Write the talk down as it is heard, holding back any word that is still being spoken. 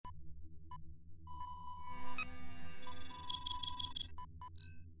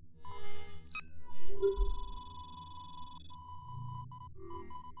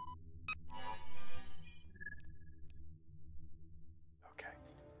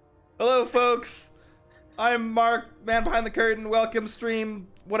Hello, folks. I'm Mark, man behind the curtain. Welcome, stream,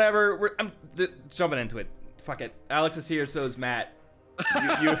 whatever. I'm jumping into it. Fuck it. Alex is here, so is Matt.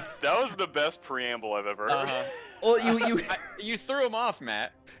 That was the best preamble I've ever heard. Well, you threw him off,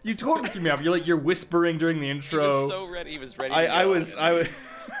 Matt. You totally threw me off. You're whispering during the intro. He was so ready. He was ready. I was.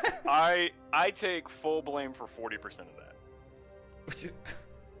 I take full blame for 40% of that.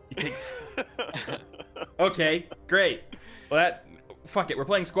 You take. Okay, great. Well, fuck it. We're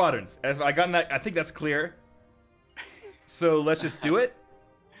playing Squadrons. As I got that, I think that's clear. So let's just do it.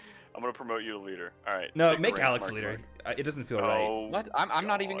 I'm gonna promote you to leader. All right. No, make Alex a leader. It doesn't feel right. What? I'm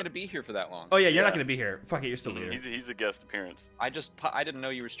not even gonna be here for that long. Oh yeah, you're not gonna be here. Fuck it, you're still leader. He's a guest appearance. I didn't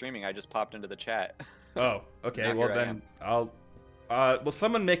know you were streaming. I just popped into the chat. Oh, okay. Well then, will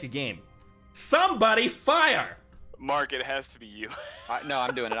someone make a game? Somebody fire! Mark, it has to be you. No,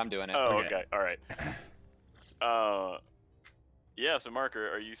 I'm doing it. I'm doing it. Oh, okay. All right. Yeah. So, Mark,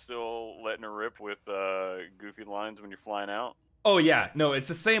 are you still letting her rip with goofy lines when you're flying out? Oh yeah. No, it's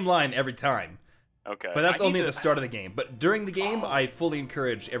the same line every time. Okay. But that's only at the start of the game. But during the game, I fully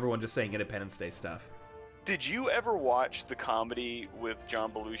encourage everyone just saying Independence Day stuff. Did you ever watch the comedy with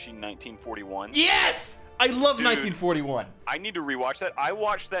John Belushi, 1941? Yes! I love 1941. I need to rewatch that. I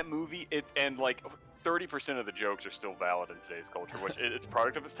watched that movie, and like 30% of the jokes are still valid in today's culture, which it's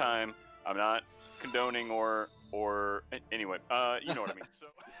product of its time. I'm not condoning or anyway, you know what I mean. So,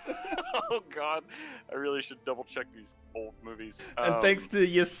 oh god, I really should double check these old movies. And thanks to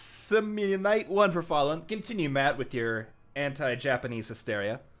Yosemite Night 1 for following. Continue, Matt, with your anti-Japanese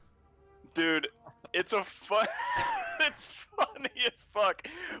hysteria. Dude, it's a fun. It's funny as fuck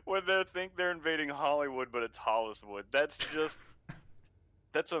when they think they're invading Hollywood, but it's Hollywood. That's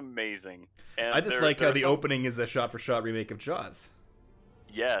amazing. And I just like how the opening is a shot-for-shot remake of Jaws.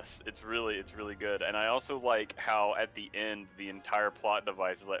 Yes, it's really good. And I also like how at the end the entire plot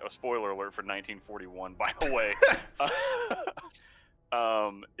device is like, spoiler alert for 1941, by the way,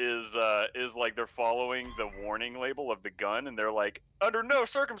 is like they're following the warning label of the gun, and they're like, under no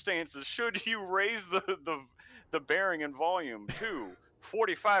circumstances should you raise the bearing and volume to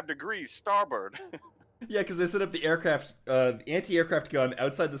 45 degrees starboard. Yeah, because they set up the anti-aircraft gun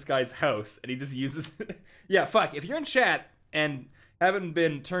outside this guy's house, and he just uses it. Yeah, fuck. If you're in chat and haven't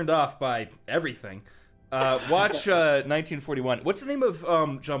been turned off by everything, watch 1941. What's the name of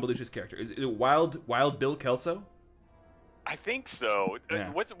John Belushi's character? Is it Wild Bill Kelso? I think so.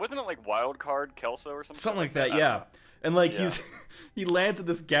 Yeah. Wasn't it like Wild Card Kelso or something? Something like that, yeah. And like he lands at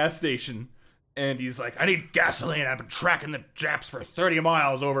this gas station, and he's like, I need gasoline. I've been tracking the Japs for 30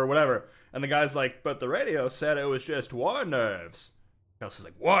 miles over whatever. And the guy's like, but the radio said it was just war nerves. Kelso's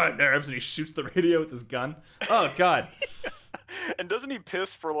like, war nerves, and he shoots the radio with his gun. Oh god. And doesn't he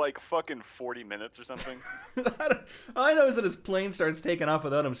piss for like fucking 40 minutes or something? All I know is that his plane starts taking off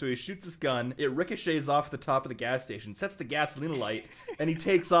without him, so he shoots his gun, it ricochets off the top of the gas station, sets the gasoline light, and he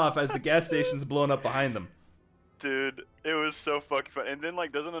takes off as the gas station's blowing up behind them. Dude, it was so fucking fun. And then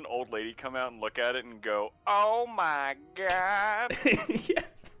like, doesn't an old lady come out and look at it and go, oh my god? Yes.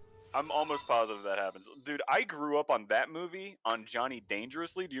 I'm almost positive that happens. Dude, I grew up on that movie, on Johnny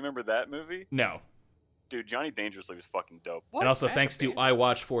Dangerously. Do you remember that movie? No. Dude, Johnny Dangerously was fucking dope. And also thanks to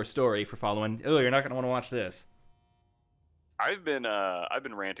iWatch4Story for following. Oh, you're not gonna want to watch this. I've been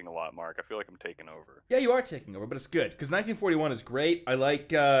ranting a lot, Mark. I feel like I'm taking over. Yeah, you are taking over, but it's good because 1941 is great. I like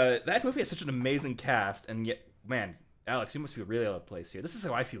that movie has such an amazing cast, and yet, man, Alex, you must feel really out of place here. This is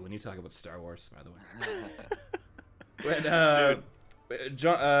how I feel when you talk about Star Wars, by the way. When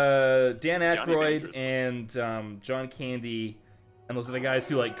Dan Aykroyd and John Candy, and those are the guys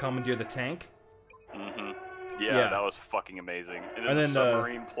who like commandeer the tank. Mm-hmm. Yeah, that was fucking amazing. And then the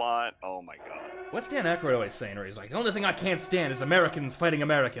submarine plot. Oh my god. What's Dan Aykroyd always saying? Where he's like, the only thing I can't stand is Americans fighting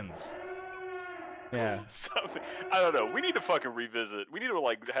Americans. Yeah. Something. I don't know. We need to fucking revisit. We need to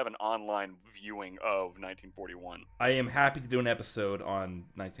like have an online viewing of 1941. I am happy to do an episode on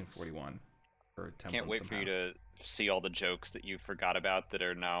 1941. For Templin Can't wait somehow. for you to see all the jokes that you forgot about that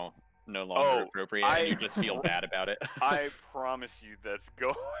are now no longer appropriate, and you just feel bad about it. I promise you that's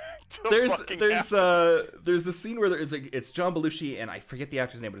going to there's the scene where it's John Belushi and I forget the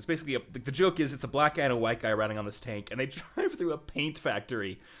actor's name, but it's basically the joke is it's a black guy and a white guy riding on this tank, and they drive through a paint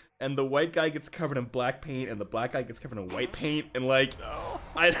factory, and the white guy gets covered in black paint and the black guy gets covered in white paint, and like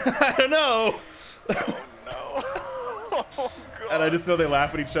I don't know. Oh no. Oh, God. And I just know they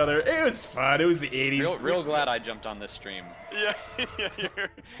laugh at each other. It was fun. It was the 80s. Real glad I jumped on this stream. Yeah.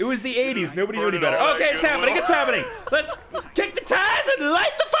 It was the 80s. Nobody knew any better. Okay, it's happening. It's happening. Let's kick the tires and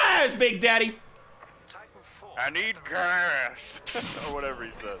light the fires, Big Daddy. I need gas. Or whatever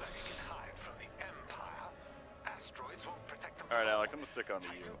he said. Alright, Alex, I'm gonna stick on to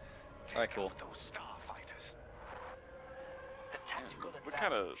you. All right, cool. What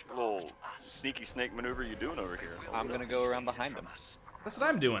kind of little sneaky snake maneuver you doing over here? I'm gonna go around behind them. That's what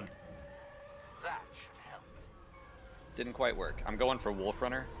I'm doing. Didn't quite work. I'm going for Wolf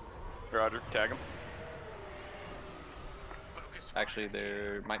Runner. Roger, tag him. Actually,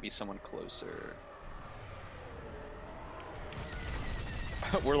 there might be someone closer.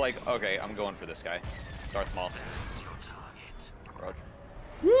 We're like, okay, I'm going for this guy. Darth Maul. Roger.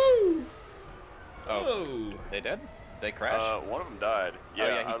 Woo! Oh, they dead? They crashed? One of them died. Yeah,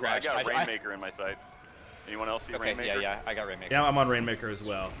 yeah, he I crashed. got a Rainmaker in my sights. Anyone else see Okay, Rainmaker? yeah, I got Rainmaker. Yeah, I'm on Rainmaker as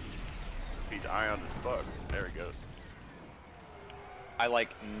well. He's iron as fuck. There he goes. I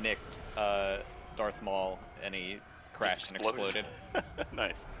like nicked Darth Maul and he crashed and exploded.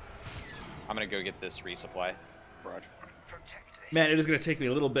 Nice. I'm gonna go get this resupply. Roger. Man, it is going to take me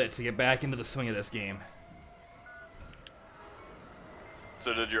a little bit to get back into the swing of this game.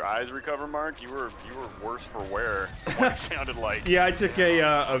 So did your eyes recover, Mark? You were worse for wear than what it sounded like. Yeah, I took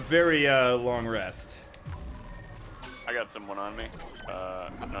a very long rest. I got someone on me.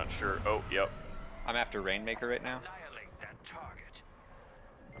 I'm not sure. Oh, yep. I'm after Rainmaker right now.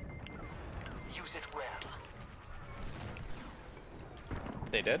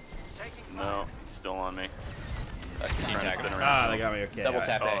 They did? No, it's still on me. Can you Trying to tag spin him? around. Ah, they got me. Okay. Double all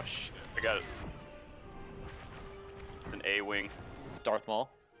right. tap. Oh, shit. I got it. It's an A-wing. Darth Maul?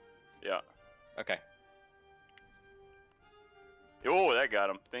 Yeah. Okay. Oh, that got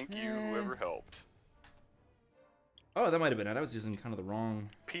him. Thank you, whoever helped. Oh, that might have been it. I was using kind of the wrong.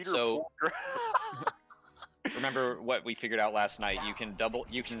 Peter So- Porker. Remember what we figured out last night? You can double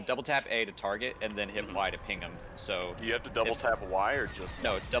tap A to target and then hit Y to ping them. So Do you have to double tap Y or just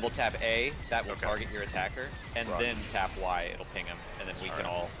no, double tap A, that will Okay. target your attacker, and Right. then tap Y, it'll ping them, and then we can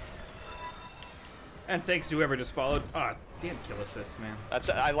all. And thanks to whoever just followed. Ah, damn kill assist, man.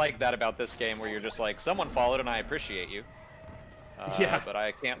 I like that about this game where you're just like, someone followed and I appreciate you. Yeah. But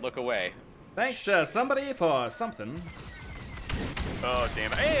I can't look away. Thanks to somebody for something. Oh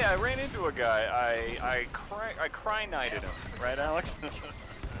damn it! Hey, I ran into a guy. I cry knighted him, right, Alex?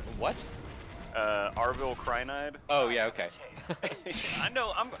 What? Arville cry knight. Oh yeah, okay. I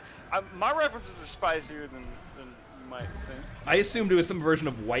know. My references are spicier than you might think. I assumed it was some version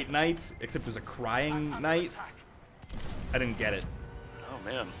of White Knight, except it was a crying knight. I didn't get it. Oh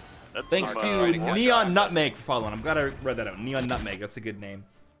man. That's Thanks some, to one Neon shot. Nutmeg for following. I'm glad I read that out. Neon Nutmeg, that's a good name.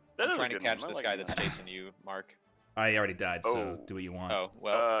 That is I'm a trying to good catch name. I this like guy that. that's chasing you, Mark. I already died, so Oh. do what you want. Oh,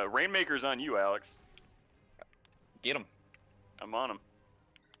 well, Rainmaker's on you, Alex. get him. I'm on him.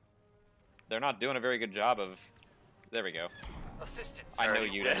 They're not doing a very good job of... There we go. I know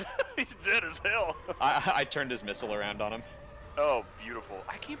Alright, you he's did. dead. He's dead as hell. I turned his missile around on him. Oh, beautiful.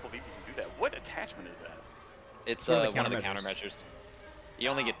 I can't believe you can do that. What attachment is that? It's One of the one of the countermeasures. countermeasures. You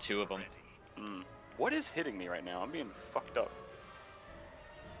only get 2 of them. Hmm. What is hitting me right now? I'm being fucked up.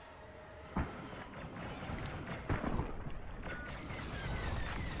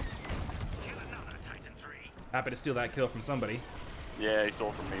 Happy to steal that kill from somebody. Yeah, he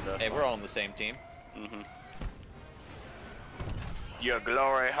stole from me, though. Hey, we're all on the same team. Mm-hmm. You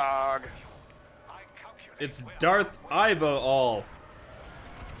glory hog. It's Darth Iva all.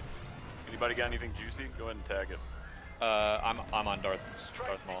 Anybody got anything juicy? Go ahead and tag it. I'm on Darth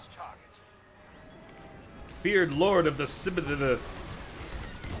Maul. Beard Lord of the Sibithith.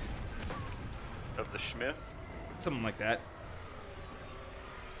 Of the Schmith? Something like that.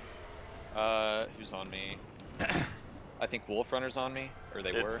 Who's on me? I think Wolf Runner's on me, or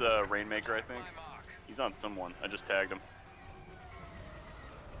they It's were. Rainmaker, I think. He's on someone. I just tagged him.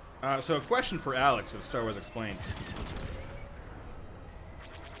 So a question for Alex of Star Wars Explained.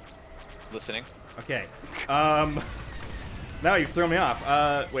 Listening. Okay. Now you've thrown me off.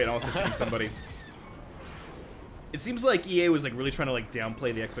 Wait, I'm also shooting somebody. It seems like EA was like really trying to like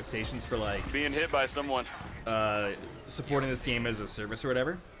downplay the expectations for like Being hit by someone. supporting this game as a service or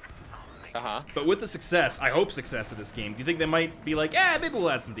whatever. Uh-huh. But with the success, I hope success of this game, do you think they might be like, maybe we'll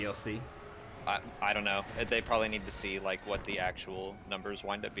add some DLC? I don't know. They probably need to see like what the actual numbers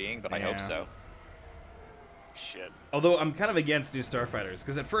wind up being, but I hope Yeah. so. Shit. Although I'm kind of against new Starfighters,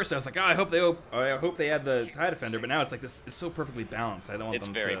 because at first I was like, I hope they add the TIE Defender, but now it's like this is so perfectly balanced. I don't want It's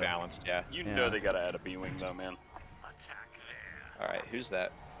them very to. balanced, yeah. You Yeah. know they gotta add a B-Wing, though, man. All right, who's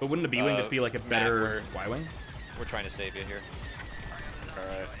that? But wouldn't a B-Wing just be like a Matt, better Y-Wing? We're trying to save you here.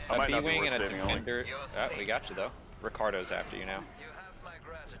 Alright. I A might not be B-Wing worth and a saving only. defender. Oh, we got you though. Ricardo's after you now.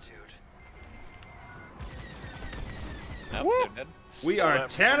 Nope, Woo! they're dead. We Steal are that from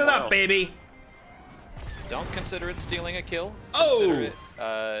tearing it someone up, else. baby! Don't consider it stealing a kill. Oh! Consider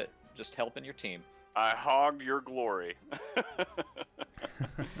it just helping your team. I hogged your glory.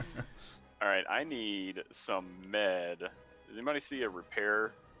 All right, I need some med. Does anybody see a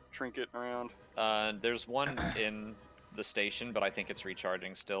repair trinket around? There's one in the station, but I think it's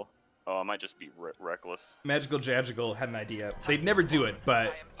recharging still. Oh, I might just be reckless. Magical Jagical had an idea. They'd never do it,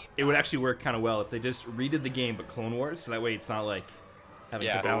 but it would actually work kind of well if they just redid the game, but Clone Wars, so that way it's not like having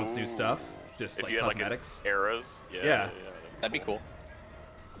to balance new stuff, just If like you had, cosmetics. Like, eras. Yeah. That'd be cool.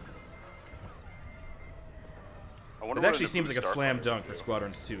 It actually seems like a slam dunk for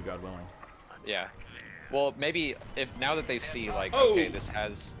Squadrons 2, God willing. Yeah. Well, maybe if now that they see like, okay, this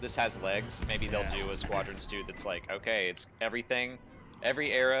has legs, maybe they'll do a Squadrons 2 that's like, okay, it's everything,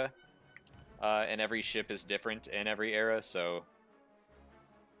 every era, and every ship is different in every era. So,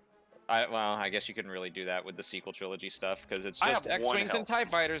 I guess you couldn't really do that with the sequel trilogy stuff because it's just X-wings and TIE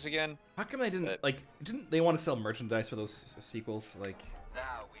fighters again. How come they didn't Didn't they want to sell merchandise for those sequels? Like,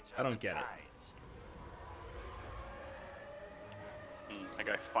 I don't get it. That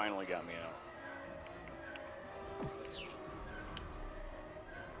guy finally got me out.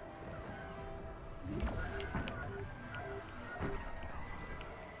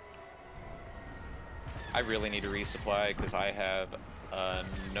 I really need to resupply because I have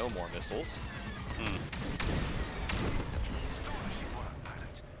no more missiles.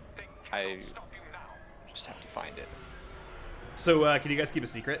 I just have to find it. So, can you guys keep a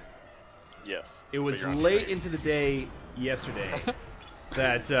secret? Yes. It was late into the day yesterday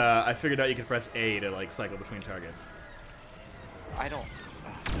that I figured out you could press A to like cycle between targets. I don't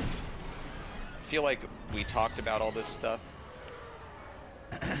feel like we talked about all this stuff.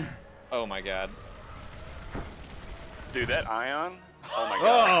 Oh my god. Dude, that ion? Oh my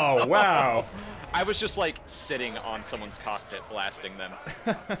god. Oh, wow. I was just like sitting on someone's cockpit blasting them.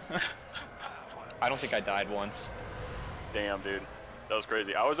 I don't think I died once. Damn, dude. That was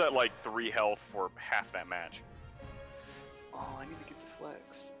crazy. I was at like 3 health for half that match. Oh, I need to get the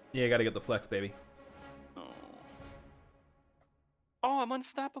flex. Yeah, you gotta get the flex, baby. Oh, I'm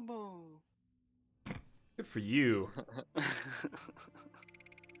unstoppable. Good for you. I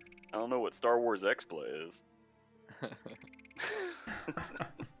don't know what Star Wars XPlay is.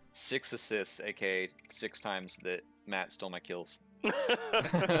 6 assists, aka 6 times that Matt stole my kills.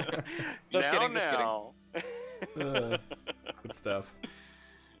 Just kidding. Good stuff.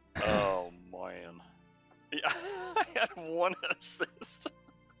 Oh man. Yeah, I had 1 assist.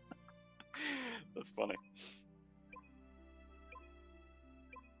 That's funny.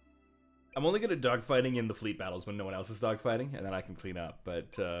 I'm only good at dogfighting in the fleet battles when no one else is dogfighting, and then I can clean up.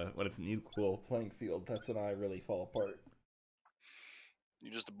 But when it's an equal playing field, that's when I really fall apart. You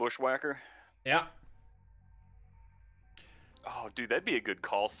just a bushwhacker? Yeah. Oh, dude, that'd be a good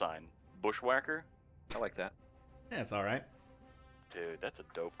call sign. Bushwhacker? I like that. Yeah, it's all right. Dude, that's a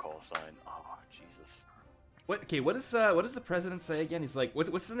dope call sign. Oh, Jesus. What? Okay, what does the president say again? He's like,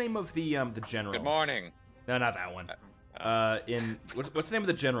 what's the name of the general? Good morning. No, not that one. What's the name of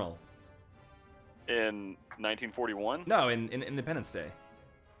the general? In 1941? No, in Independence Day.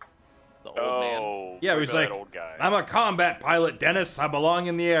 The old man. Yeah, he's like, old guy. I'm a combat pilot, Dennis. I belong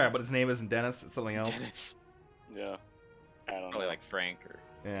in the air. But his name isn't Dennis. It's something else. Dennis. Yeah. I don't know. Probably like Frank or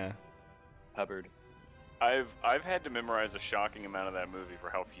Yeah. Hubbard. I've had to memorize a shocking amount of that movie for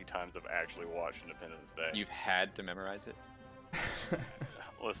how few times I've actually watched Independence Day. You've had to memorize it?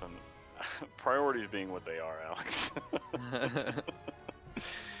 Listen, priorities being what they are, Alex.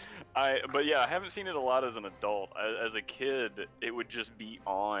 But yeah, I haven't seen it a lot as an adult. As a kid, it would just be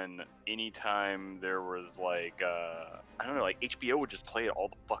on anytime there was like, I don't know, like HBO would just play it all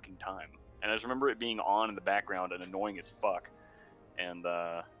the fucking time. And I just remember it being on in the background and annoying as fuck. And,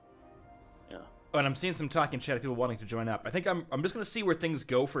 yeah. Oh, and I'm seeing some talk in chat of people wanting to join up. I think I'm just going to see where things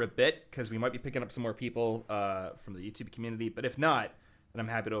go for a bit, because we might be picking up some more people from the YouTube community. But if not, then I'm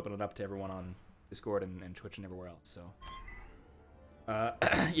happy to open it up to everyone on Discord and Twitch and everywhere else. So,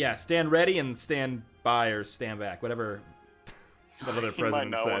 yeah, stand ready and stand by or stand back, whatever the other president said. You might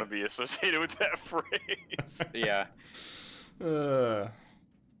not want to be associated with that phrase. Yeah.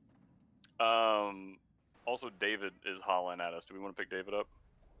 Also, David is hollering at us. Do we want to pick David up?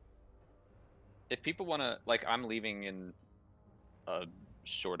 If people want to, like, I'm leaving in a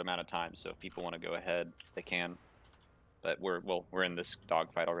short amount of time, so if people want to go ahead, they can. But we're in this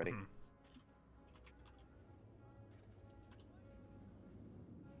dogfight already. Mm-hmm.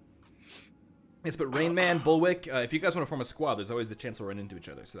 Yes, but Rain Man, Bullwick, if you guys want to form a squad, there's always the chance we'll run into each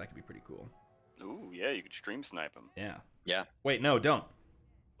other, so that could be pretty cool. Ooh, yeah, you could stream snipe him. Yeah. Yeah. Wait, no, don't.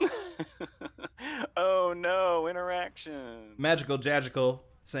 Oh no, interaction. Magical Jagical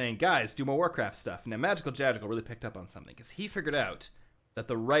saying, guys, do more Warcraft stuff. Now, Magical Jagical really picked up on something, because he figured out that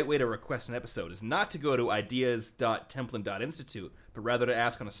the right way to request an episode is not to go to ideas.templin.institute, but rather to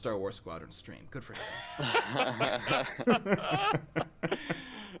ask on a Star Wars Squadrons stream. Good for him.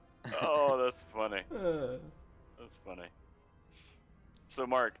 Oh, that's funny. That's funny. So,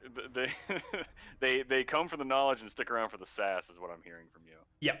 Mark, they come for the knowledge and stick around for the sass, is what I'm hearing from you.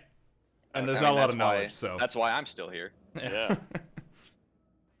 Yep. And Okay. there's I not mean, a lot that's of why- knowledge, so. That's why I'm still here. Yeah.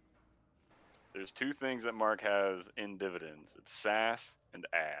 There's two things that Mark has in dividends. It's sass and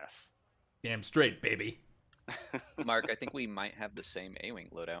ass. Damn straight, baby. Mark, I think we might have the same A-Wing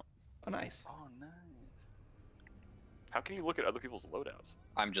loadout. Oh, nice. Oh, nice. How can you look at other people's loadouts?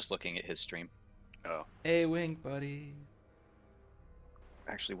 I'm just looking at his stream. Oh. A-Wing, buddy.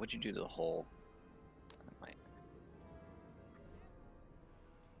 Actually, what'd you do to the hull?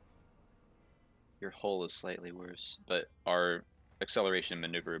 Your hull is slightly worse, but our acceleration and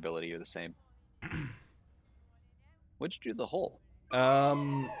maneuverability are the same. What'd you do to the hull? I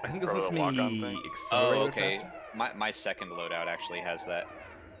think this Or lets the me lock-on thing? accelerate Oh, okay. faster. My second loadout actually has that.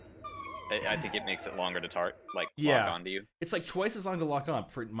 I think it makes it longer to Yeah. lock onto you. It's like twice as long to lock on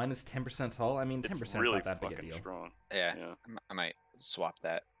for minus 10% hull. I mean, 10% It's is really not that big a fucking deal. strong. Yeah, Yeah. I might swap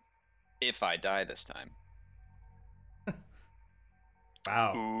that if I die this time.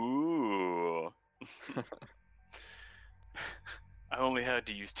 Wow. Ooh. I only had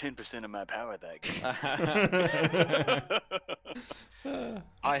to use 10% of my power that game.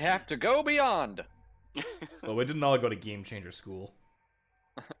 I have to go beyond. Well, we didn't all go to Game Changer school.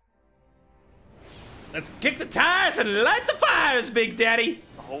 Let's kick the tires and light the fires, Big Daddy!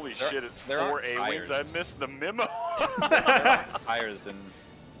 Holy There- shit, it's there 4 aren't A-Wings. I tires. missed the memo. Tires and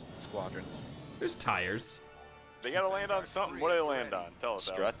squadrons. There's tires. They gotta land on something. What do they land on? Tell us.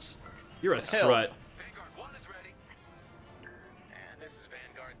 Struts. You're a Hell. strut.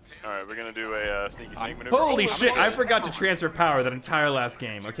 Alright, we're gonna do a sneaky sneak maneuver. Holy Oh, shit, I'm I gonna- forgot to transfer power that entire last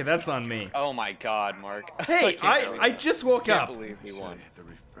game. Okay, that's on me. Oh my god, Mark. Hey, can't believe I that. just woke Can't up. believe we won. Hit the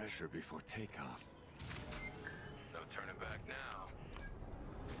refresher before takeoff. No turning back now.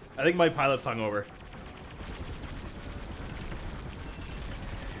 I think my pilot's hungover.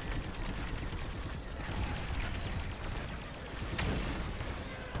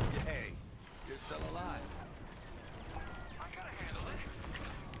 Hey, you're still alive. I gotta handle it.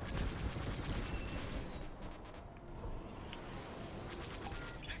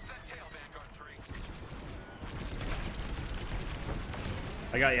 Fix that tail, Vanguard 3.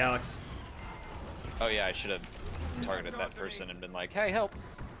 I got you, Alex. Oh yeah, I should have targeted that person and been like, hey, help.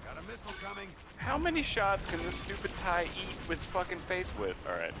 Got a missile coming. How many shots can this stupid tie eat its fucking face with?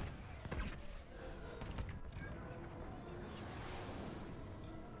 Alright.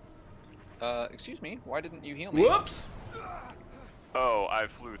 Excuse me, why didn't you heal me? Whoops! Oh, I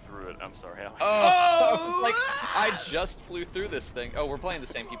flew through it. I'm sorry, Alex. Oh, I was like, I just flew through this thing. Oh, we're playing the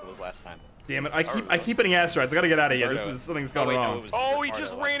same people as last time. Damn it, I keep hitting asteroids. I gotta get out of here. This Ricardo. is something's Oh, gone wait, no, wrong. it was Oh, he Ricardo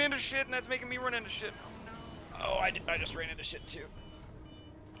just last ran into shit, and that's making me run into shit. Oh no. Oh, I just ran into shit too.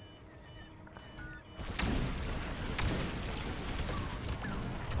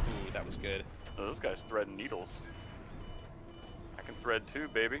 Ooh, that was good. Oh, this guy's threading needles. I can thread too,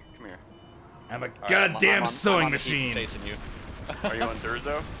 baby. Come here. I'm a All right, goddamn I'm sewing on the keep machine. chasing you. Are you on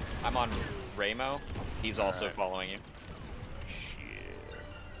Durzo? I'm on Ramo. He's also Alright. following you. Shit.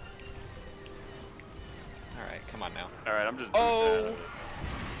 Alright, come on now. Alright, I'm just boozing out of Oh. this.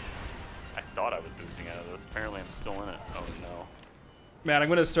 I thought I was boozing out of this. Apparently I'm still in it. Oh no. Man, I'm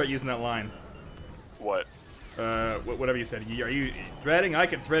gonna start using that line. What? Whatever you said. Are you threading? I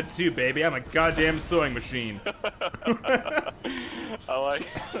can thread too, baby. I'm a goddamn sewing machine. I like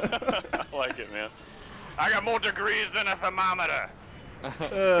I like it, man. I got more degrees than a thermometer.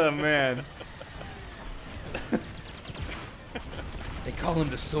 Oh, man. They call him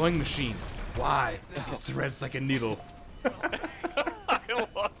the sewing machine. Why? Because he threads like a needle. I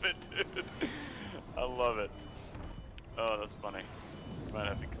love it, dude. I love it. Oh, that's funny. You might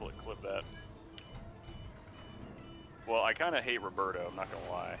have to clip that. Well, I kind of hate Roberto, I'm not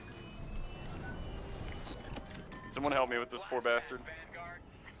gonna lie. Can someone help me with this poor bastard?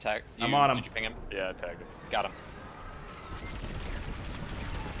 Tag. I'm on him. Did you ping him? Yeah, I tagged him. Got him.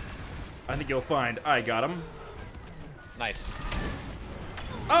 I think you'll find I got him. Nice.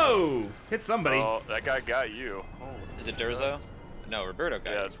 Oh! Hit somebody. Oh, that guy got you. Holy Is it Durzo? Christ. No, Roberto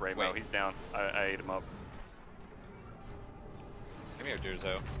got Yeah, you. it's Ramo. Wait, He's down. I ate him up. come here,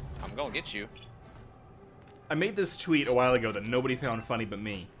 Durzo. I'm gonna get you. I made this tweet a while ago that nobody found funny but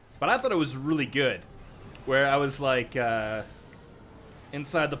me. But I thought it was really good. Where I was like,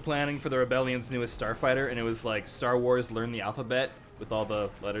 inside the planning for the Rebellion's newest starfighter, and it was like Star Wars Learn the Alphabet with all the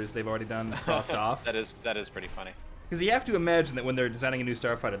letters they've already done crossed off. That is pretty funny. Because you have to imagine that when they're designing a new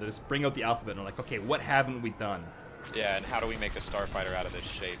starfighter, they just bring out the alphabet and they're like, okay, what haven't we done? Yeah, and how do we make a starfighter out of this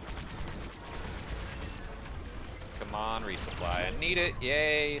shape? Come on, resupply. I need it.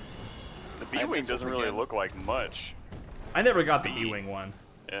 Yay. The B-wing doesn't really look like much. I never got the E-wing one.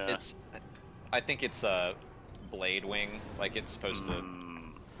 Yeah. I think it's a blade wing. Like it's supposed to.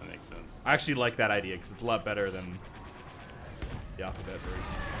 That makes sense. I actually like that idea because it's a lot better than the alphabet version.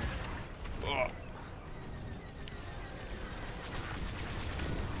 Ugh.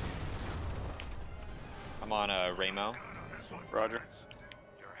 I'm on Ramo. Roger.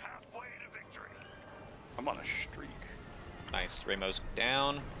 You're halfway to victory. I'm on a streak. Nice. Ramo's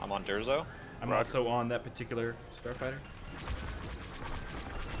down. I'm on Durzo. I'm also on that particular starfighter.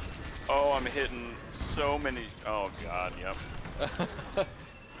 Oh, I'm hitting so many. Oh God, yep.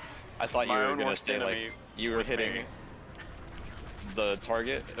 I thought you My were own gonna worst say like enemy you were was hitting me. the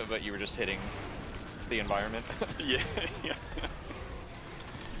target, but you were just hitting the environment. Yeah.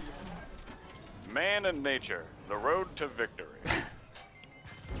 Man and nature, the road to victory. Okay,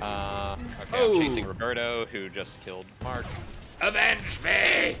 Oh. I'm chasing Roberto, who just killed Marc. Avenge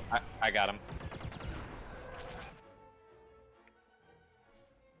me! I got him.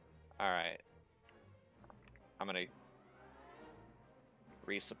 Alright. I'm gonna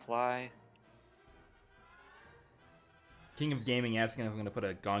resupply. King of Gaming asking if I'm going to put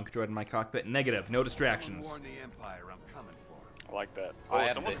a Gonk droid in my cockpit. Negative. No distractions. Warn the Empire I'm coming for. I like that. I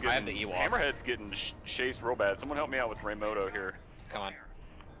have someone's the- I have getting, the Ewok. Hammerhead's getting chased real bad. Someone help me out with Raymoto here. Come on.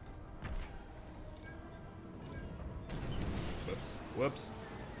 Whoops. Whoops.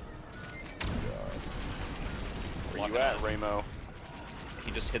 Where you at, Raymo?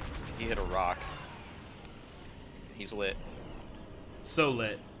 He just hit a rock. He's lit. So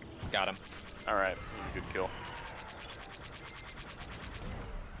lit. Got him. All right, that was a good kill.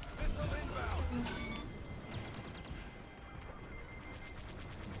 Missile inbound.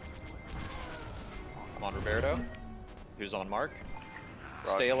 I'm on Roberto, who's on Marc.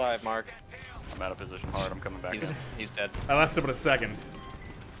 Roger. Stay alive, Marc. I'm out of position hard. I'm coming back. He's dead. I lasted about a second.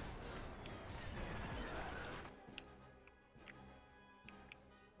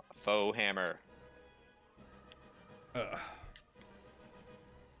 Faux hammer. Ugh.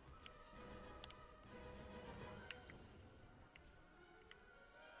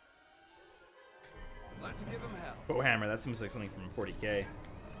 Let's give him hell. Oh, hammer. That seems like something from 40K.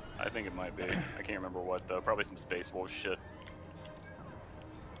 I think it might be. I can't remember what though. Probably some Space Wolf shit.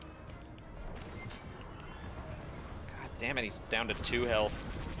 God damn it, he's down to 2 health.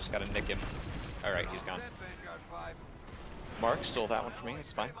 Just gotta nick him. Alright, he's gone. Set Vanguard 5. Marc stole that one for me.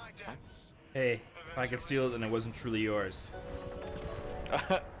 It's fine. It's fine. Hey, if I could steal it, then it wasn't truly yours.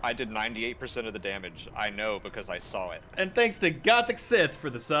 I did 98% of the damage. I know because I saw it. And thanks to Gothic Sith for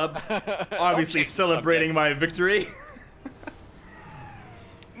the sub. Obviously Okay, celebrating my victory.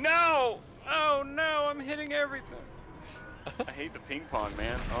 No! Oh no! I'm hitting everything. I hate the ping pong,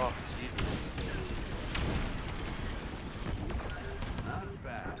 man. Oh Jesus. Not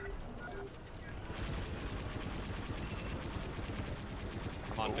bad.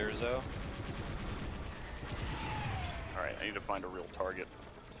 I'm on Durzo. All right, I need to find a real target.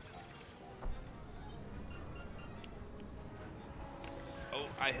 Oh,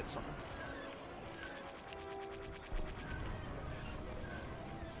 I hit something.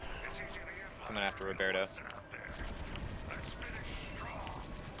 Coming after Roberto.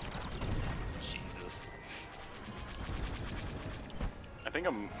 Jesus. I think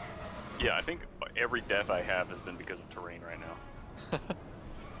I'm. Yeah, I think every death I have has been because of terrain right now.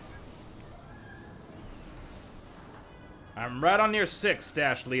 I'm right on your 6,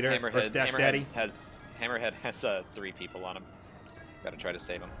 Stash Leader. Or Stash Daddy. Hammerhead has 3 people on him. Gotta try to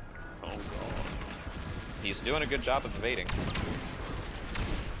save him. Oh god. He's doing a good job of evading.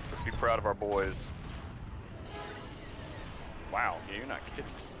 Let's be proud of our boys. Wow, yeah, you're not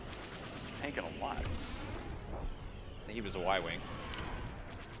kidding. He's tanking a lot. He was a Y-wing.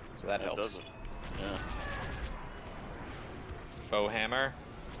 So that helps. Does it? Yeah. Faux hammer.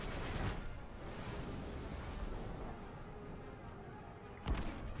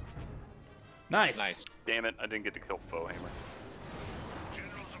 Nice. Nice. Damn it, I didn't get to kill Faux Hammer.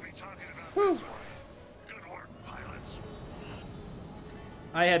 Generals will be talking about Whew. this one. Good work, pilots.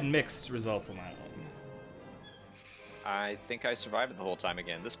 I had mixed results on that one. I think I survived it the whole time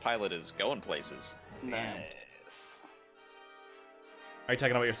again. This pilot is going places. Nice. Are you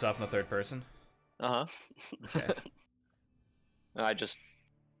talking about yourself in the third person? Uh-huh. Okay.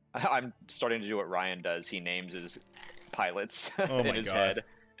 I'm starting to do what Ryan does. He names his pilots Oh in my his God. head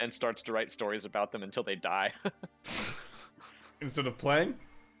and starts to write stories about them until they die. Instead of playing?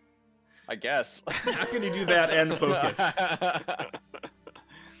 I guess. How can you do that and focus?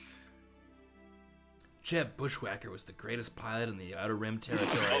 Jeb Bushwhacker was the greatest pilot in the Outer Rim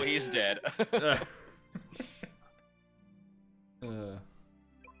territories. Oh, he's dead.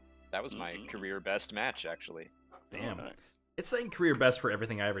 That was my career best match, actually. Damn. Oh, nice. It's saying career best for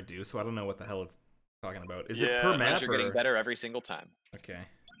everything I ever do, so I don't know what the hell it's talking about. Is it Yeah, per map? You're getting better every single time. Okay.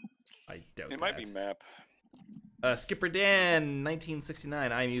 I doubt that. It might be map. Skipper Dan,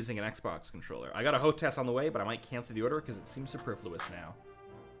 1969. I'm using an Xbox controller. I got a hotess on the way, but I might cancel the order because it seems superfluous now.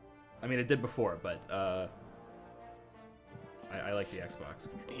 I mean, it did before, but I like the Xbox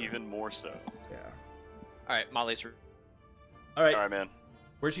controller. Even more so. Yeah. All right, Molly's. All right. All right, man.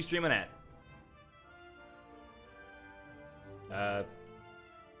 Where's she streaming at? I'm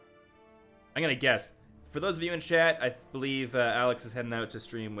gonna guess. For those of you in chat, I believe Alex is heading out to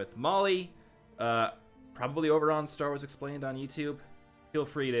stream with Molly. Probably over on Star Wars Explained on YouTube. Feel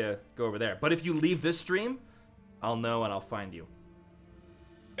free to go over there. But if you leave this stream, I'll know and I'll find you.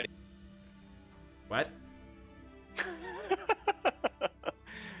 Ready? What?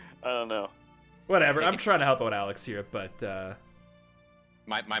 I don't know. Whatever. I'm trying to help out Alex here, but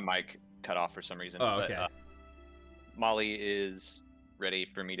My mic cut off for some reason. Oh, okay. But, Molly is ready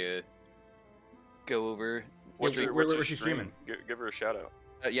for me to go over. What's where's she stream? streaming? Give her a shout out.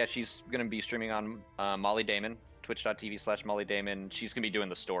 Yeah, she's gonna be streaming on Molly Damon, twitch.tv/Molly Damon. She's gonna be doing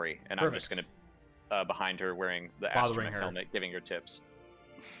the story, and Perfect. I'm just gonna behind her wearing the Bothering astromech her. helmet, giving her tips.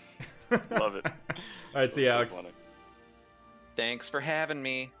 Love it. All right, see you, Alex. Funny. Thanks for having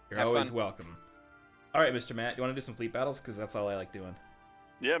me. You're Have always fun. welcome. All right, Mr. Matt, do you want to do some fleet battles? Because that's all I like doing.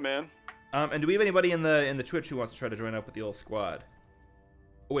 Yeah, man. And do we have anybody in the Twitch who wants to try to join up with the old squad?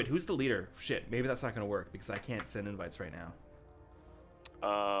 Oh wait, who's the leader? Shit, maybe that's not gonna work because I can't send invites right now.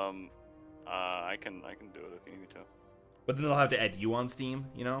 I can do it if you need me to. But then they'll have to add you on Steam.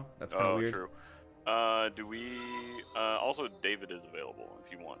 You know, that's kind of weird. True. Do we? Also, David is available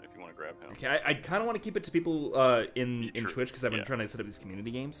if you want to grab him. Okay, I kind of want to keep it to people in True. Twitch because I've been Yeah. trying to set up these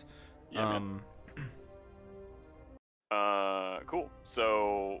community games. Yeah, cool.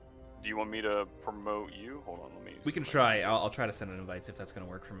 So, do you want me to promote you? Hold on, let me. We can try. I'll try to send in invites if that's gonna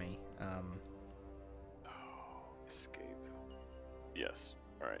work for me. Escape. Yes.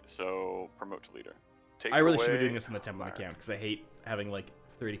 All right. So, promote to leader. Take I really away... should be doing this in the Templin Marc. account because I hate having like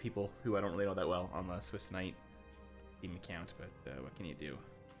 30 people who I don't really know that well on the Swiss Knight team account. But what can you do?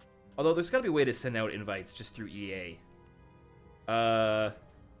 Although there's got to be a way to send out invites just through EA.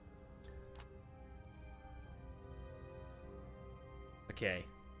 Okay.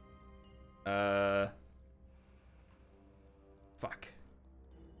 Fuck.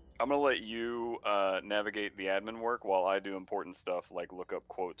 I'm gonna let you navigate the admin work while I do important stuff like look up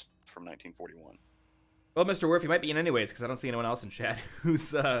quotes from 1941. Well, Mr. Worf, you might be in anyways because I don't see anyone else in chat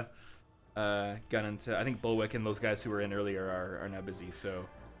who's gunning to. I think Bulwick and those guys who were in earlier are now busy. So,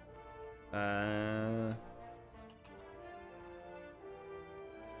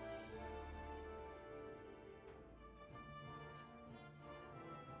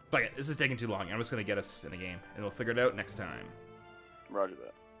 fuck it, this is taking too long. I'm just gonna get us in a game, and we'll figure it out next time. Roger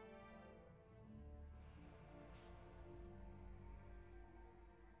that.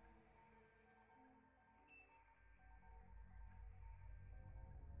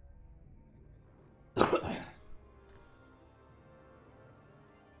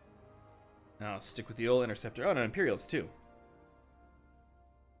 Now I'll stick with the old Interceptor. Oh, no, Imperials too.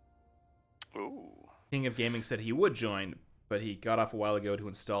 Ooh. King of Gaming said he would join, but he got off a while ago to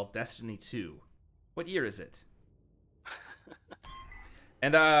install Destiny 2. What year is it?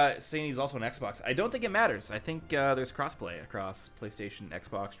 And saying he's also an Xbox. I don't think it matters. I think there's crossplay across PlayStation,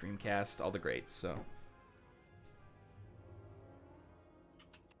 Xbox, Dreamcast, all the greats. So.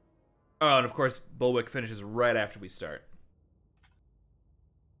 Oh, and of course, Bulwick finishes right after we start.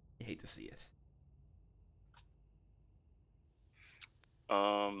 You hate to see it.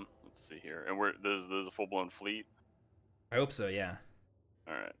 Let's see here, and there's a full-blown fleet. I hope so. Yeah.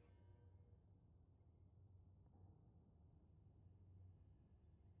 All right.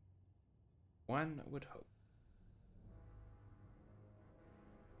 One would hope.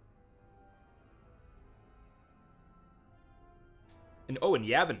 And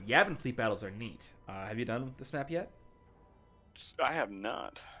Yavin fleet battles are neat. Have you done this map yet? I have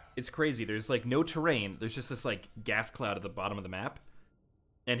not. It's crazy. There's like no terrain. There's just this like gas cloud at the bottom of the map.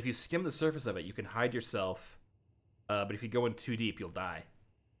 And if you skim the surface of it, you can hide yourself. But if you go in too deep, you'll die.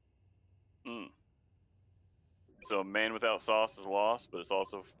 So a man without sauce is lost, but it's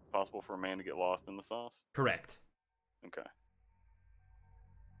also possible for a man to get lost in the sauce? Correct. Okay.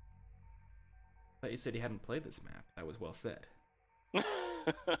 I thought you said you hadn't played this map. That was well said.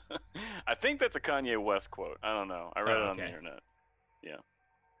 I think that's a Kanye West quote. I don't know. I read it on the internet. Yeah.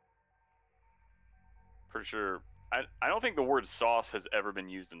 Pretty sure. I don't think the word sauce has ever been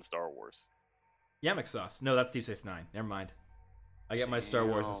used in Star Wars. Yamak sauce. No, that's Deep Space Nine. Never mind. I get my Star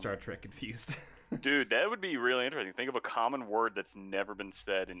Wars and Star Trek confused. Dude, that would be really interesting. Think of a common word that's never been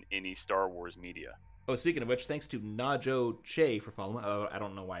said in any Star Wars media. Oh, speaking of which, thanks to Najo Che for following. Oh, I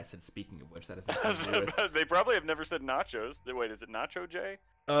don't know why I said speaking of which. That has nothing to do with. They probably have never said nachos. Wait, is it Nacho J?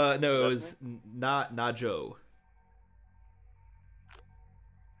 No, it was not Najo.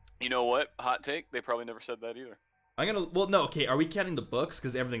 You know what? Hot take. They probably never said that either. I'm gonna. Well, no. Okay, are we counting the books?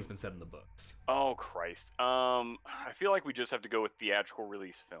 Because everything's been said in the books. Oh Christ. I feel like we just have to go with theatrical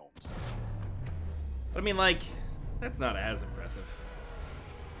release films. But I mean, like, that's not as impressive.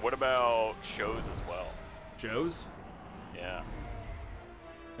 What about shows as well? Shows? Yeah.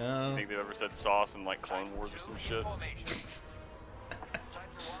 I think they've ever said sauce in like Clone Wars or some shit.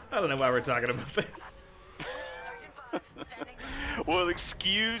 I don't know why we're talking about this. Well,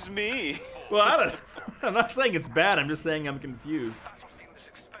 excuse me. Well, I don't. I'm not saying it's bad. I'm just saying I'm confused.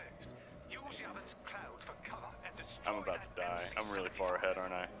 I'm about to die. I'm really far ahead,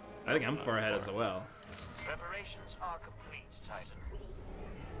 aren't I? I think I'm far ahead as well. Preparations are complete, Titan.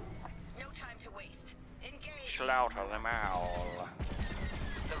 No time to waste. Engage. Slaughter them all.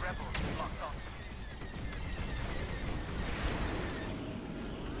 The rebels have locked on.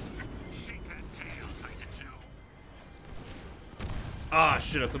 Shake that tail, Titan 2. Ah,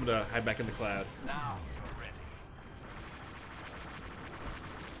 shit! I was able to hide back in the cloud. Now you're ready.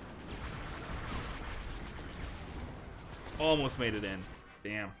 Almost made it in.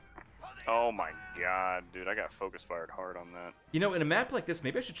 Damn. Oh my god, dude! I got focus fired hard on that. You know, in a map like this,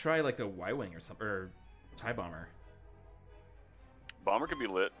 maybe I should try like a Y-wing or something, or TIE bomber. Bomber could be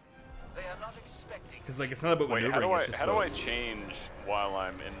lit. They are not expecting. Because like it's not about Wait, maneuvering. how do I change while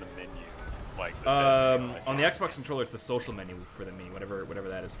I'm in the menu? Like on the Xbox controller, it's the social menu for me, whatever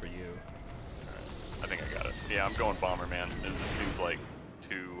that is for you. I think I got it. Yeah, I'm going bomber, man. It seems like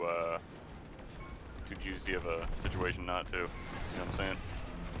too juicy of a situation not to. You know what I'm saying?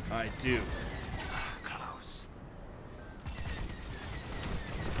 I do. Close.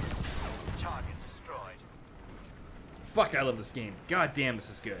 Target destroyed. Fuck, I love this game. God damn, this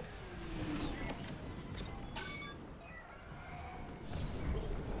is good.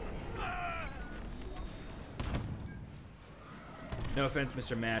 No offense,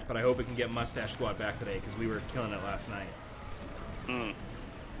 Mr. Matt, but I hope we can get Mustache Squad back today, because we were killing it last night.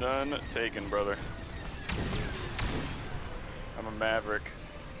 Done taken, brother. I'm a maverick.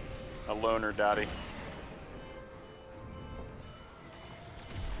 A loner, Dottie.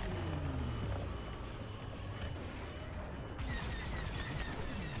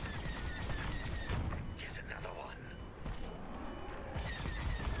 Here's another one.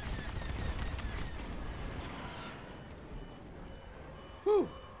 Whew.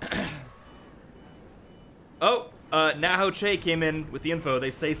 Oh, Naho Che came in with the info.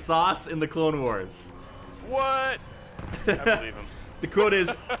 They say sauce in the Clone Wars. What? I believe him. The quote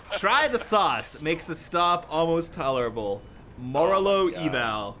is, "Try the sauce. Makes the stop almost tolerable. Moralo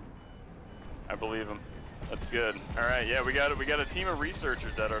eval." I believe him. That's good. All right, yeah, we got a team of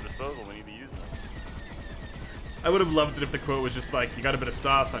researchers at our disposal. We need to use them. I would have loved it if the quote was just like, "You got a bit of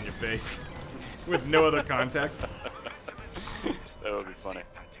sauce on your face," with no other context. That would be funny.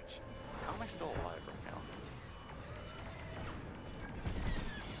 How am I still alive right now?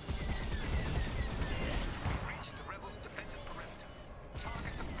 Reach the rebels' defensive perimeter.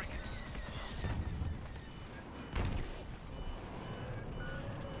 Target the frigates.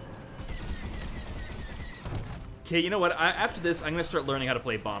 Okay, you know what? After this, I'm gonna start learning how to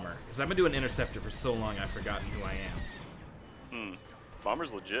play bomber, because I've been doing interceptor for so long I've forgotten who I am.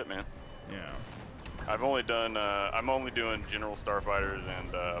 Bomber's legit, man. Yeah. I've only done. I'm only doing general starfighters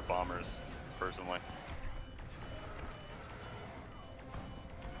and bombers, personally.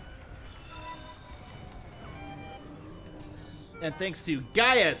 And thanks to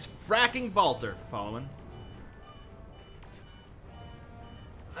Gaius Fracking Balter for following.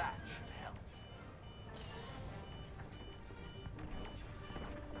 That should help.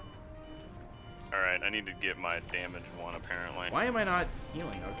 Alright, I need to get my damage one, apparently. Why am I not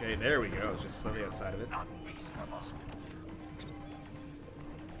healing? Okay, there we go. It's just slightly outside of it. Not reasonable.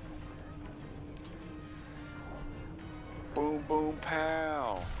 Boom, boom,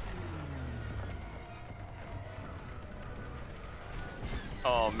 pow.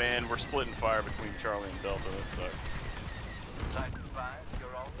 Oh man, we're splitting fire between Charlie and Delta. This sucks. Titan 5,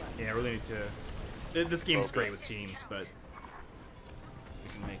 you're all right. Yeah, I really need to... This game's Focus. great with teams, but... we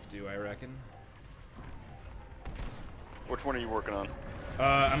can make do, I reckon. Which one are you working on?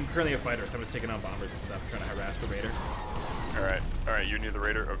 I'm currently a fighter, so I'm just taking on bombers and stuff, trying to harass the raider. Alright, you're near the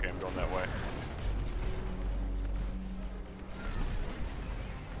raider? Okay, I'm going that way.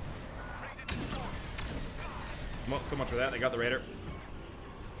 Well, so much for that, they got the raider.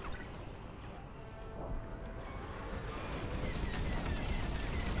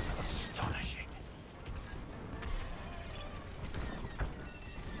 Astonishing.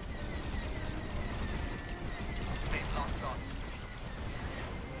 They've locked on.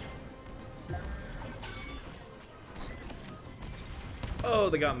 Oh,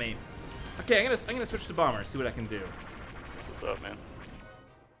 they got me. Okay, I'm gonna switch to bomber, see what I can do. What's up, man?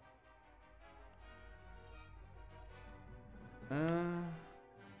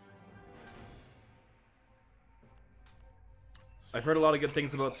 I've heard a lot of good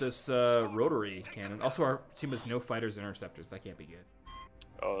things about this rotary cannon. Also, our team has no fighters and interceptors. That can't be good.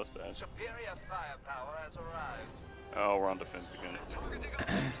 Oh, that's bad. Superior firepower has arrived. Oh, we're on defense again. Targeting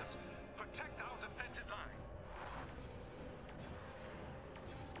objectives. Protect our defensive line.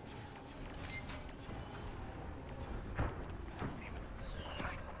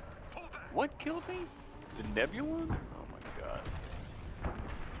 Pull back. What killed me? The Nebula? Oh my god.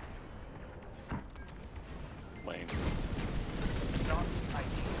 Lame. Not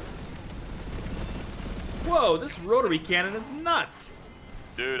ideal. Whoa, this rotary cannon is nuts!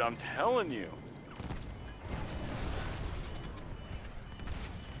 Dude, I'm telling you.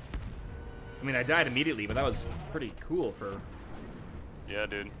 I mean, I died immediately, but that was pretty cool for... Yeah,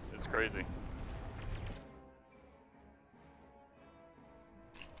 dude, it's crazy.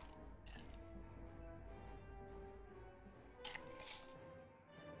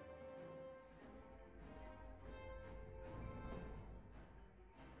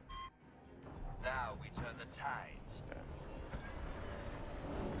 Now we turn the tides.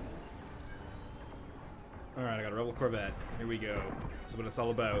 Alright, I got a Rebel Corvette. Here we go. This is what it's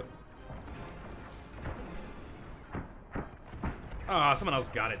all about. Ah, someone else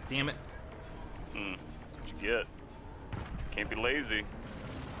got it. Damn it. That's what you get. Can't be lazy.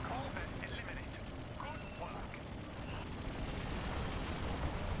 Corvette eliminated. Good work.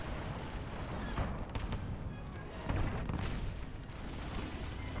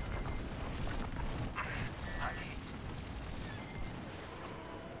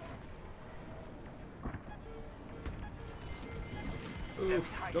 Oof,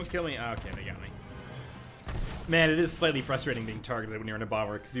 don't kill me. Oh, okay, they got me. Man, it is slightly frustrating being targeted when you're in a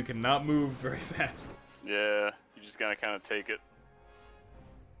bomber, because you cannot move very fast. Yeah, you just gotta kind of take it.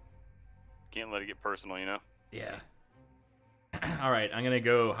 Can't let it get personal, you know? Yeah. Alright, I'm gonna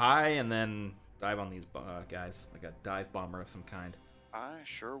go high and then dive on these guys, like a dive bomber of some kind. I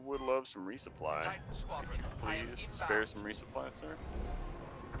sure would love some resupply. Titan squadron. I am Please inbound. spare some resupply, sir.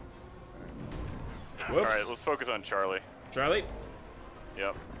 Whoops. Alright, let's focus on Charlie. Charlie?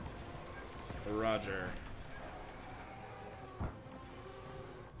 Yep. Roger.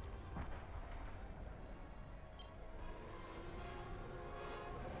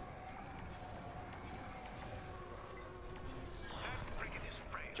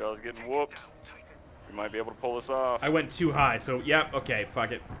 Charlie's getting whooped. We might be able to pull this off. I went too high, so yep, okay,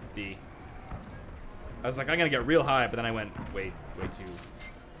 fuck it. D. I was like, I'm gonna get real high, but then I went way too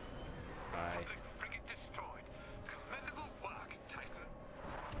high. Frigate destroyed. Commendable work, Titan.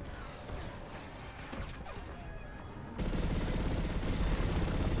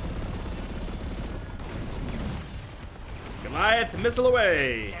 Goliath, missile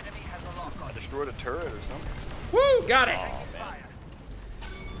away! Enemy has a lock on. Destroyed a turret or something. Woo, got it! Oh, man.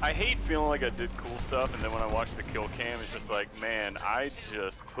 I hate feeling like I did cool stuff, and then when I watch the kill cam, it's just like, man, I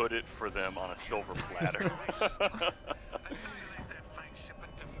just put it for them on a silver platter. Annihilate their flagship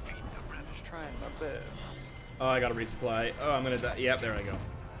and defeat the rebels. Just trying my best. Oh, I got a resupply. Oh, I'm gonna die. Yep, there I go.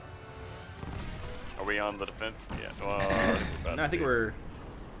 Are we on the defense? Yeah. Well, No, I think we're...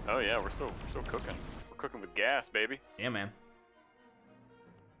 Oh yeah, we're still cooking. We're cooking with gas, baby. Yeah, man.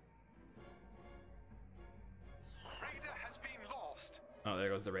 Raider has been lost. Oh, there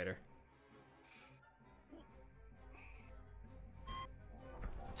goes the raider.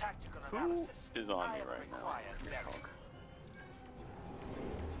 Tactical Who analysis. is on I me am right now? required Here, very punk.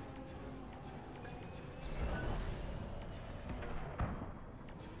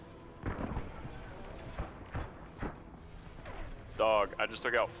 Dog, I just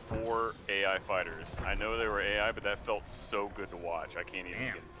took out 4 AI fighters. I know they were AI, but that felt so good to watch. I can't even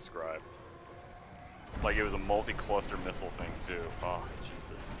Damn. get it described. Like it was a multi-cluster missile thing too. Oh,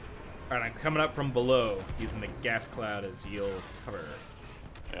 Jesus. Alright, I'm coming up from below, using the gas cloud as yield cover.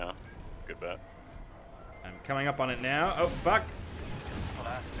 Yeah, it's a good bet. I'm coming up on it now. Oh, fuck!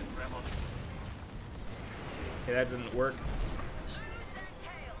 blasted rebels. Okay, that didn't work.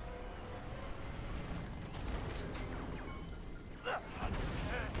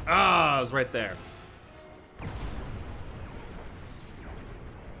 was right there.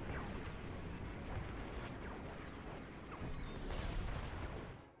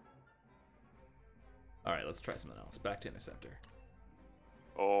 Alright, let's try something else. Back to Interceptor.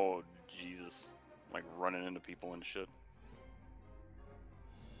 Oh, Jesus. Like running into people and shit.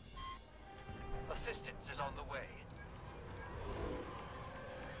 Assistance is on the way.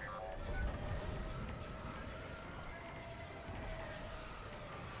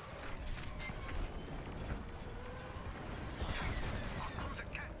 Our cruiser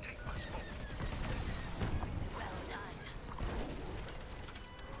can't take much more. Well done.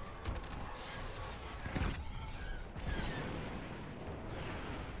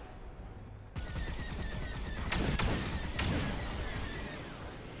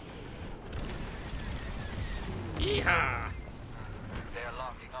 Yeehaw! They're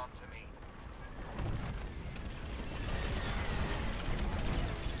locking onto me.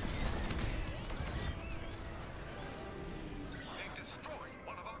 They've destroyed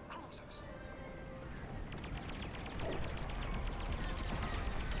one of our cruisers.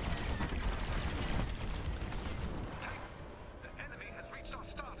 The enemy has reached our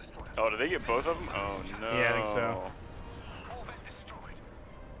Star Destroyer. Oh, did they get both of them? Oh no. Yeah, I think so. Corvette destroyed.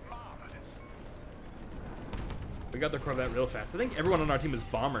 Marvelous. We got their Corvette real fast. I think everyone on our team is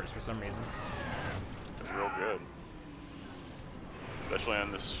bombers for some reason. Real good. Especially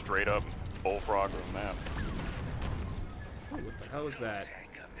on this straight up bullfrog of a map. Ooh, what the hell is that?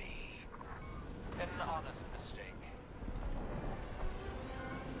 An honest mistake.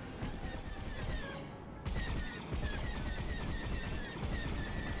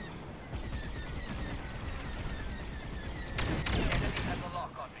 The enemy has a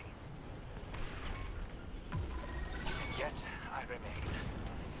lock on me. Yet I remain.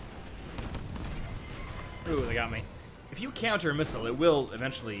 Ooh, they got me. If you counter a missile, it will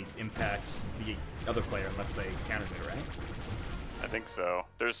eventually impact the other player unless they countered it, right? I think so.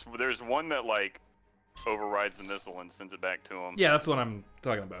 There's one that like overrides the missile and sends it back to him. Yeah, that's what I'm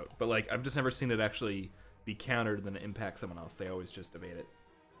talking about. But like, I've just never seen it actually be countered and then impact someone else. They always just evade it.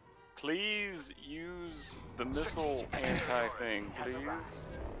 Please use the missile anti-thing, please,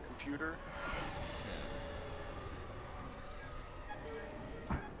 computer.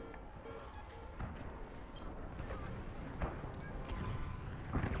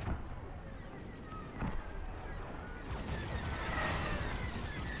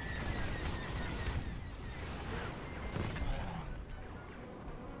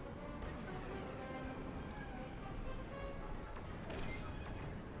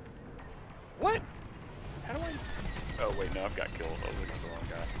 What? How do I? Oh wait, no, I've got killed. I was looking at the wrong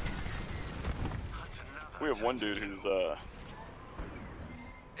guy. We have one dude who's They're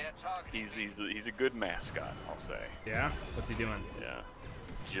targeting he's a good mascot, I'll say. Yeah? What's he doing? Yeah,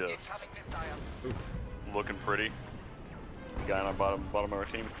 just incoming missile. Oof. looking pretty. The guy on our bottom of our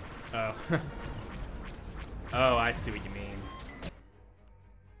team. Oh. Oh, I see what you mean.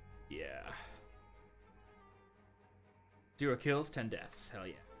 Yeah. 0 kills, 10 deaths. Hell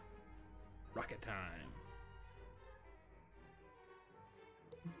yeah. Rocket time.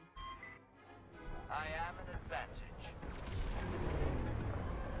 I am an advantage.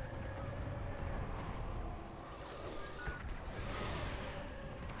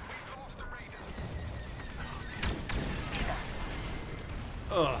 We've lost a raider.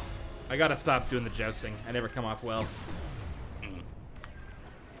 Ugh. I gotta stop doing the jousting. I never come off well. Mm.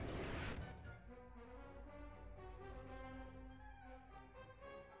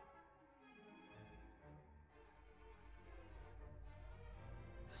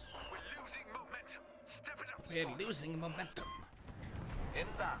 We're losing momentum. Step it up. We're Squad. losing momentum.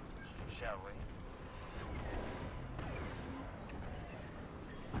 Inbound, shall we?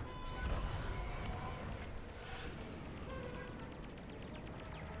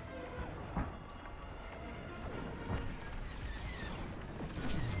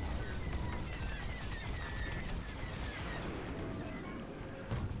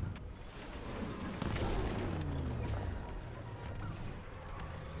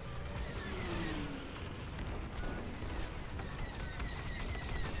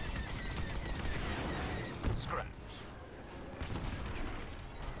 Scraps.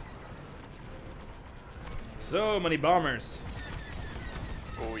 So many bombers.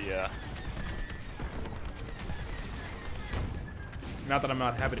 Oh yeah. Not that I'm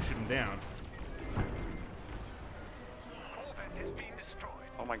not happy to shoot them down. Corvette has been destroyed.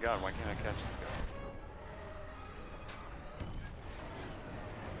 Oh my god, why can't I catch this guy?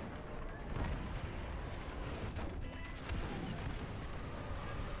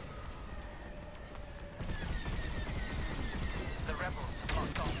 The rebels have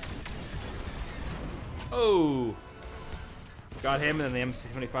locked on. Oh! Got him, and then the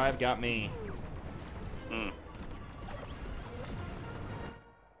M625 got me. Hmm.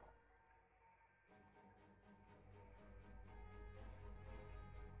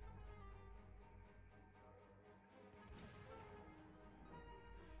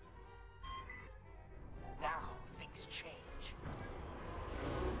 Now things change.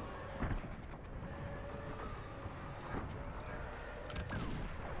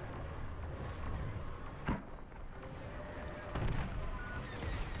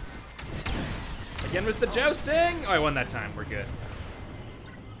 Again with the jousting! Oh, I won that time. We're good.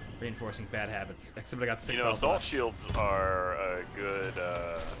 Reinforcing bad habits. Except I got 6 You know, health assault left. shields are a good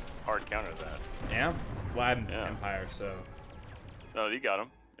hard counter to that. Yeah? Well, I'm Yeah. Empire, so... No, you got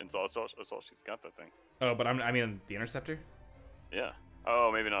him. Assault shields got that thing. Oh, but I mean the Interceptor? Yeah.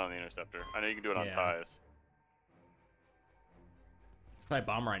 Oh, maybe not on the Interceptor. I know you can do it on Yeah. Ties. Probably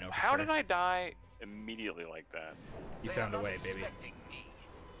Bomber, I know for How sure. did I die immediately like that? You They found are a not way, baby. expecting me.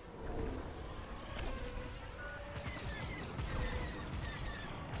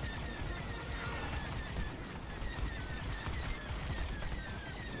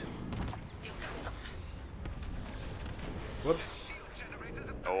 You got them. Whoops.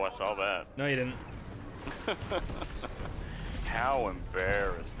 Oh, I saw that. No, you didn't. How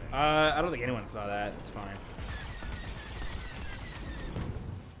embarrassing. I don't think anyone saw that. It's fine.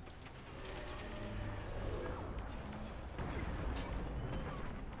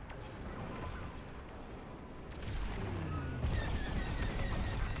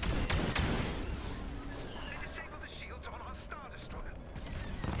 They disabled the shields on our Star Destroyer.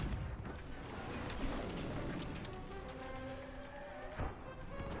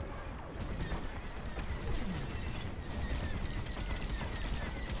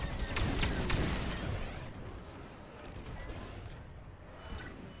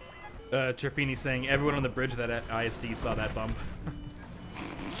 Chirpini saying everyone on the bridge of that ISD saw that bump.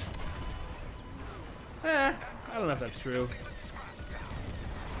 I don't know if that's true.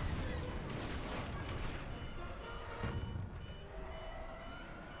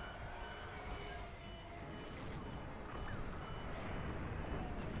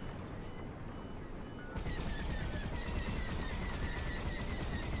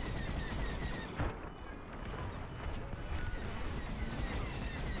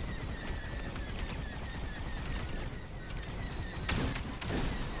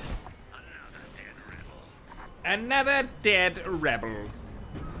 Another dead rebel. Those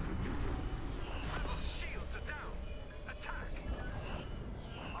shields are down. Attack.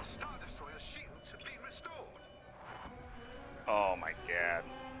 Our Star Destroyer's shields have been restored. Oh my god.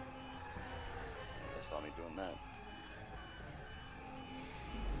 They saw me doing that.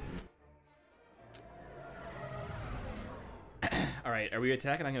 Alright, are we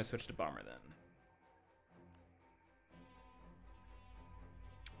attacking? I'm gonna switch to Bomber then.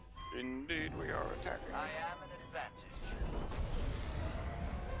 Indeed, we are attacking. I am an advantage.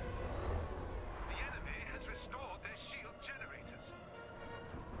 The enemy has restored their shield generators.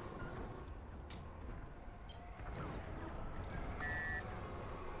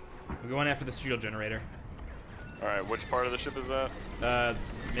 We're going after the shield generator. Alright, which part of the ship is that?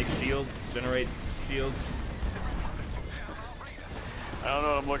 Makes shields, generates shields. I don't know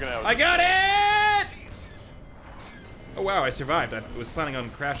what I'm looking at. I got it! Oh wow, I survived. I was planning on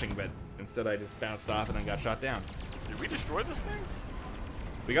crashing, but instead I just bounced off and then got shot down. Did we destroy this thing?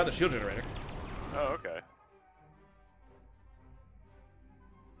 We got the shield generator. Oh, okay.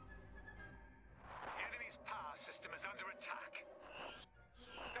 The enemy's power system is under attack.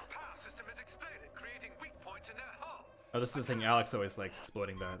 The power system is exploded, creating weak points in their hull. Oh, this is the thing Alex always likes,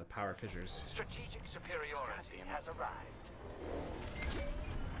 exploding the power fissures. Strategic superiority has arrived.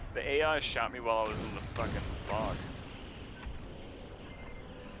 The AI shot me while I was in the fucking fog.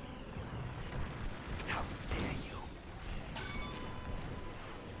 How dare you?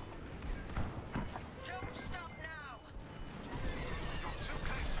 Don't stop now! You're too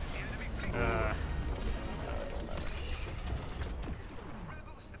close to the enemy fleet.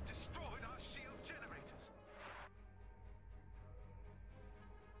 Rebels have destroyed our shield generators.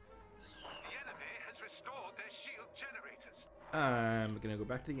 The enemy has restored their shield generators. I'm gonna go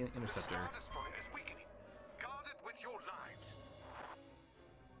back to the Interceptor. Star Destroyer is weakening. Guard it with your lives.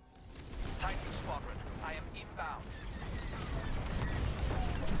 Tie Squadron, I am inbound.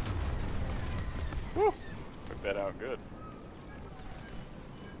 Woo! Took that out good.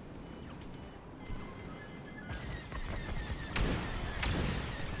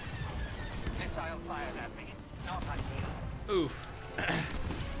 Missile fired at me. Not ideal. Oof.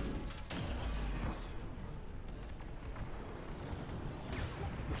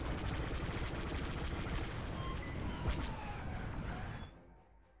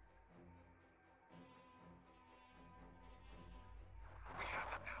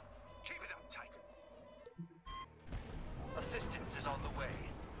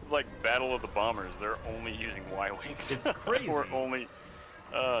 like Battle of the Bombers. They're only using Y-wings. It's crazy. Or only.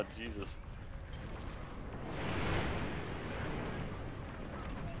 Oh Jesus.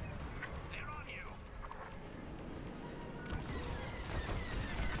 They're on you.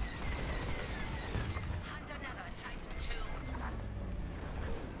 Hunt another Titan 2.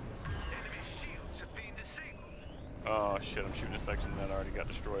 Enemy shields have been disabled. Oh shit! I'm shooting a section that already got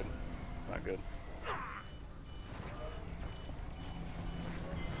destroyed. It's not good.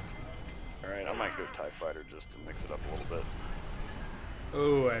 Alright, I might go TIE Fighter just to mix it up a little bit.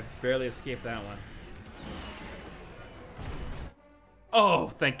 Oh, I barely escaped that one. Oh,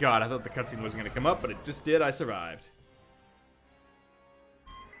 thank God. I thought the cutscene wasn't going to come up, but it just did. I survived.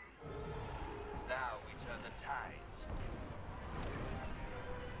 Now we turn the tides.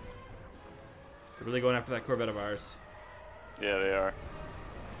 They're really going after that Corvette of ours. Yeah, they are.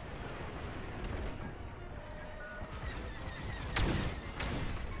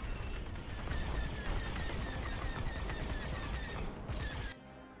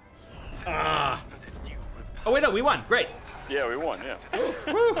 Ah! Oh, wait, no, we won. Great. Yeah, we won, yeah.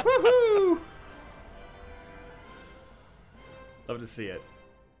 Woo-hoo-hoo! Love to see it.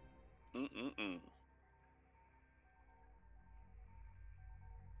 Mm-mm-mm.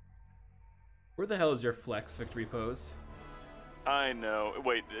 Where the hell is your flex victory pose? I know.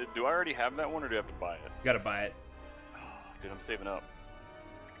 Wait, do I already have that one or do I have to buy it? Gotta buy it. Oh, dude, I'm saving up.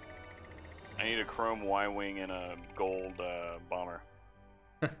 I need a chrome Y-wing and a gold bomber.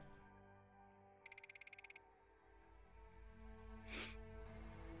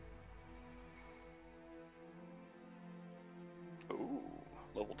 Ooh,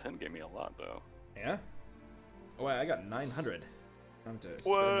 level 10 gave me a lot though. Yeah? Oh, I got 900. Time to spend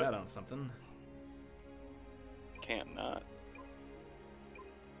What? that on something. Can't not.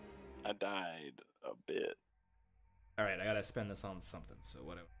 I died a bit. Alright, I gotta spend this on something, so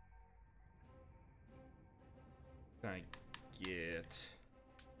what can I get?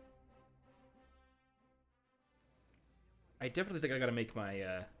 I definitely think I gotta make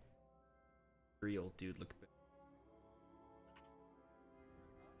my real dude look better.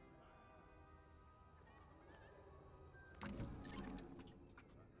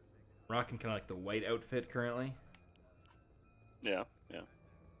 Rocking kind of like the white outfit currently. Yeah, yeah.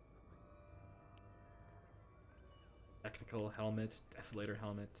 Technical helmet, Desolator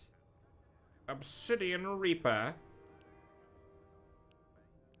helmet. Obsidian Reaper.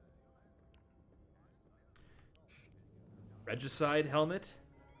 Regicide helmet?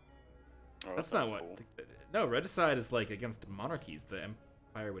 Oh, That's that not sounds what... cool. No, Regicide is like against monarchies. The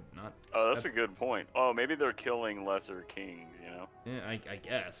Empire would not... Oh, that's a good point. Oh, maybe they're killing lesser kings, you know? Yeah, I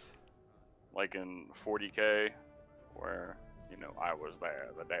guess. Like in 40K, where, you know, I was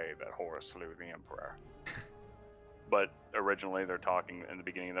there the day that Horus slew the Emperor. But originally they're talking, in the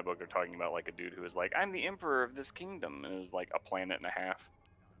beginning of the book, they're talking about like a dude who was like, I'm the emperor of this kingdom, and it was like a planet and a half.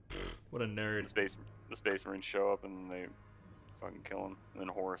 What a nerd. The space marines show up and they fucking kill him. And then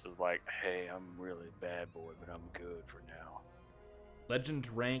Horus is like, hey, I'm really a bad boy, but I'm good for now. Legend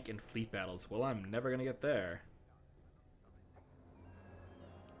rank and fleet battles. Well, I'm never gonna get there.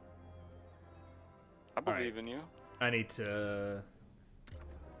 I believe in you. I need to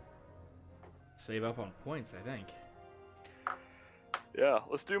save up on points, I think. Yeah,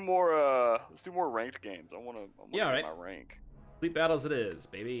 let's do more ranked games. I wanna Yeah, get alright. my rank. Fleet battles it is,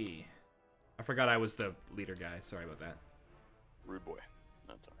 baby. I forgot I was the leader guy. Sorry about that. Rude boy.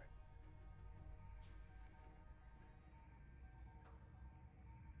 That's alright.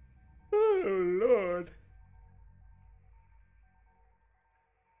 Oh, Lord.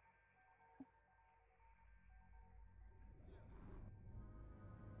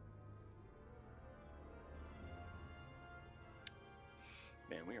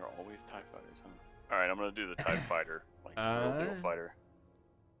 Man, we are always TIE fighters, huh? Alright, I'm gonna do the TIE fighter. Like, real deal fighter.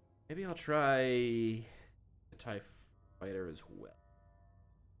 Maybe I'll try the TIE fighter as well.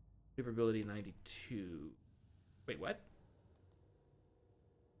 Maneuverability 92. Wait, what?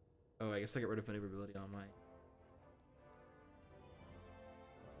 Oh, I guess I get rid of maneuverability on mine.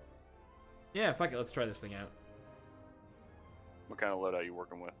 Yeah, fuck it. Let's try this thing out. What kind of loadout you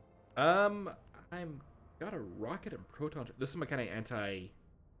working with? I'm got a rocket and proton. This is my kind of anti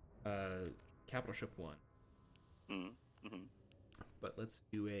capital ship one. Mm-hmm. But let's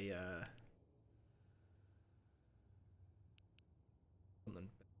do a something.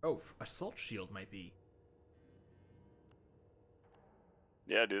 Oh, assault shield might be.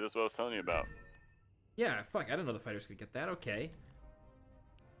 Yeah, dude, that's what I was telling you about. Yeah, fuck. I didn't know the fighters could get that. Okay.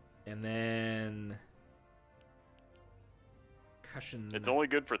 And then cushion. It's only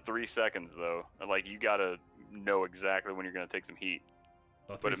good for 3 seconds, though. Like, you gotta know exactly when you're gonna take some heat.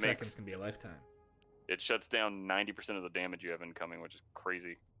 Well, but 3 it seconds makes can be a lifetime. it shuts down 90% of the damage you have incoming, which is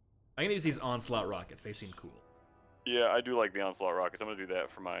crazy. I'm gonna use these onslaught rockets. They seem cool. Yeah, I do like the onslaught rockets. I'm gonna do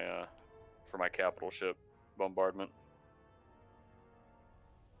that for my capital ship bombardment.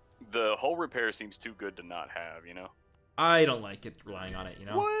 The hull repair seems too good to not have, you know? I don't like it relying on it, you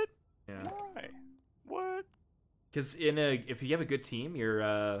know? What? Yeah. Why? What? Because if you have a good team,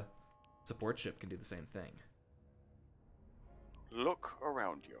 your support ship can do the same thing. Look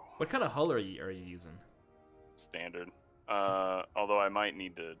around you. What kind of hull are you using? Standard. Although I might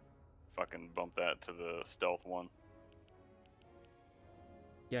need to fucking bump that to the stealth one.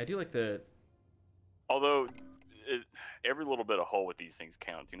 Yeah, I do like the... Although, every little bit of hull with these things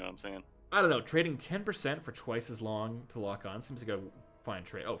counts, you know what I'm saying? I don't know, trading 10% for twice as long to lock on seems like a fine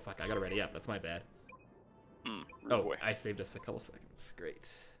trade. Oh, fuck, I gotta ready up. That's my bad. Oh, boy. I saved us a couple seconds.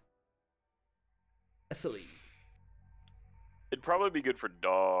 Great. SLE. It'd probably be good for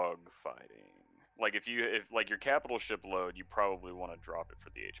dog fighting. Like if like your capital ship load, you probably want to drop it for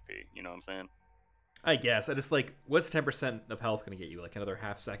the HP. You know what I'm saying? I guess. I just like, what's 10% of health gonna get you? Like another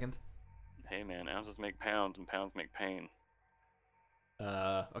half second? Hey man, ounces make pounds and pounds make pain.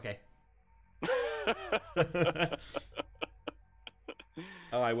 Okay.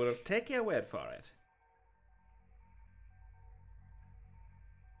 Oh, I will take your word for it.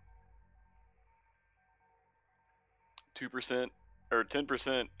 2% or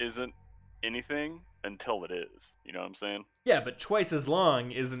 10% isn't anything until it is. You know what I'm saying? Yeah, but twice as long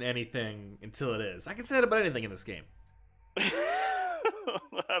isn't anything until it is. I can say that about anything in this game.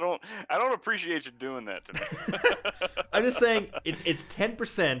 I don't appreciate you doing that to me. I'm just saying it's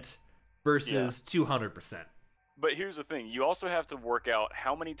 10% versus 200%. But here's the thing: you also have to work out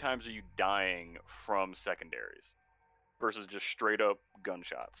how many times are you dying from secondaries versus just straight up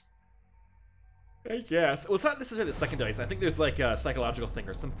gunshots. I guess. Well, it's not necessarily the secondaries. I think there's like a psychological thing,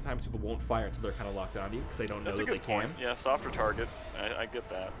 or sometimes people won't fire until they're kind of locked onto you because they don't know that they can. Yeah, softer target. I get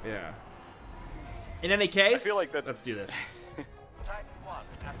that. Yeah. In any case, I feel like that. Let's do this. Titan 1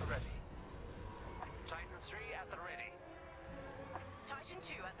 at the ready. Titan 3 at the ready. Titan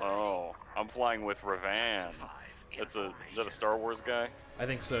 2 at the ready. Oh, I'm flying with Ravan. Is that a Star Wars guy? I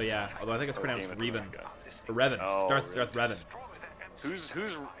think so, yeah. Although I think it's Or pronounced Game of Revan. Thrones guy? Or Revan. Oh, Darth really? Revan.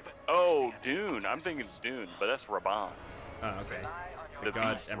 Who's? Oh, Dune. I'm thinking Dune, but that's Raban. Oh, okay. The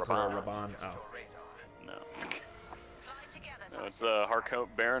God, Beast Emperor Raban. Raban. Oh. No. Fly together, No, it's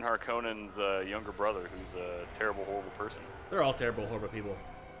Baron Harkonnen's younger brother, who's a terrible, horrible person. They're all terrible, horrible people.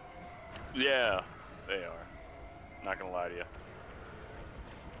 Yeah, they are. Not gonna lie to you.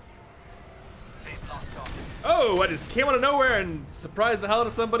 Oh, I just came out of nowhere and surprised the hell out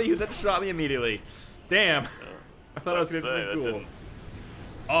of somebody who then shot me immediately. Damn. I thought I was gonna do something cool.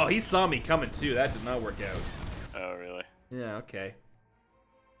 Oh, he saw me coming too. That did not work out. Oh, really? Yeah, okay.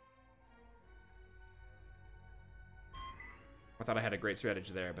 I thought I had a great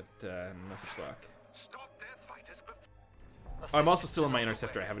strategy there, but no such luck. Stop their fighters Oh, I'm also still in my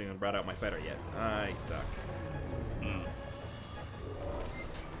interceptor. I haven't even brought out my fighter yet. I suck.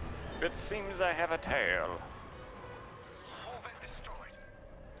 It seems I have a tail. Corvette destroyed.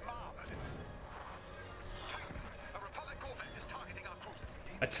 Marvelous. Titan, a Republic Corvette is targeting our cruisers.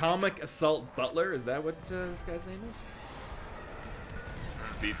 Atomic Assault Butler? Is that what this guy's name is?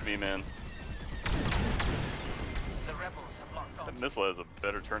 Beats me, man. The rebels have locked on. That missile has a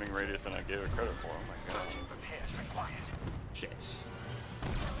better turning radius than I gave it credit for. Oh my god. Repairs required. Shit. I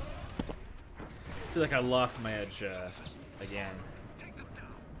feel like I lost my edge again. Take them down.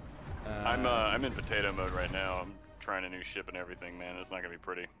 I'm in potato mode right now. I'm trying a new ship and everything, man. It's not gonna be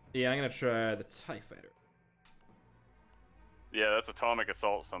pretty. Yeah, I'm gonna try the TIE Fighter. Yeah, that's atomic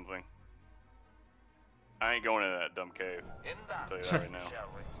assault something. I ain't going into that dumb cave. I'll Inbound. tell you that right now. Shall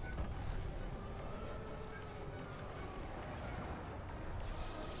we?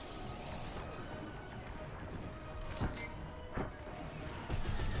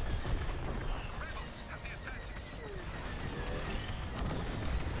 Rebels have the advantage.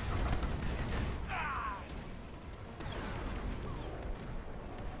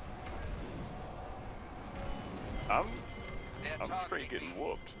 I'm straight getting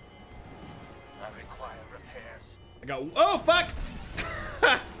whooped. I require repairs. I got. Oh, fuck!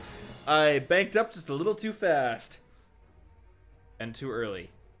 I banked up just a little too fast. And too early.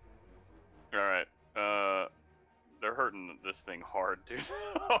 Alright, they're hurting this thing hard, dude.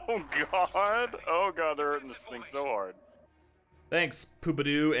 Oh god! Oh god, they're hurting this thing so hard. Thanks,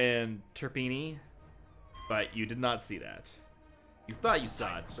 Poobadoo and Terpini. But you did not see that. You thought you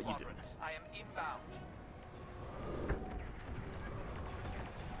saw it, but you didn't. I am inbound.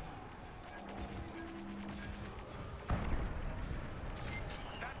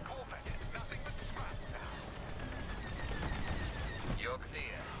 clear.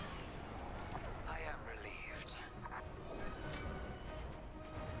 I am relieved.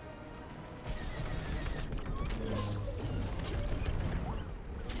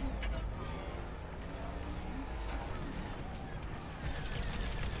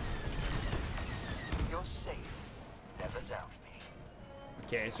 You're safe. Never doubt me.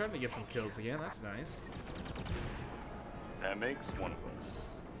 Okay, starting to get some kills again. That's nice. That makes one of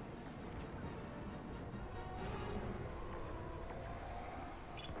us.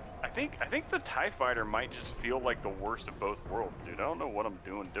 I think the TIE Fighter might just feel like the worst of both worlds, dude. I don't know what I'm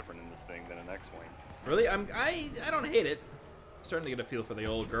doing different in this thing than an X-Wing. Really? I don't hate it. Starting to get a feel for the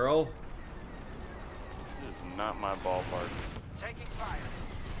old girl. This is not my ballpark. Taking fire.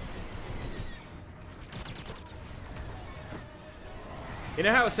 You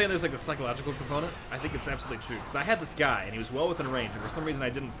know how I was saying there's like the psychological component? I think it's absolutely true. Because I had this guy, and he was well within range, and for some reason I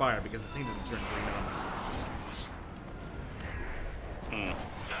didn't fire because the thing didn't turn green on me.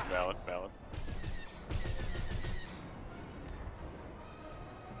 Valid, valid.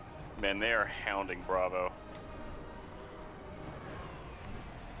 Man, they are hounding Bravo.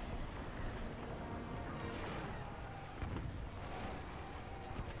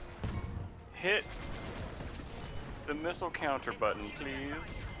 Hit the missile counter button,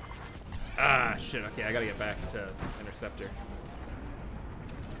 please. Ah, shit. Okay, I gotta get back to Interceptor.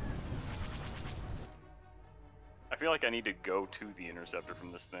 I feel like I need to go to the Interceptor from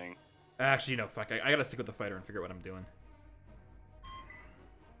this thing. Actually, no, fuck. I gotta stick with the fighter and figure out what I'm doing.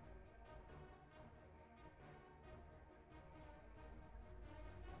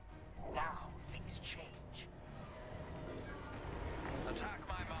 Now things change. Attack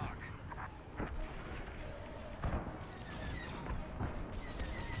my mark.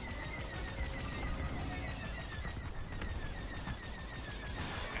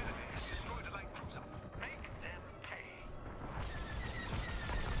 Enemy has destroyed a light cruiser. Make them pay.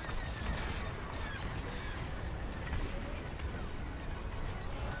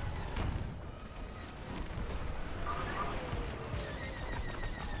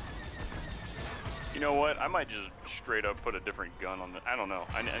 You know what? I might just straight up put a different gun on the... I don't know.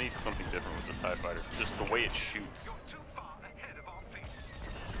 I need something different with this TIE Fighter. Just the way it shoots. You're too far ahead of our fleet.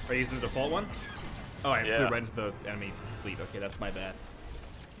 Are you using the default one? Oh, I Yeah. flew right into the enemy fleet. Okay, that's my bad.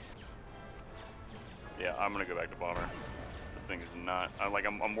 Yeah, I'm gonna go back to bomber. This thing is not...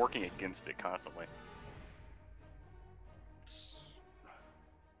 I'm working against it constantly.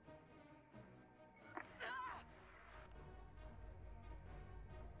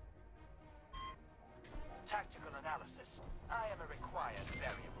 Tactical analysis. I am a required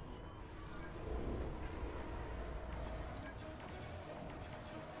variable.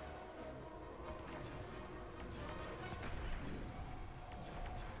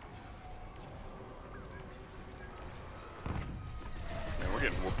 Man, we're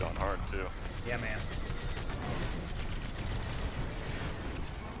getting whooped on hard, too. Yeah, man.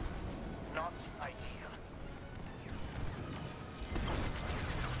 Not ideal.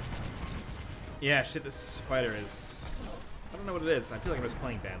 Yeah, shit, this fighter is... I don't know what it is. I feel like I'm just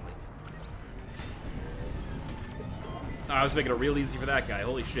playing badly. Oh, I was making it real easy for that guy.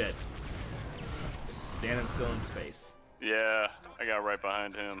 Holy shit. Just standing still in space. Yeah, I got right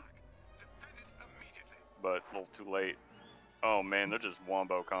behind him. Defend it immediately. But a little too late. Oh man, they're just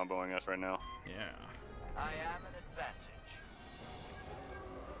wombo comboing us right now. Yeah. I am an advantage.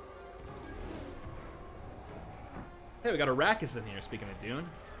 Hey, we got Arrakis in here, speaking of Dune.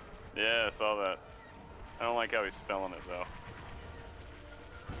 Yeah, I saw that. I don't like how he's spelling it though.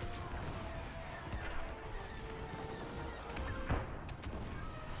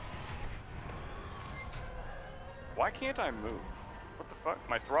 Why can't I move? What the fuck?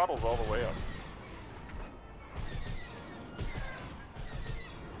 My throttle's all the way up.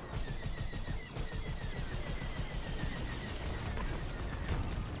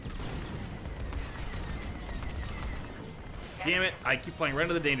 Damn it, I keep flying right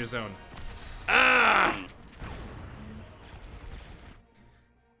into the danger zone. Ah!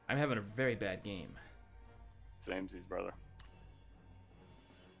 I'm having a very bad game. Samesies, brother.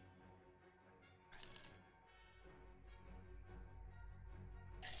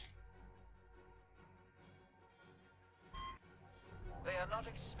 They are not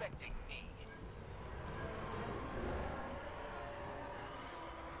expecting me.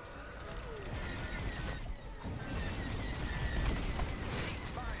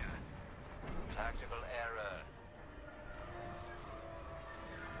 Ceasefire. Tactical error.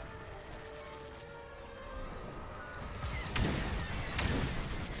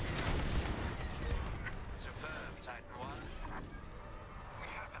 Superb, Titan 1. We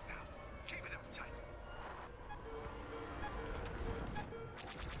have them now. Keep it up, Titan.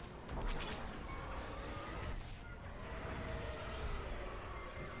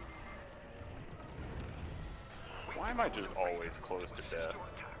 Why am I just always close to death? To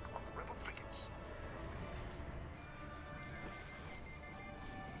attack on the rebel frigates.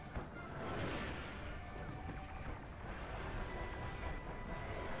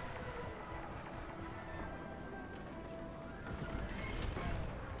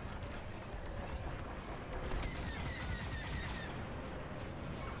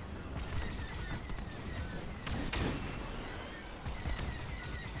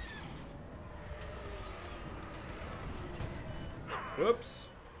 Whoops.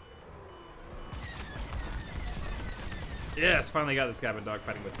 Yes, finally got this guy I've been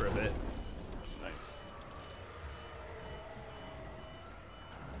dogfighting with for a bit. Nice.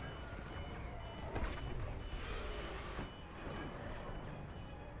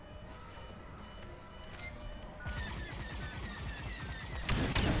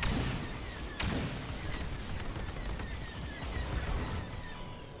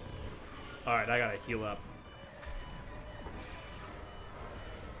 Alright, I gotta heal up.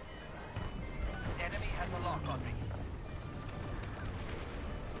 Enemy has a lock on me.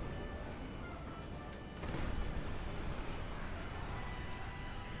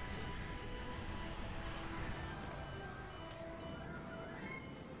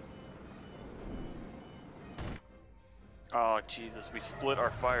 Oh Jesus, we split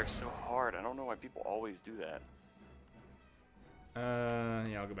our fire so hard. I don't know why people always do that.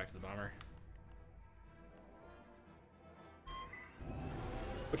 Yeah, I'll go back to the bomber.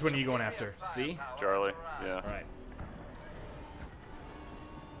 Which one are you going after? C? Charlie, yeah. Alright.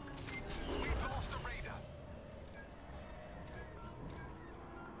 We've lost a raider.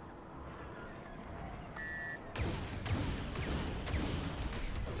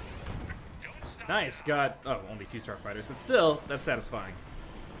 Don't stop. Nice, got, oh, only 2 starfighters, but still, that's satisfying.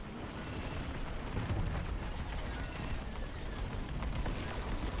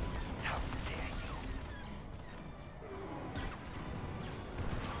 How dare you?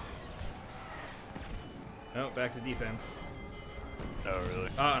 Oh, back to defense. Oh, really?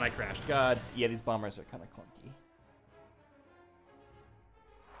 Oh, and I crashed. God, yeah, these bombers are kind of clunky.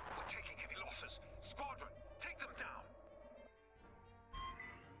 We're taking heavy losses. Squadron, take them down.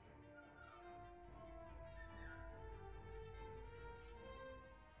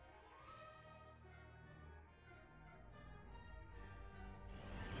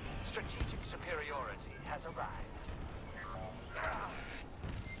 Strategic superiority has arrived.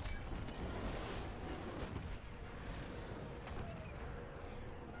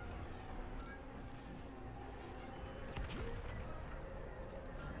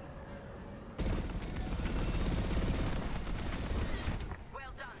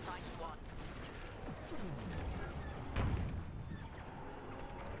 Well done, Titan 1.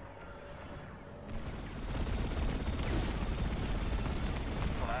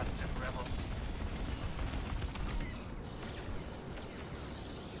 Blasted rebels.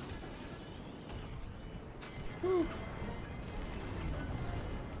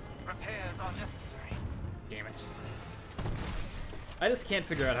 Repairs are necessary. Damn it. I just can't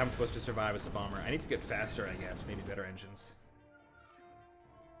figure out how I'm supposed to survive as a bomber. I need to get faster, I guess. Maybe better engines.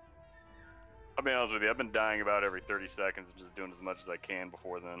 I'll be honest with you, I've been dying about every 30 seconds and just doing as much as I can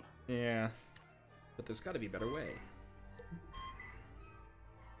before then. Yeah. But there's got to be a better way.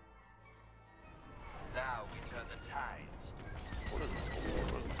 Now we turn the tides. What is the score?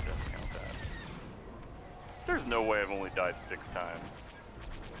 What does my death count at? There's no way I've only died 6 times.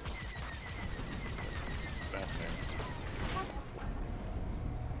 That's fascinating.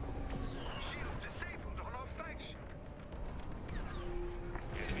 Shields disabled on our flagship.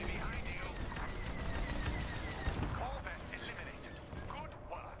 Enemy behind you. Corvette eliminated. Good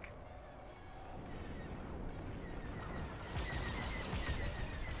work.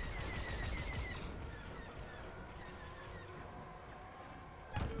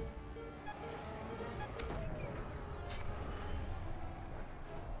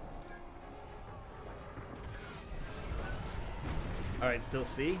 Alright, still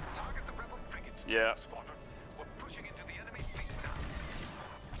C? Target the rebel frigates. Yeah. Squadron. We're pushing into the enemy fleet now.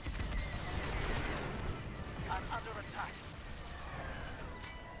 I'm under attack.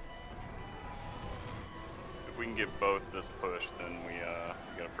 If we can get both this push, then we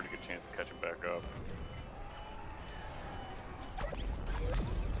got a pretty good chance of catching back up.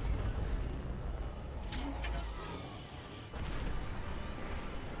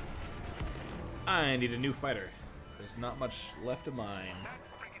 I need a new fighter. There's not much left of mine. That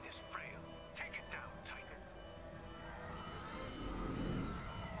frigate is frail. Take it down, Titan.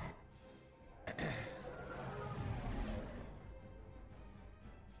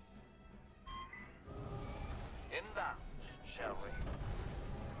 Inbound, shall we?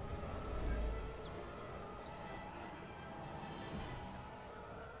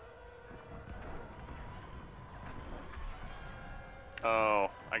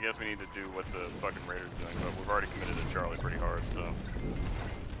 I guess we need to do what the fucking Raider's doing, but we've already committed to Charlie pretty hard, so.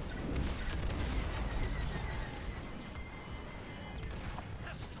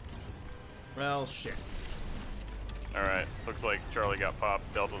 Well, shit. Alright, looks like Charlie got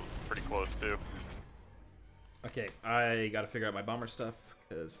popped. Delta's pretty close, too. Okay, I gotta figure out my bomber stuff,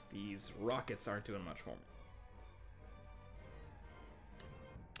 because these rockets aren't doing much for me.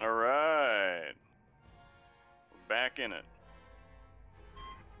 Alright. We're back in it.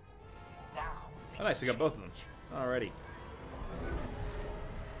 Oh, nice, we got both of them. Alrighty.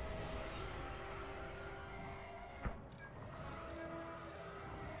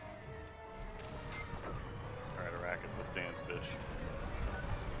 Alright, Arrakis, let's dance, bitch.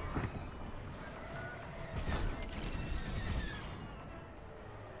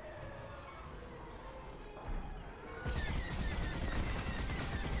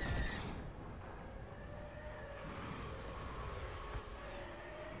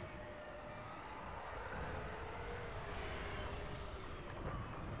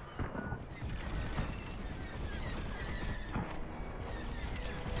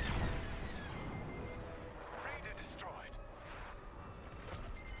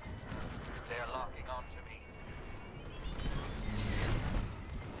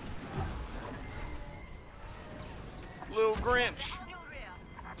 Little Grinch.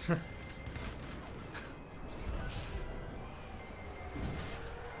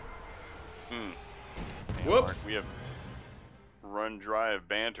 Whoops. Marc, we have run drive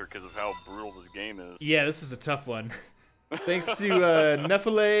banter because of how brutal this game is. Yeah, this is a tough one. Thanks to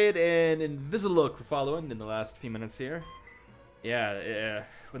Nephalade and Invisilook for following in the last few minutes here. Yeah,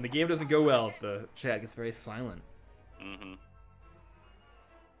 when the game doesn't go well, the chat gets very silent. Mm-hmm.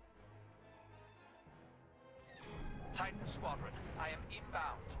 Titan Squadron, I am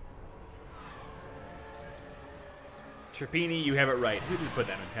inbound. Trapini, you have it right. Who did put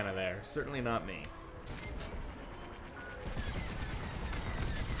that antenna there? Certainly not me.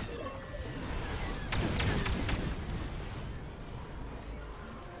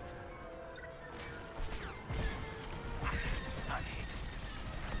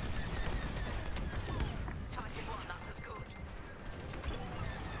 Titan 1, that was good.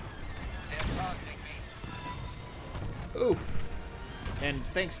 They're targeting me. Oof. And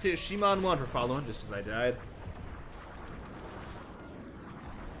thanks to Shimon1 for following, just as I died.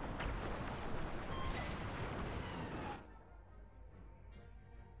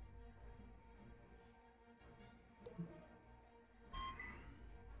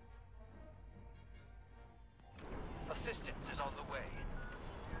 Assistance is on the way.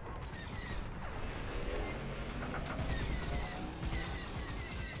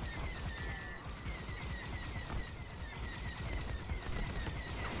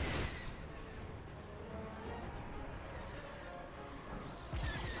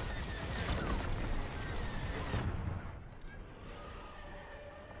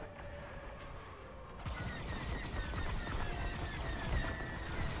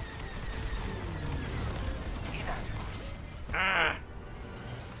 Ah!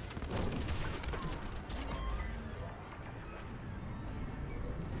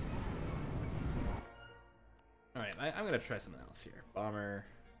 Alright, I'm gonna try something else here. Bomber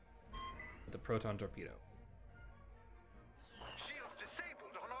with the proton torpedo. Shields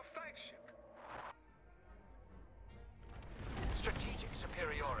disabled on our flagship. Strategic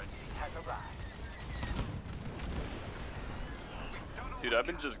superiority has arrived. Dude, I've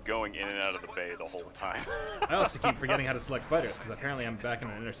been just going in and out of the bay the whole time. I also keep forgetting how to select fighters, because apparently I'm back in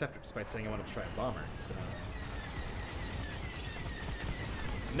an interceptor despite saying I want to try a bomber, so...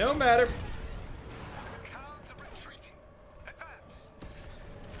 No matter! Cards are retreating. Advance.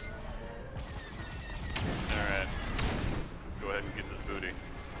 Alright. Let's go ahead and get this booty.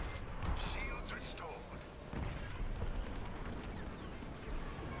 Shields restored.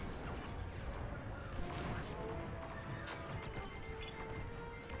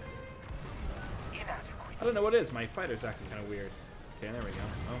 Inadequate. I don't know what it is, my fighter's acting kind of weird. Okay, there we go.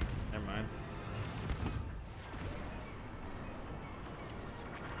 Oh, never mind.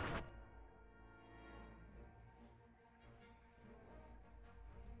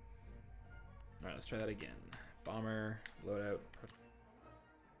 Alright, let's try that again. Bomber, loadout.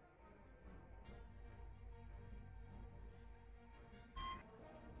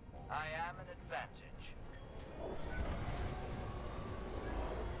 I am an advantage.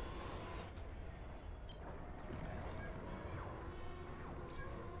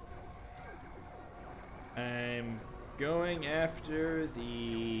 I'm going after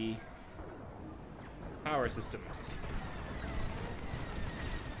the power systems.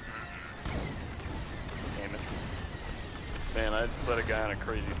 Damn it. Man, I'd let a guy on a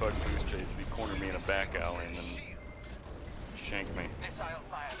crazy bug boost chase be corner me in a back alley and then shank me. Missile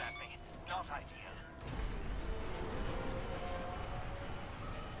fired at me. Not ideal.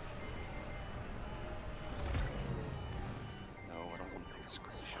 No, I don't want to take a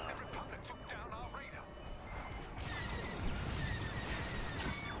screenshot. The Republic took down our radar.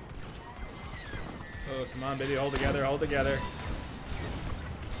 Oh, come on, baby. Hold together, hold together.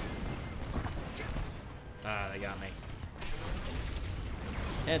 Ah, they got me.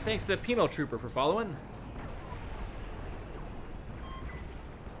 And thanks to Penal Trooper for following.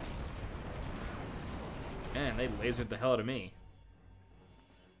 Man, they lasered the hell out of me.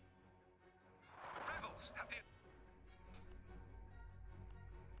 The rebels have the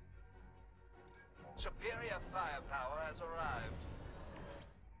Superior firepower has arrived.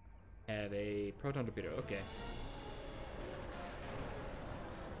 Have a proton torpedo. Okay.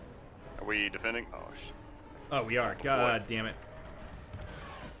 Are we defending? Oh, shit. Oh, we are. God damn it.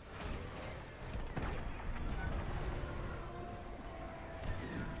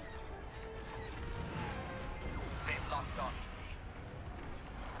 They've locked on to me.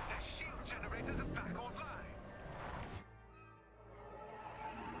 their shield generators are back online.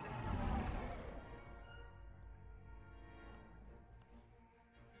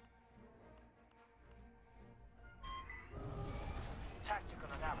 Tactical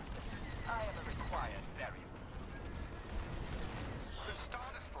analysis. I am a required variable. The Star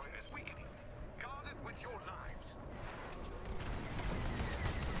Destroyer is weakening. Guard it with your lives.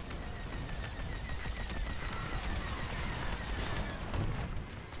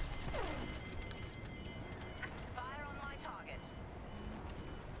 Fire on my target.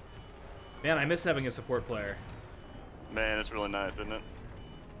 Man, I miss having a support player. Man, it's really nice, isn't it?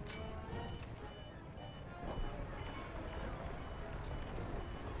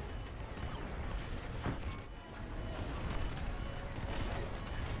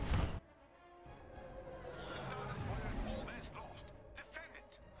 The Star Destroyer is almost lost. Defend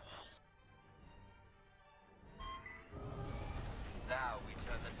it. Now we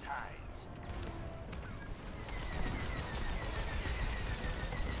turn the tides.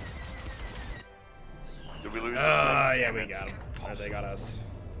 Did we lose? Ah, yeah, we got them. Or they got us.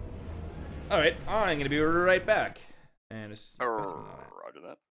 Alright, I'm gonna be right back. And it's. Roger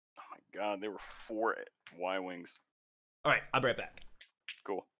that. Oh my god, they were 4 Y-Wings. Alright, I'll be right back.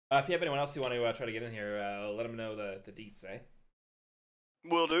 Cool. If you have anyone else who want to try to get in here, let them know the deets, eh?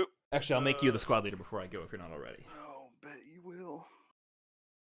 Will do. Actually, I'll make you the squad leader before I go if you're not already. Oh, bet you will.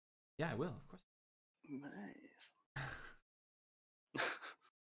 Yeah, I will, of course. Nice.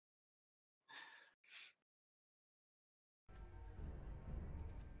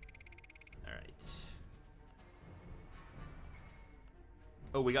 Alright.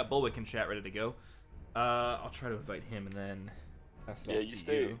 Oh, we got Bulwick in chat ready to go. I'll try to invite him and then pass it Yeah, off you to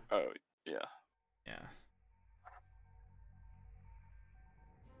stay. you. Oh, yeah. Yeah.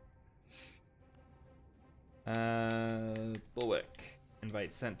 Bulwick.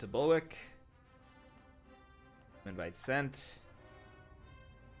 Invite sent to Bulwick. Invite sent.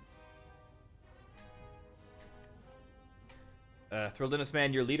 Thrillness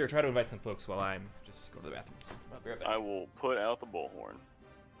Man, your leader. Try to invite some folks while I'm just going to the bathroom. I'll be right back. I will put out the bullhorn.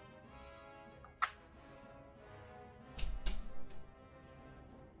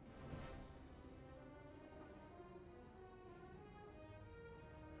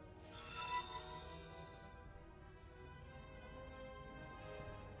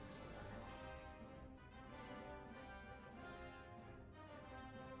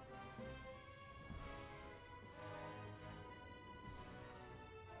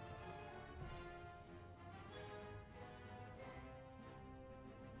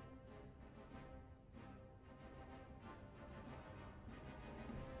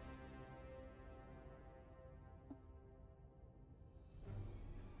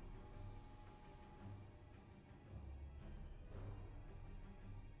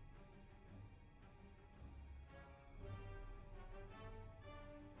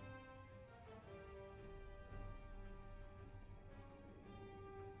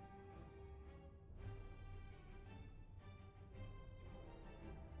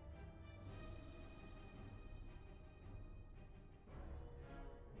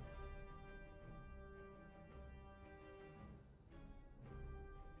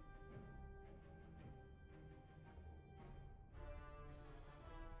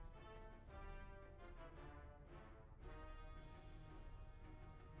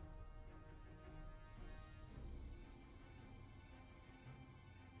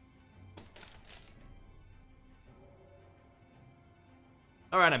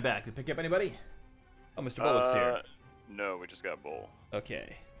 Alright, I'm back. We pick up anybody? Oh, Mr. Bullock's here. No, we just got Bull.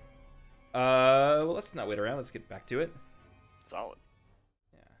 Okay. Well, let's not wait around. Let's get back to it. Solid.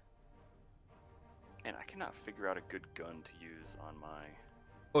 Yeah. And I cannot figure out a good gun to use on my...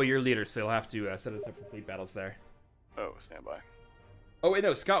 Oh, you're leader, so you'll have to set us up for fleet battles there. Oh, stand by. Oh, wait,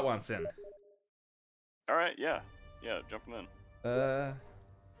 no, Scott wants in. Alright, yeah. Yeah, jumping in.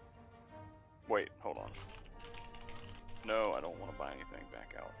 Wait, hold on. No, I don't want to buy anything.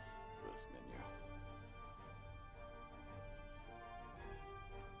 Back out this menu.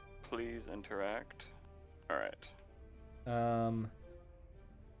 Please interact. Alright. I'm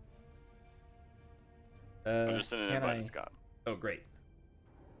just sending an invite to Scott. Oh, great.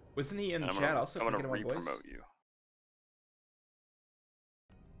 Wasn't he in And chat also? I'm Can I gonna get him on voice? re-promote you.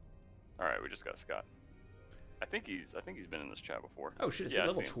 Alright, we just got Scott. I think he's been in this chat before. Oh shit, is Yeah, he I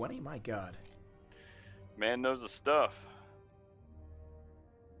level see him. 20? My god. Man knows the stuff.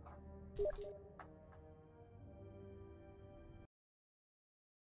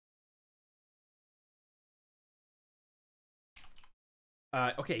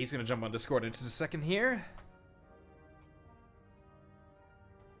 Okay, he's gonna jump on Discord in just a second here.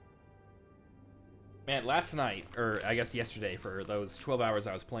 Man, last night, or I guess yesterday, for those 12 hours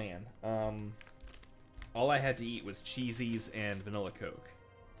I was playing, all I had to eat was cheesies and vanilla Coke.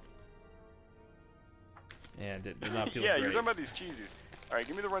 And it did not feel Yeah, great. you're talking about these cheesies. Alright,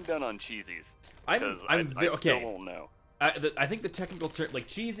 give me the rundown on cheesies. I'm I okay. still don't know. I think the technical term, like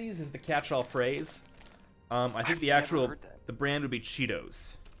cheesies, is the catch-all phrase. I think the I've never actual heard that. the brand would be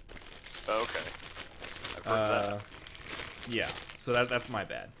Cheetos. Oh, okay. I've heard that. Yeah. So that's my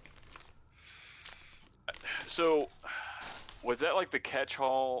bad. So, was that like the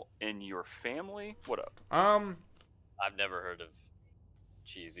catch-all in your family? What up? I've never heard of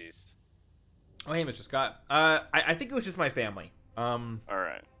cheesies. Oh hey, Mr. Scott. I think it was just my family.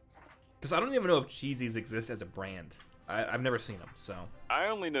 Alright. Because I don't even know if cheesies exist as a brand. I've never seen them, so. I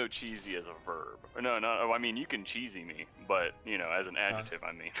only know cheesy as a verb. No, I mean, you can cheesy me, but, you know, as an adjective,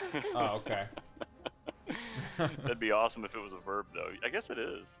 I mean. Oh, okay. That'd be awesome if it was a verb, though. I guess it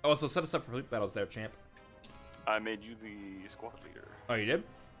is. Oh, so set us up for fleet battles there, champ. I made you the squad leader. Oh, you did?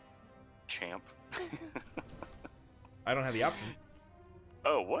 Champ. I don't have the option.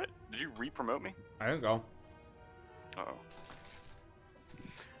 Oh, what? Did you re-promote me? I don't go. Uh-oh.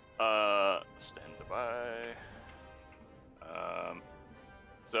 Stand by.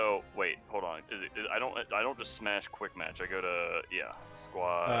 So wait, hold on. I don't just smash quick match. I go to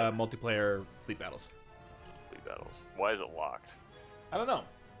squad Multiplayer fleet battles. fleet battles. Why is it locked? I don't know.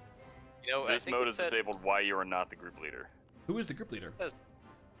 You know, This I think mode it is said disabled. Why you are not the group leader? Who is the group leader?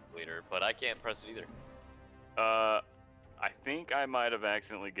 leader, but I can't press it either. I think I might have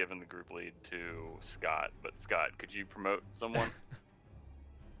accidentally given the group lead to Scott. But Scott, could you promote someone?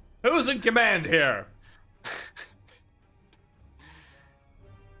 Who's in command here?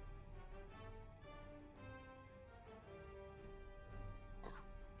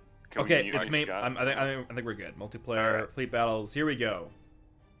 Can we Okay, unite it's me. Scott? I think we're good. Multiplayer Alright. fleet battles. Here we go.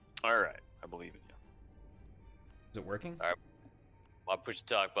 All right, I believe in you. Is it working? My push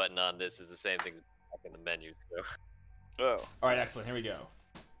the talk button on this is the same thing as back in the menu, so. Oh. All right, excellent. Here we go.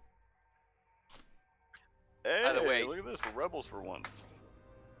 Hey, By the way- look at this. We're rebels for once.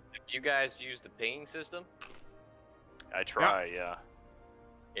 If you guys use the pinging system, I try, yeah.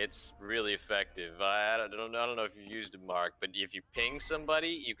 it's really effective. I don't know if you've used it, Mark, but if you ping somebody,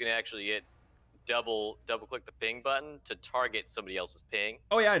 you can actually hit double click the ping button to target somebody else's ping.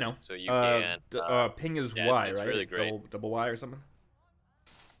 Oh yeah, I know. So you can. Ping is yeah, Y, it's right? really great. Double Y or something.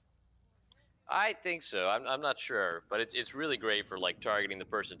 I think so. I'm not sure, but it's really great for like targeting the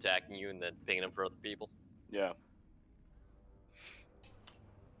person attacking you and then pinging them for other people. Yeah.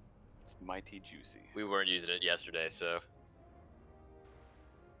 It's mighty juicy. We weren't using it yesterday, so.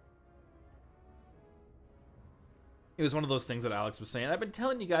 It was one of those things that Alex was saying. I've been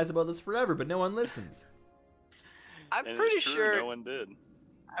telling you guys about this forever, but no one listens. I'm And pretty it's true, sure. no one did.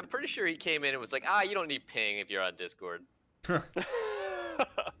 I'm pretty sure he came in and was like, you don't need ping if you're on Discord.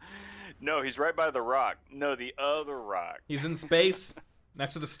 No, he's right by the rock. No, the other rock. He's in space,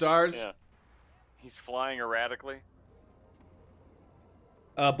 next to the stars. Yeah. He's flying erratically.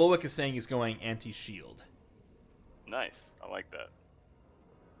 Bullock is saying he's going anti-shield. Nice. I like that.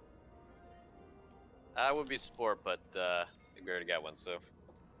 I would be support, but we already got one, so.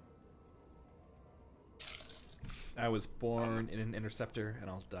 I was born in an interceptor, and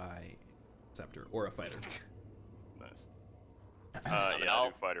I'll die interceptor or a fighter. Nice. I mean, Yeah, I'll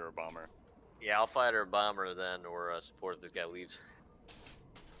do fighter or bomber. Yeah, I'll fight or bomber then, or support if this guy leaves.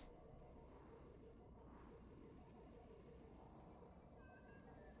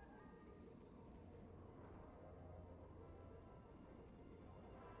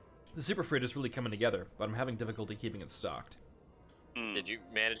 The super fridge is really coming together, but I'm having difficulty keeping it stocked. Did you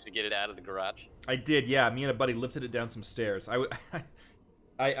manage to get it out of the garage? I did, yeah. Me and a buddy lifted it down some stairs.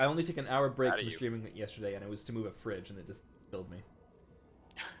 I only took an hour break from you? streaming yesterday, and it was to move a fridge, and it just killed me.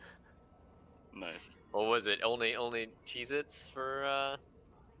 Nice. What was it? Only Cheez-Its for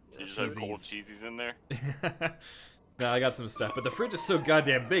You just have cold Cheesies. cheesies in there? No, I got some stuff, but the fridge is so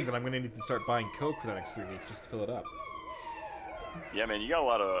goddamn big that I'm gonna need to start buying Coke for the next 3 weeks just to fill it up. Yeah, man, you got a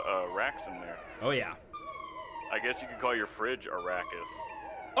lot of racks in there. Oh yeah. I guess you could call your fridge Arrakis.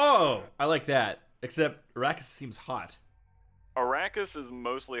 Oh, I like that. Except Arrakis seems hot. Arrakis is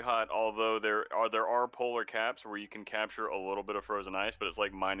mostly hot, although there are polar caps where you can capture a little bit of frozen ice, but it's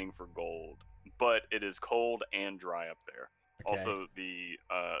like mining for gold. But it is cold and dry up there. Okay. Also, the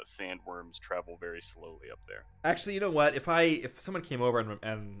sandworms travel very slowly up there. Actually, you know what? If someone came over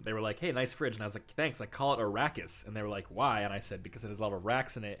and they were like, "Hey, nice fridge," and I was like, "Thanks," I call it Arrakis, and they were like, "Why?" And I said, "Because it has a lot of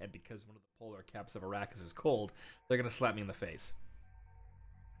racks in it, and because one of the polar caps of Arrakis is cold, they're gonna slap me in the face."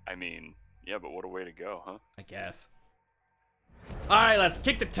 I mean, yeah, but what a way to go, huh? I guess. All right, let's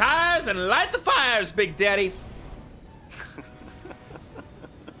kick the tires and light the fires, Big Daddy.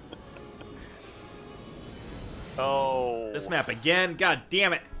 Oh. This map again. God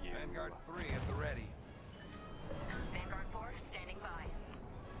damn it. Vanguard 3 at the ready. Vanguard 4 standing by.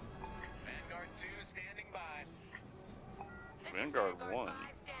 Vanguard 2 standing by. This is Vanguard 1. 5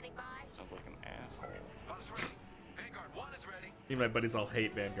 standing by. Sounds like an asshole. Buzz ready. Vanguard 1 is ready. Me and my buddies all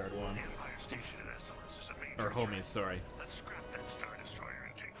hate Vanguard 1. Empire Station at SLS is a major Or homies, sorry. Let's scrap that Star Destroyer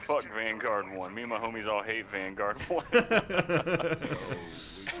and take this Fuck territory Vanguard back 1. Me and my homies all hate Vanguard 1. So, we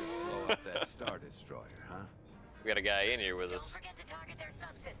just blow up that Star Destroyer, huh? We got a guy in here with Don't us. forget to target their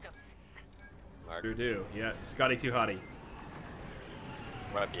subsystems. Mark, Do. Yeah, Scotty too hottie.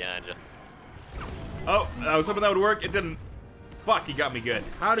 right behind you. Oh, I was hoping that would work. It didn't. Fuck, he got me good.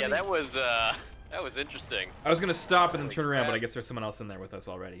 How did Yeah, he... that was interesting. I was gonna stop and then Holy turn around, but crap. I guess there's someone else in there with us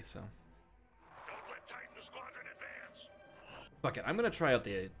already, so. Don't let Titan Squadron advance. Fuck it, I'm gonna try out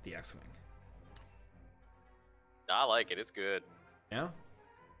the X-Wing. I like it. It's good. Yeah?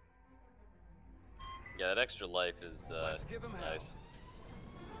 Yeah, that extra life is Let's give 'em hell. nice.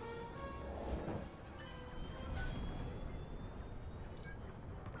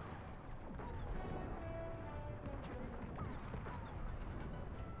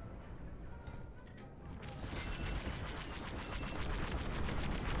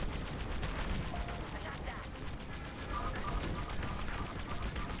 Attack that.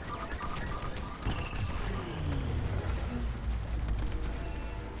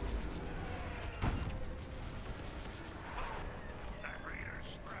 That Raider's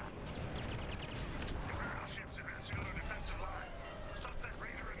scrapped. Imperial ships advancing on our defensive line. Stop that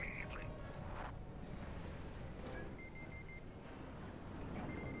Raider immediately.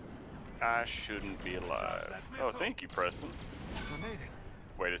 I shouldn't be alive. Oh, thank you, Preston. We made it.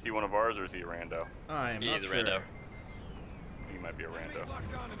 Wait, is he one of ours or is he a rando? I am He not is a sure. rando. He might be a Enemies rando.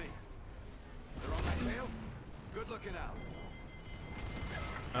 locked onto me. They're on my tail. Good looking out.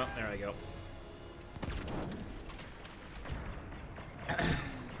 Oh, there I go.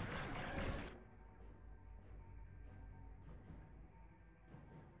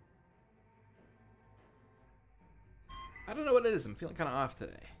 I don't know what it is. I'm feeling kind of off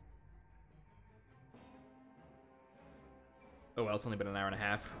today. Oh well, it's only been an hour and a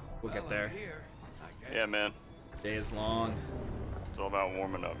half. We'll get Well, there. I'm here, I guess. Yeah, man. Day is long. It's all about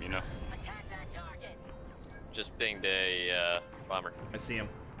warming up, you know? Attack that target. Just pinged a bomber. I see him.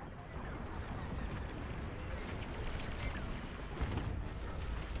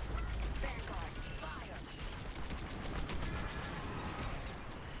 Vanguard, fire.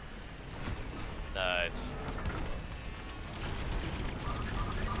 Nice.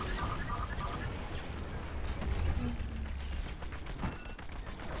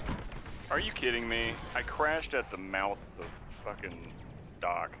 Are you kidding me? I crashed at the mouth of the fucking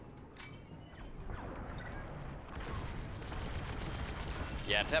dock.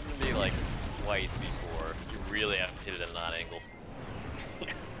 Yeah, it's happened to me like twice before. You really have to hit it at an odd angle.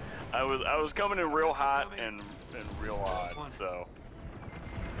 I was coming in real hot and real odd, so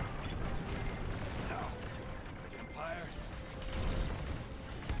No, stupid Empire.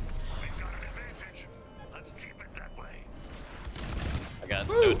 We've got an advantage. Let's keep it that way. I got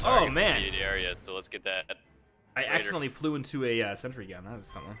Woo! no Oh, targets man. in the immediate area, so let's get that. I Later. accidentally flew into a sentry gun. That's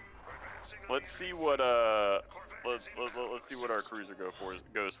something. We're advancing on let's the see enemy. what Corvette let's see what our cruiser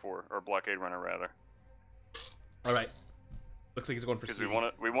goes for, or blockade runner rather, All right. Looks like he's going for because C. we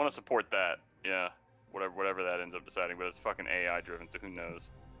want to support that. Yeah, whatever that ends up deciding, but it's fucking AI driven, so who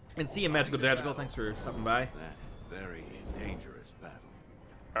knows? And see you, Magical Jagical. Thanks for stopping by. That very dangerous battle.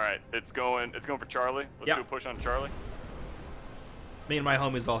 All right, it's going for Charlie. Let's do a push on Charlie. Me and my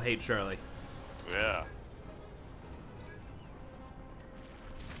homies all hate Charlie. Yeah.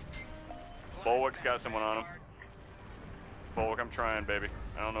 Bulwark's got someone on him. Bulwark, I'm trying, baby.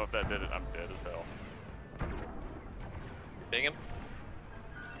 I don't know if that did it. I'm dead as hell. Ding him.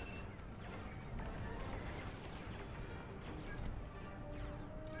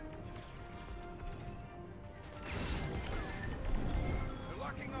 They're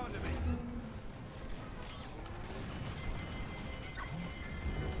locking onto me.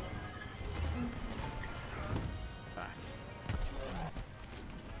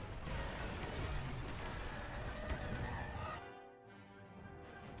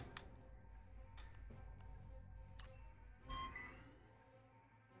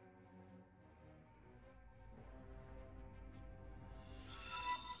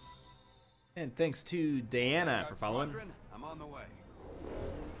 And thanks to Diana for following. Squadron, I'm on the way.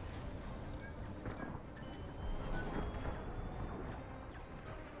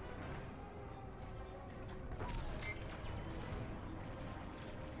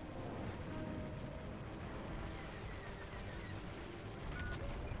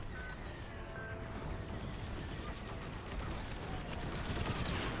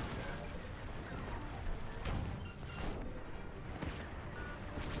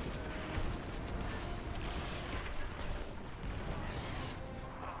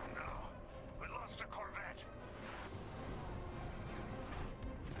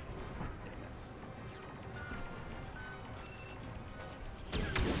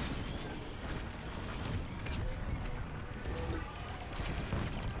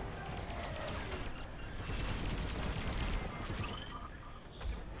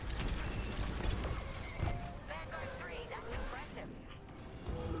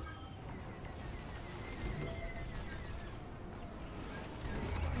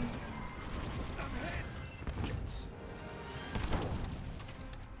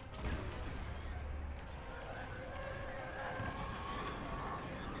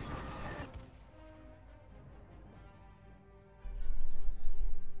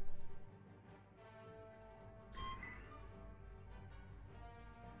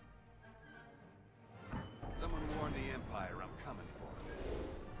 Someone warn the Empire I'm coming for.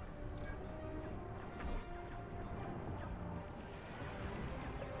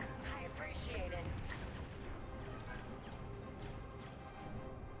 I appreciate it.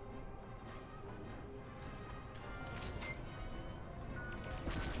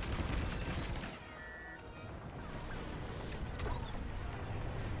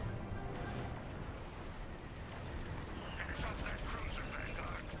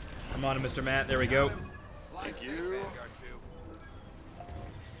 I'm on to Mr. Matt. There we go. Thank you.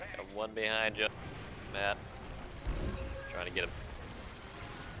 Got one behind you, Matt. Trying to get him.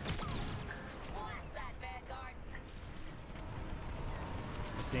 Blast that, Vanguard.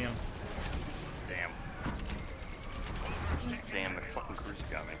 I see him. Damn. Damn, the fucking cruise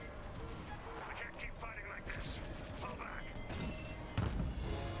got me. We can't keep fighting like this. Pull back.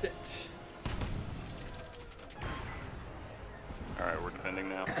 Shit. All right, we're defending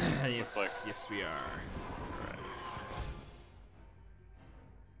now. Yes, Looks like. yes, we are. Alright.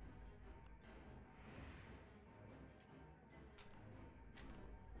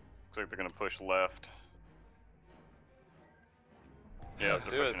 Looks like they're gonna push left. Yeah, Let's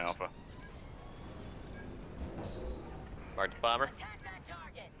they're do pushing it. Alpha. Mark the bomber. Attack that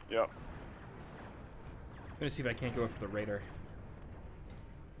target. Yep. I'm gonna see if I can't go after the Raider.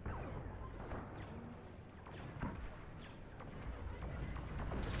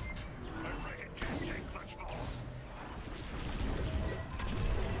 Our frigate can't take much more.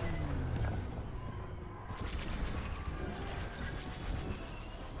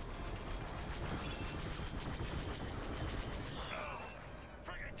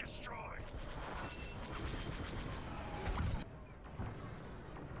 Frigate destroyed.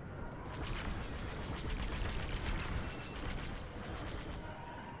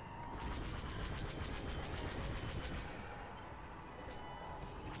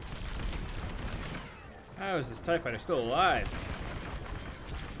 How is this TIE fighter still alive?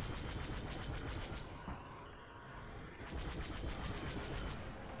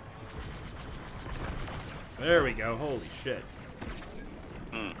 There we go. Holy shit.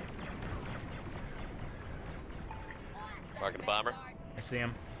 Hmm. Marking the bomber. I see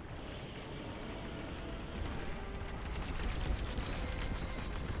him.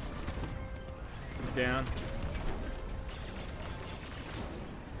 He's down.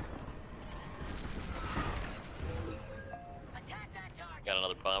 Attack that target. Got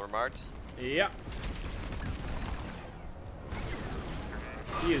another bomber marked. Yep.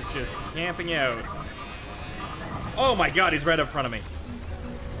 He is just camping out. Oh my god, he's right up front of me.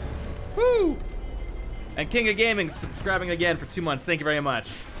 Woo! And King of Gaming subscribing again for 2 months. Thank you very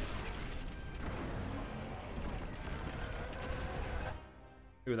much.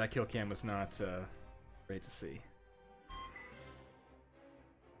 Ooh, that kill cam was not great to see.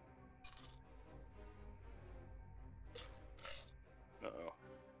 Uh-oh.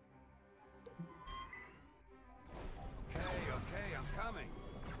 Okay, I'm coming.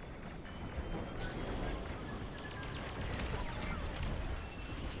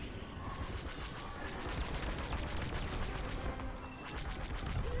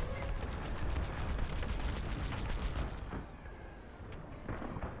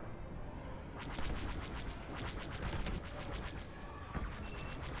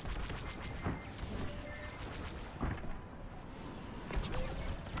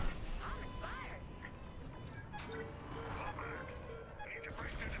 I'm inspired. Need to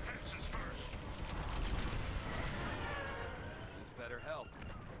break their defenses first. This better help.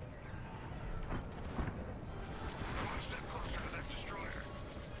 One step closer to that destroyer.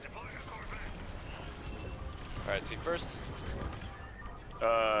 Deploy a Corvette. Alright, see first.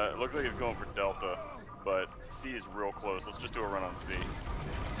 It looks like he's going for Delta, but C is real close. Let's just do a run on C.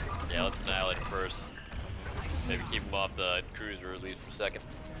 Yeah, let's annihilate it first. Maybe keep him off the cruiser at least for a second.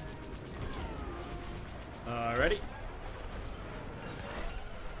 Ready?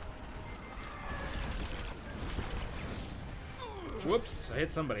 Whoops, I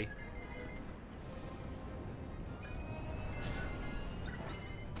hit somebody.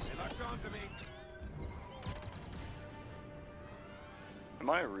 They locked onto me. Am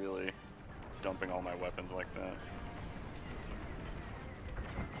I really dumping all my weapons like that?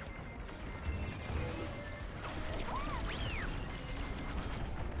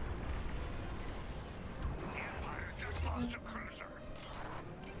 The Empire just lost a cruiser.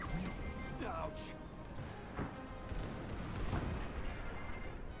 Ouch.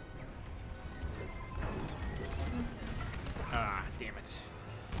 Ah, damn it.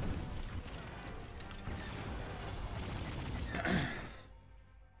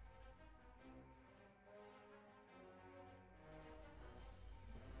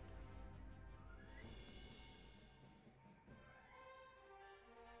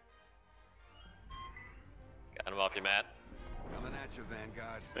 Got him off you, Matt. Coming at you,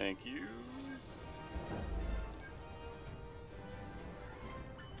 Vanguard. Thank you.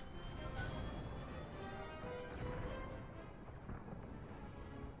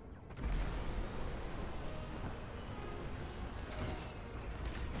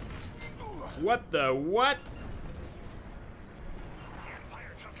 What the what? The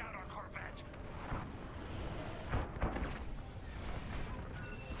Empire took out our Corvette.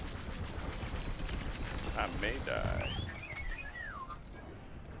 I may die.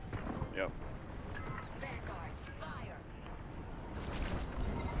 Yep. Vanguard, fire.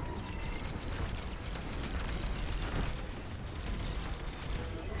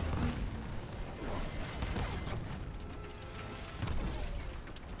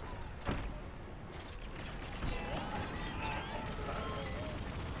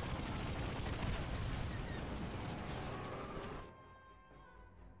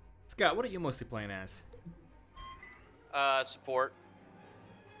 Scott, what are you mostly playing as? Support.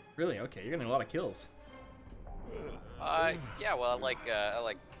 Really? Okay, you're getting a lot of kills. Yeah, well, I like, you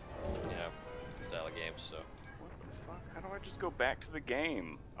know, style of games, so. What the fuck? How do I just go back to the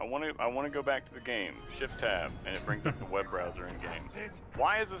game? I want to go back to the game. Shift tab, and it brings up the web browser in game.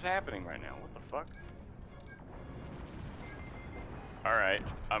 Why is this happening right now? What the fuck? Alright,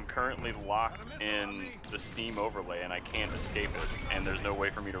 I'm currently locked in the Steam overlay and I can't escape it, and there's no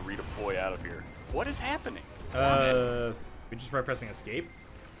way for me to redeploy out of here. What is happening? We just try pressing escape?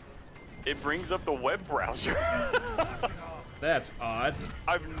 It brings up the web browser. That's odd.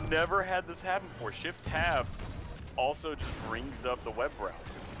 I've never had this happen before. Shift tab also just brings up the web browser.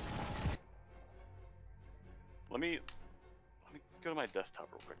 Let me go to my desktop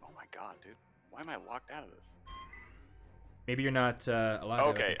real quick. Oh my god, dude. Why am I locked out of this? Maybe you're not allowed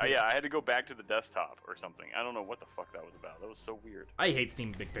Okay, to. yeah, I had to go back to the desktop or something. I don't know what the fuck that was about. That was so weird. I hate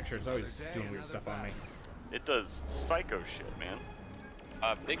Steam Big Picture. It's always doing weird stuff on me. It does psycho shit, man.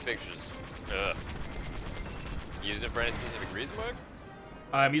 Big pictures. Ugh. Using it for any specific reason, Mark?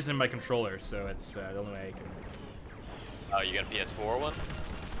 I'm using my controller, so it's the only way I can. Oh, you got a PS4 one?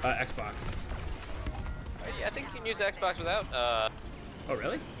 Xbox. Yeah, I think you can use Xbox without, Oh,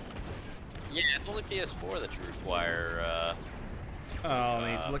 really? Yeah, it's only PS4 that you require, Oh,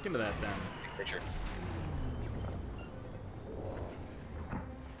 I need to look into that then. big picture.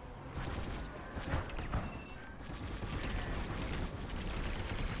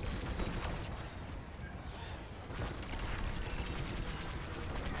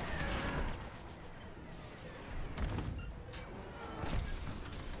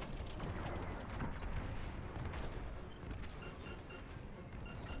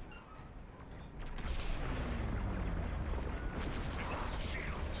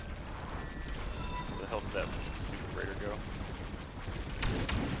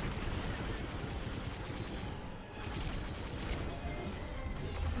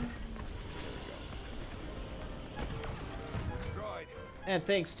 And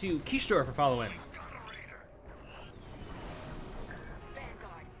thanks to Kishtor for following.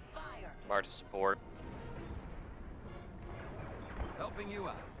 Vanguard, fire! March support. Helping you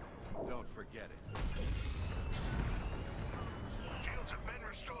out. Don't forget it. Shields have been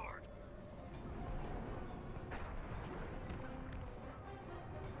restored.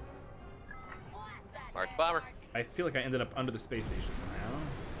 Blast that March Vanguard. bomber. I feel like I ended up under the space station somehow.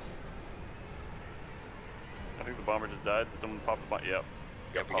 I think the bomber just died. Did someone pop the bomb? Yep.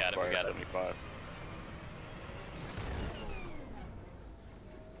 Yep, we popped got it, we fire got it. 75.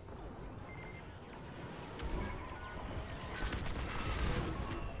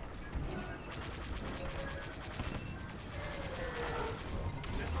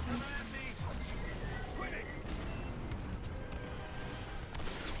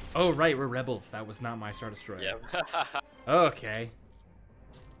 Oh, right, we're rebels. That was not my Star Destroyer. Yep. Okay.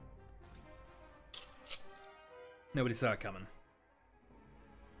 Nobody saw it coming.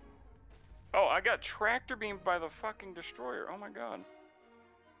 Oh, I got tractor beamed by the fucking destroyer. Oh my god.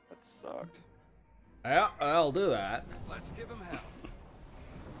 That sucked. Yeah, I'll do that. Let's give him hell.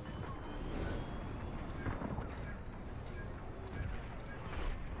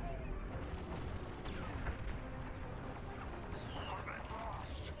 Corvette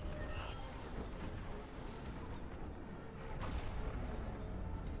lost.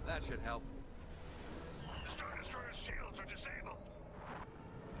 That should help. The Star Destroyer's shields are disabled.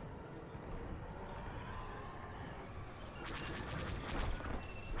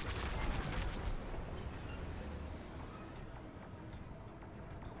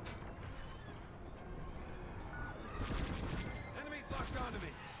 Enemies locked onto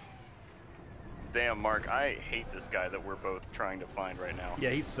me. Damn, Mark, I hate this guy that we're both trying to find right now.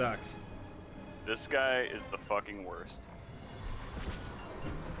 Yeah, he sucks. This guy is the fucking worst.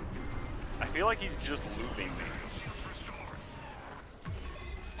 I feel like he's just looping me. Shields restored.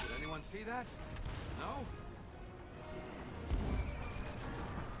 Did anyone see that? No?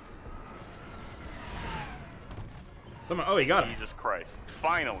 Someone, oh, he got him. Jesus Christ.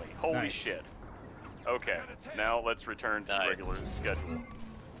 Finally. Holy Nice. shit. Okay, now let's return to the Nice. regular schedule.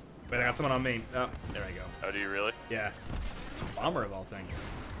 Wait, I got someone on me. Oh, there I go. Oh, do you really? Yeah. Bomber of all things.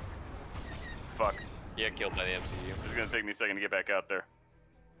 Fuck. Yeah, killed by the MCU. It's gonna take me a second to get back out there.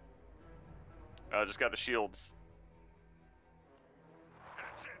 Just got the shields.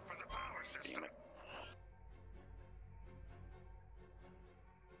 That's it for the power system. Damn it.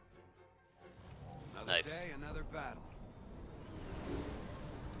 Another Nice. day, another battle.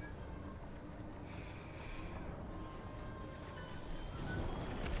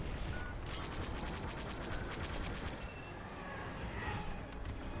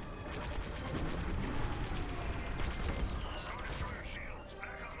 Star Destroyer shields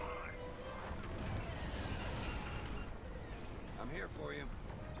back online. I'm here for you.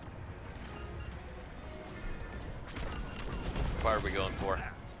 What part are we going for?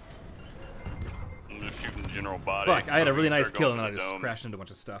 I'm just shooting the general body. Fuck, I had a really nice Start kill going and then I for the just domes. crashed into a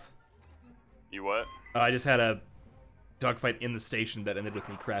bunch of stuff. You what? I just had a dogfight in the station that ended with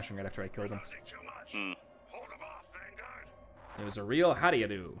me crashing right after I killed him. Losing too much. Hmm. Hold them off, Vanguard. It was a real how do you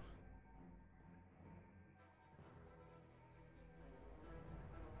do?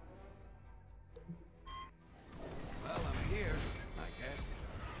 Well, I'm here, I guess.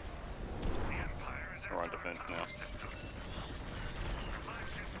 The Empire is We're on after our defense power now. system. The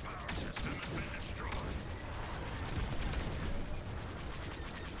flagship's power system has been destroyed.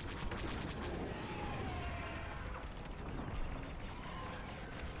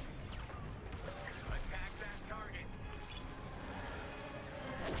 Attack that target.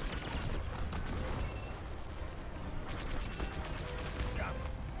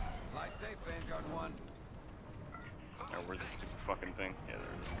 Lie safe, Vanguard 1. Oh, where's this stupid fucking thing? Yeah, there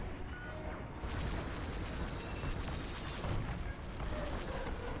it is.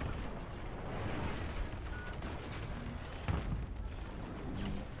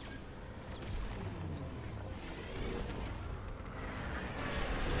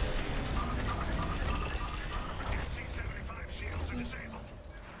 C-75 shields are disabled.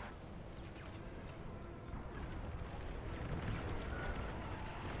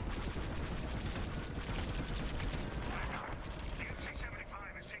 The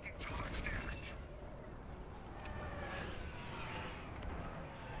MC-75 is taking too much damage.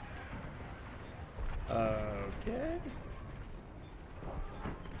 Okay.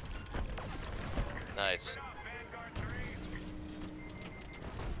 Nice. Vanguard 3.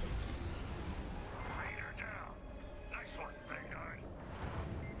 Raider down. Nice one, Vanguard.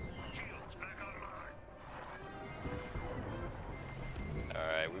 Shields back online.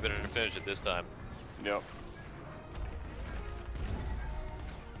 Alright, we better finish it this time. Yep.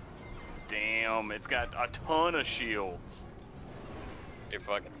 damn, it's got a ton of shields. It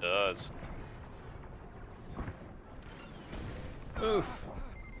fucking does. Oof.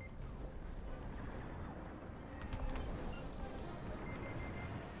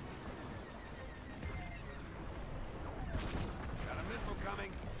 Got a missile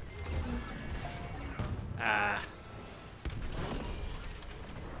coming. Ah.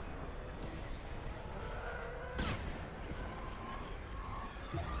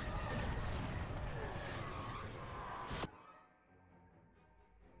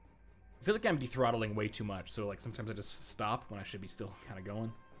 I feel like I'm de-throttling way too much, so like sometimes I just stop when I should be still kind of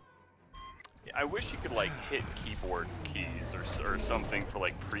going. Yeah, I wish you could like hit keyboard keys or something for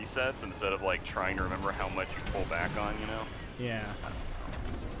like presets instead of like trying to remember how much you pull back on, you know? Yeah.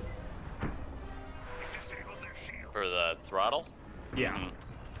 For the throttle? Yeah. Mhm.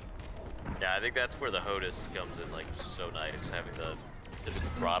 Yeah, I think that's where the HOTAS comes in, like, so nice, having the physical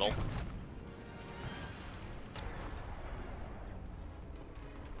throttle.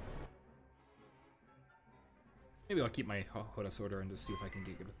 Maybe I'll keep my HOTAS order and just see if I can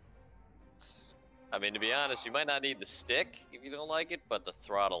get good. I mean, to be honest, you might not need the stick if you don't like it, but the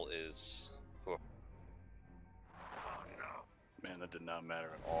throttle is... Oh no. Man, that did not matter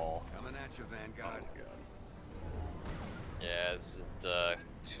at all. Coming at you, Oh Vanguard. my god. Yeah, this isn't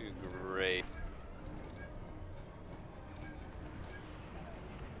too great.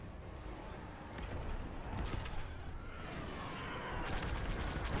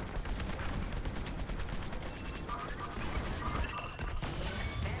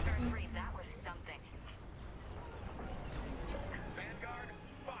 Vanguard 3, that was something. Vanguard,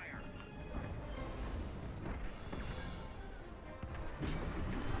 fire.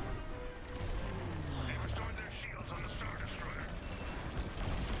 They restored their shields on the Star Destroyer.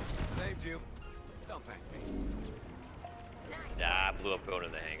 Saved you. Don't thank me. Nice. Yeah, I blew up going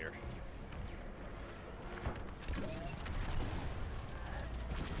in the hangar.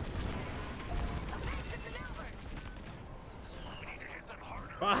 Offensive maneuvers. We need to hit them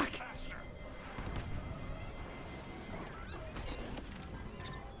harder. Fuck. Faster.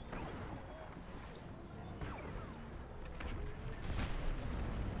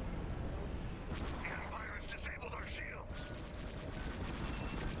 The Empire has disabled our shields.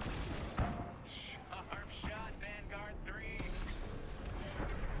 Sharp shot, Vanguard 3.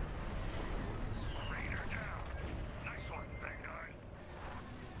 Raider down. Nice one, Vanguard.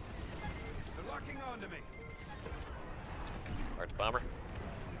 They're locking onto me. Arch bomber.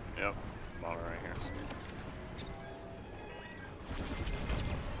 Yep. Bomber right here.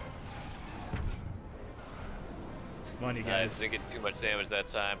 Come on, you Nice, guys. didn't get too much damage that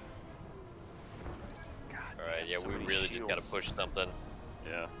time. Alright, yeah, so we many really just gotta shields. push something.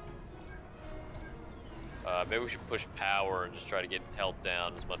 Yeah. Maybe we should push power and just try to get health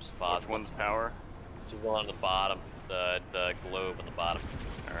down as much as What's possible. one's power? It's the one on the bottom, the globe on the bottom.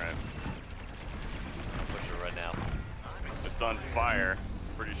 Alright. I'm pushing it right now. It's on fire.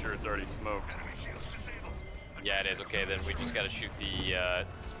 Pretty sure it's already smoked. Enemy shields disabled. Yeah, it is. Okay, then we just gotta shoot the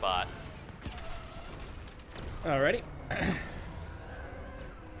spot. Alrighty.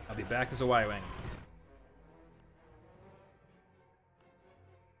 I'll be back as a Y-Wing.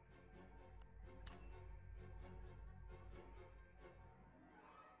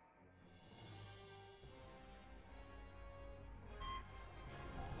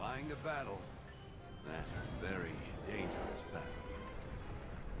 Flying to battle. That very dangerous battle.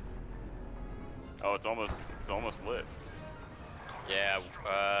 Oh, it's almost lit. Yeah,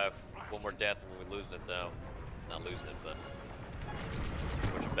 one more death and we're losing it though. Not losing it, but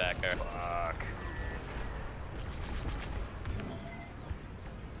push it back there. Fuck.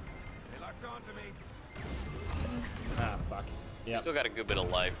 They locked onto me. Ah, fuck. We Yep. still got a good bit of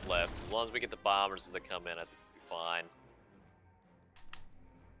life left. As long as we get the bombers as they come in, I think we'll be fine.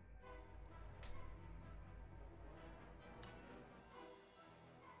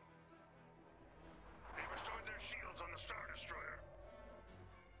 They restored their shields on the Star Destroyer.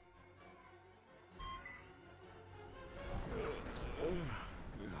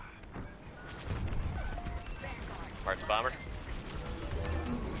 March bomber. The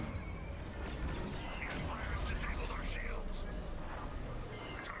Empire has disabled our shields.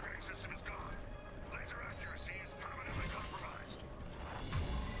 The targeting system is gone. Laser accuracy is permanently compromised.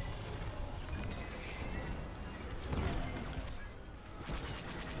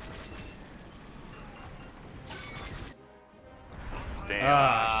 Damn.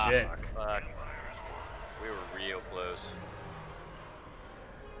 Ah, shit. Fuck. We were real close.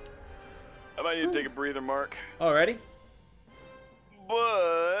 I might need to take a breather, Mark. Alrighty.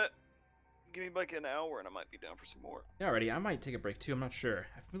 But give me like an hour, and I might be down for some more. Yeah, already. I might take a break too. I'm not sure.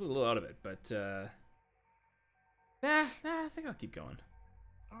 I've been a little out of it, but nah, I think I'll keep going.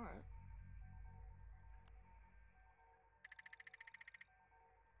 All right.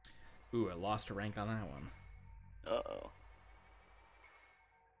 Ooh, I lost a rank on that one. Uh-oh.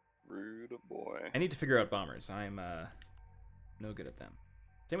 Rude boy. I need to figure out bombers. I'm no good at them.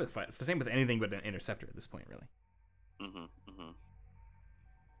 Same with anything but an interceptor at this point, really. Mm-hmm.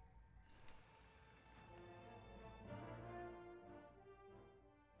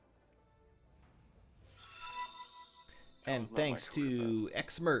 And thanks to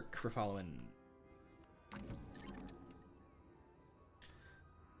X-Merc for following. Okay,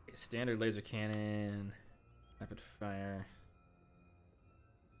 standard laser cannon, rapid fire.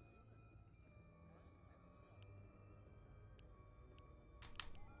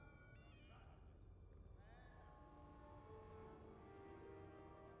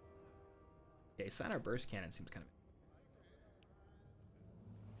 Okay, Sonar burst cannon seems kind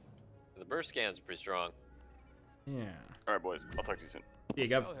of. The burst cannon's pretty strong. Yeah. All right, boys. I'll talk to you soon. Yeah,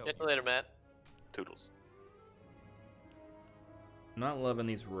 Gov. Catch you later, Matt. Toodles. Not loving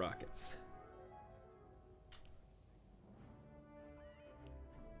these rockets.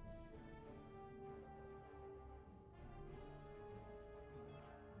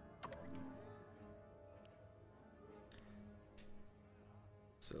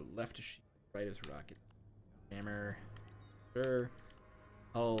 So left is shield, right is rocket. Jammer. Sure.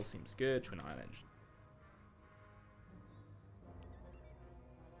 Hull seems good. Twin ion engine.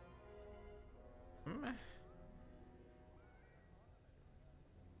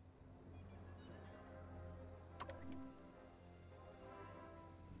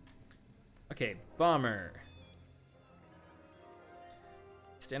 Okay, bomber.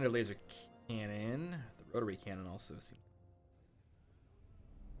 Standard laser cannon. The rotary cannon also seems.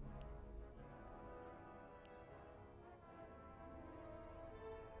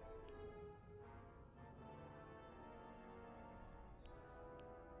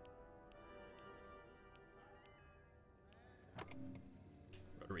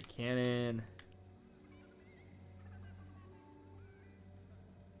 Rotary cannon.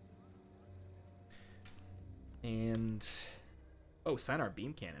 And oh, Sonar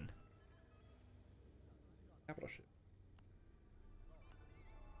beam cannon. Capital ship.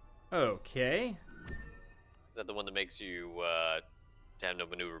 Okay. Is that the one that makes you have no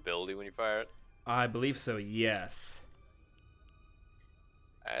maneuverability when you fire it? I believe so, yes.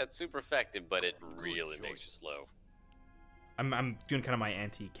 It's super effective, but it really makes you slow. I'm doing kind of my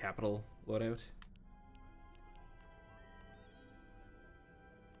anti-capital loadout.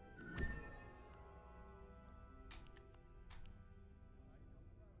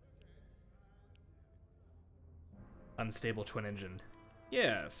 Unstable twin engine.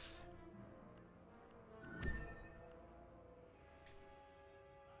 Yes.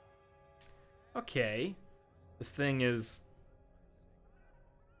 Okay. This thing is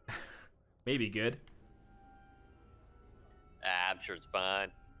maybe good. I'm sure it's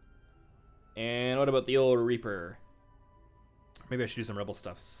fine. And what about the old Reaper? Maybe I should do some Rebel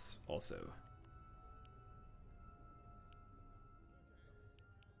stuffs also.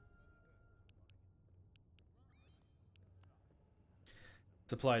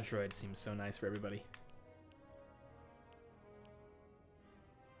 Supply droid seems so nice for everybody.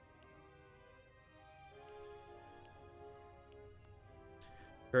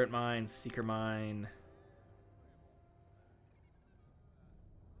 Turret mine, seeker mine.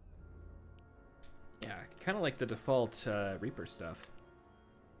 Yeah, kind of like the default Reaper stuff.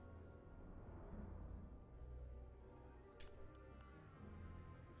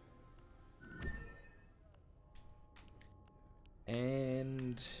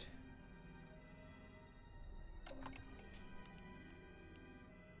 And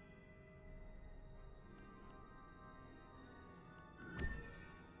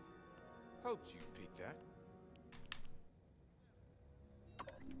Hoped you picked that.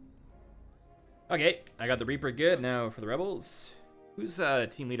 okay, I got the Reaper good. Now for the Rebels. Who's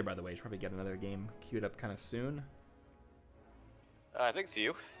team leader, by the way? Should probably get another game queued up kind of soon. I think it's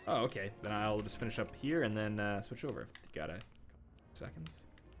you. Oh, okay. Then I'll just finish up here and then switch over if you got a couple seconds.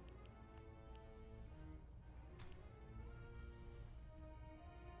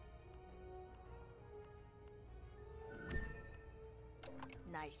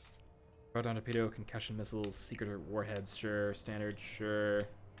 Nice. Proton torpedo, concussion missiles, secret warheads, sure. Standard, sure.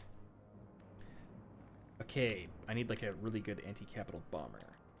 Okay, I need like a really good anti-capital bomber.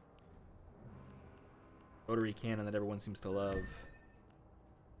 Rotary cannon that everyone seems to love.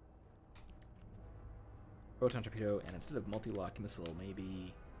 Proton torpedo, and instead of multi-lock missile,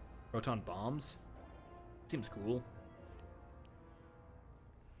 maybe Proton bombs? Seems cool.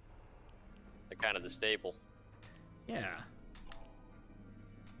 They're kind of the staple. Yeah.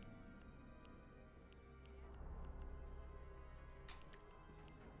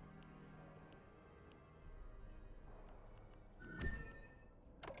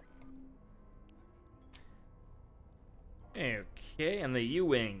 Okay, and the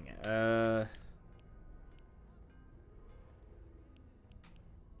U-Wing. Sir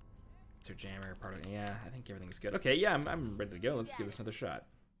Jammer, part of it. Yeah, I think everything's good. Okay, yeah, I'm ready to go. Let's give this another shot.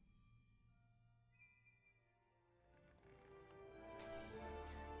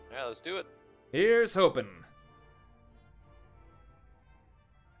 Yeah, let's do it. Here's hoping.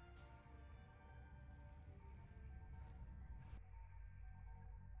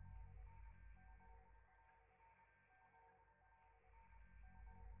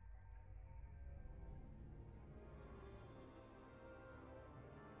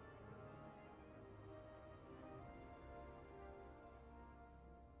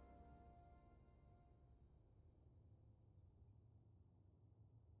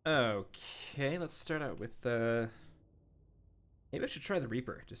 Okay, let's start out with maybe I should try the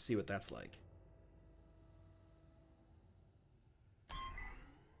Reaper, just see what that's like.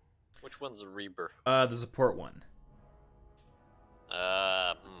 Which one's the Reaper? The support one.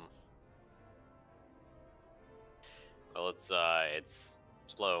 Well, it's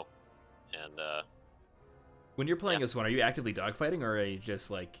slow, and When you're playing this one, are you actively dogfighting, or are you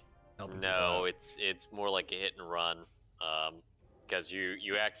just like helping people no, out? it's more like a hit and run. Because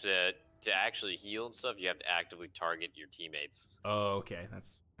you have to actually heal and stuff, you have to actively target your teammates. Oh, okay,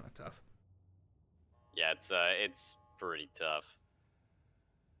 that's kind of tough. Yeah, it's pretty tough.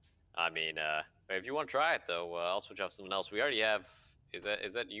 I mean, if you want to try it though, I'll switch off something else. We already have. Is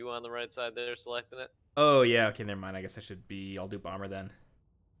that you on the right side there selecting it? Oh yeah, okay, never mind. I guess I'll do bomber then.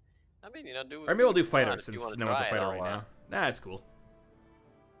 I mean, do. Or maybe I'll do if you fighter want, if you since wanna no one's a try it, fighter I'll, right now. Nah, it's cool.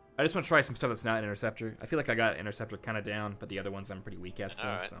 I just want to try some stuff that's not interceptor. I feel like I got interceptor kind of down, but the other ones I'm pretty weak at still.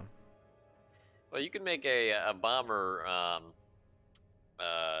 Alright. So. Well, you can make a bomber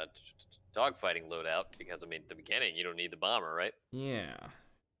dogfighting loadout because I mean, at the beginning you don't need the bomber, right? Yeah.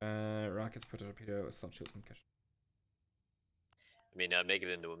 Rockets, torpedo, assault shield, concussion. I mean, make it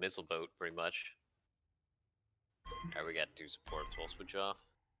into a missile boat, pretty much. Alright, we got 2 supports. We'll switch off.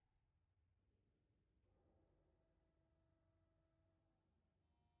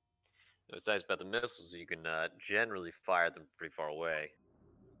 What's nice about the missiles, you can generally fire them pretty far away.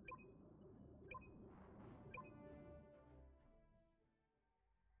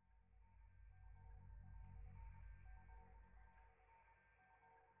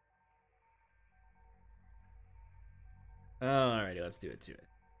 Alrighty, let's do it to it.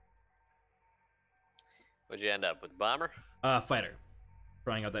 What'd you end up with, bomber? Fighter.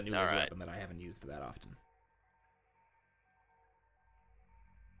 Trying out that new laser Alright. weapon that I haven't used that often.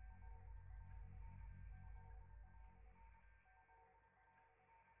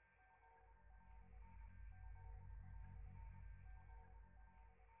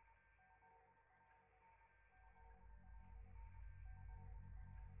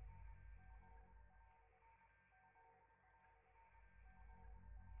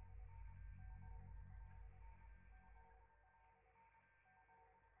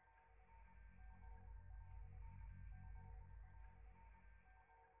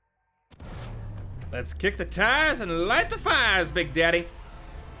 Let's kick the tires and light the fires, Big Daddy.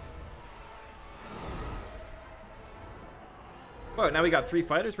 Whoa, now we got 3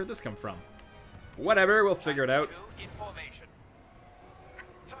 fighters? Where'd this come from? Whatever, we'll figure it out.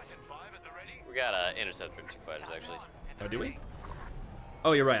 We got interceptor 2 fighters actually. Oh, do we?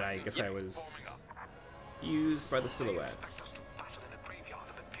 Oh, you're right. I guess I was used by the silhouettes. Battle in a graveyard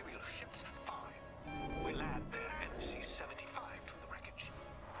of Imperial ships. Fine. We'll add their MC-75 to the wreckage.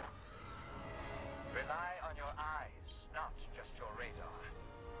 Rely on your eyes, not just your radar.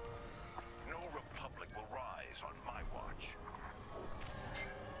 No Republic will rise on my watch.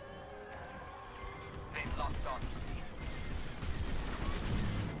 They've locked on to me.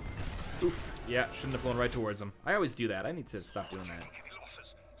 Oof. Yeah, shouldn't have flown right towards them. I always do that. I need to stop doing that. Taking heavy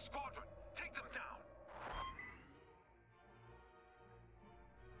losses. Squadron, take them down.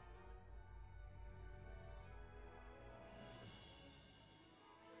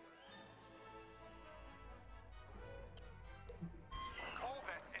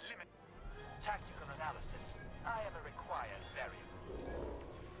 Corvette eliminated. Tactical analysis. I am a required variable.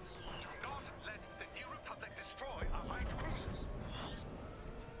 Do not let the New Republic destroy our light cruisers.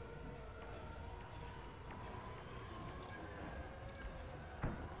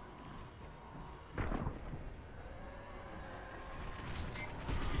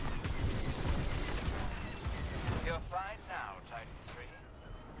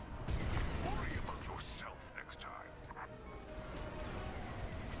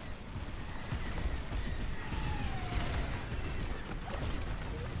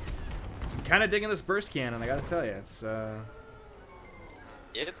 kind of digging this burst cannon. I gotta tell you, it's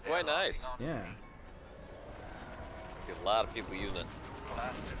It's quite nice. yeah. See a lot of people using it.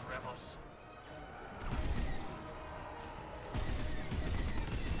 Blasted rebels.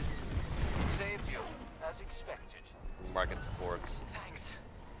 Saved you, as expected. Market supports. Thanks.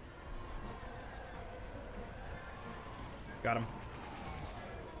 Got him.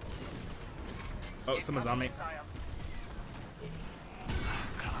 Oh, someone's on me. You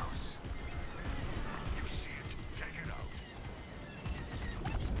see it? Take it out.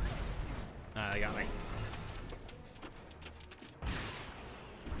 Ah, they got me.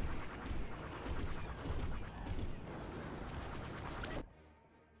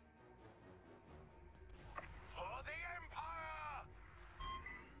 For the Empire!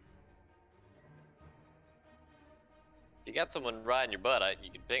 If you got someone riding your butt,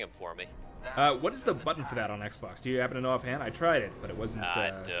 you can ping them for me. What is the button for that on Xbox? Do you happen to know offhand? I tried it, but it wasn't.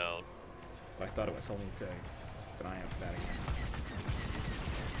 I don't. What I thought it was. I'll need to keep an eye out for that again.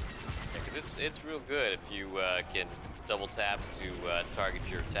 Because it's real good if you can double tap to target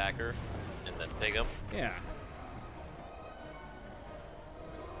your attacker and then ping them. Yeah.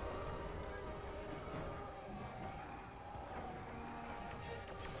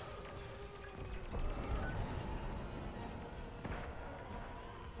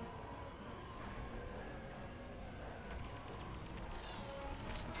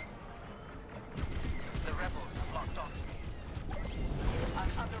 The rebels have locked onto me. I'm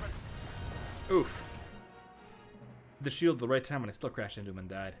under attack. Oof. The shield at the right time, and I still crashed into him and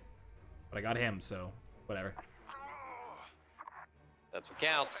died. But I got him, so whatever. That's what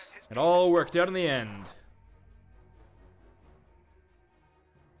counts. It all worked out in the end.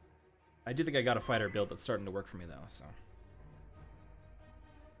 I do think I got a fighter build that's starting to work for me, though, so.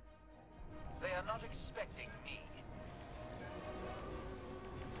 They are not expecting me.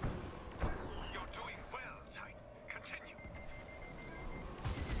 You're doing well, Titan. Continue.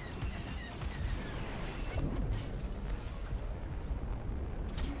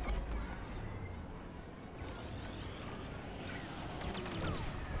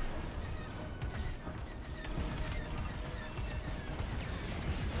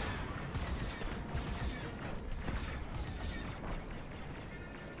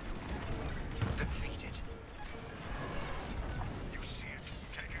 Defeated. You see it?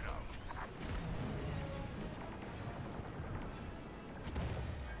 Take it out.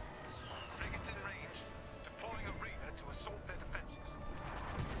 Frigates in range. Deploying a raider to assault their defenses.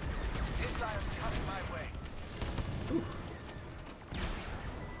 Missiles coming my way.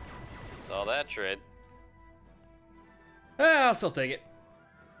 Saw that trade. I'll still take it.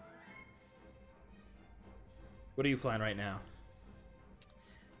 What are you flying right now?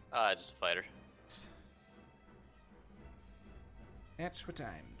 Just a fighter. That's what time.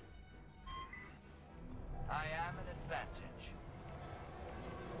 I am an advantage.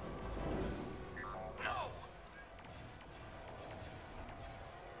 No.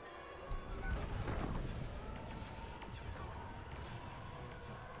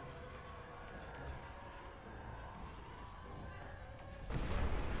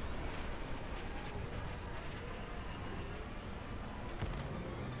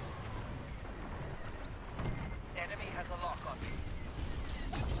 Enemy has a lock on me.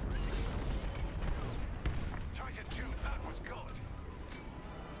 Titan 2, that was good.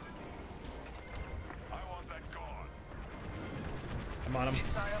 I want that gone. I'm on him.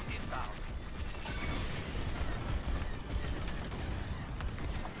 Missile inbound.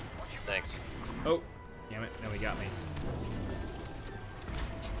 Thanks. Oh, damn it. No, he got me.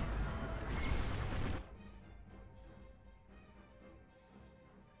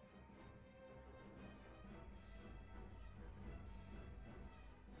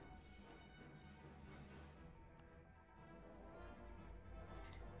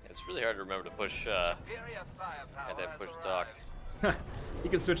 It's really hard to remember to push. Superior firepower Had that has push arrived. dock. You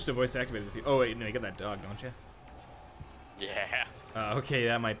can switch to voice activated if you. Oh wait, no, you got that dog, don't you? Yeah. Okay,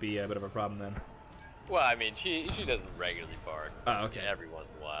 that might be a bit of a problem then. Well, I mean, she doesn't regularly bark. Oh, okay. Every once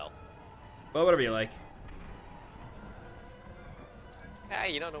in a while. Well, whatever you like.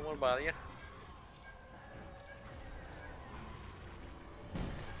 Hey, you don't want to bother you.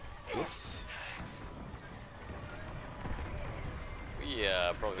 Whoops. We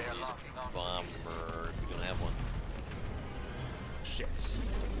probably They're could use locking a on. bomber if we don't have one. Shit.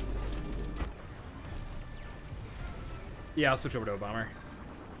 Yeah, I'll switch over to a bomber.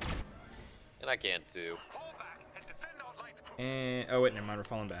 And I can too. Fall back and defend our light cruisers. And oh wait, never mind, we're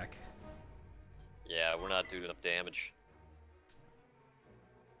falling back. Yeah, we're not doing enough damage.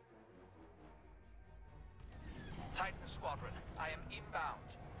 Titan Squadron, I am inbound.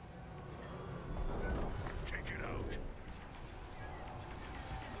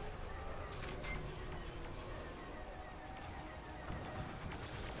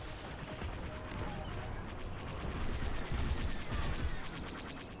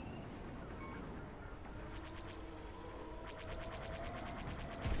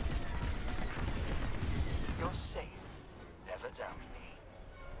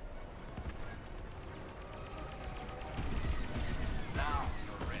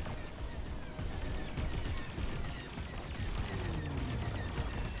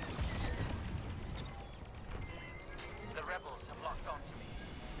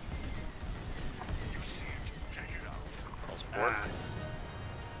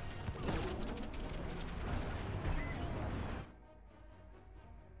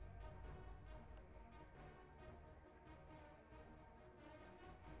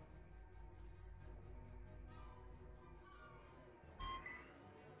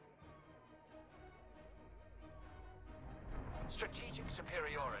 Strategic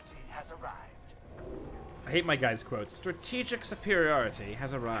superiority has arrived. I hate my guy's quotes. Strategic superiority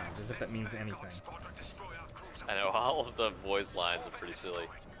has arrived, as if that means anything. Squadron destroy our cruiser. I know all of the voice lines are pretty silly.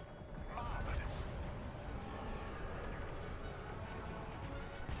 Marvelous.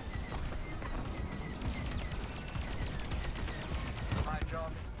 My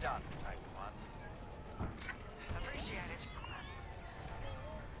job is done, Titan 1. Appreciate it.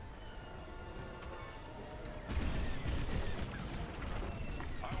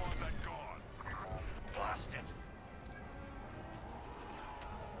 I want that gone. Blast it.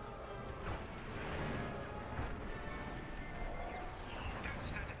 Don't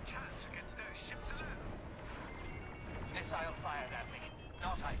stand a chance against their ships alone. Missile fired at me.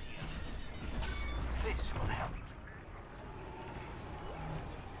 Not ideal. This will help.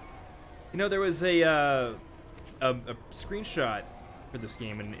 You know, there was a screenshot for this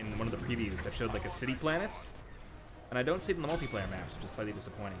game in one of the previews that showed like a city planet, and I don't see it in the multiplayer maps, which is slightly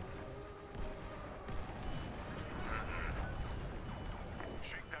disappointing.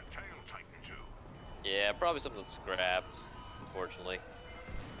 Shake that tail, Titan 2. Yeah, probably something that's scrapped, unfortunately.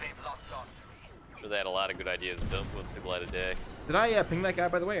 They've locked on to me. I'm sure they had a lot of good ideas that don't see the light of day. Did I ping that guy,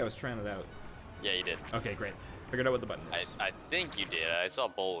 by the way? I was trying it out. Yeah, you did. Okay, great. Figured out what the button is. I think you did. I saw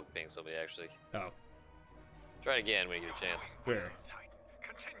Bulwark ping somebody, actually. Oh, Try it again when you get a chance. where? Titan,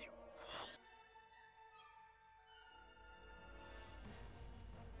 continue.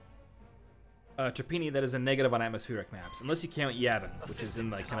 Trapini, that is a negative on atmospheric maps, unless you count Yavin, which is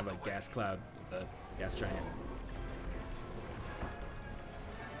in like kind of a gas cloud with a gas giant.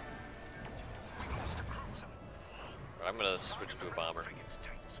 We lost a cruiser. Right, I'm gonna switch to a bomber. Frigates,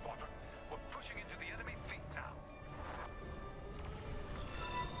 Titan Squadron. We're pushing into the enemy fleet now.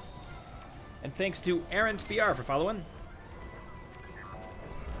 And thanks to Errant BR for following.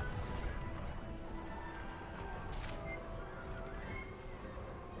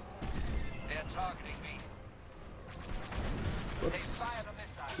 They're targeting me. They Whoops. fire the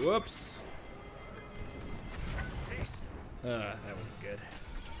missile. Whoops. That wasn't good.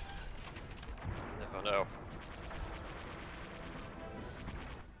 Oh no.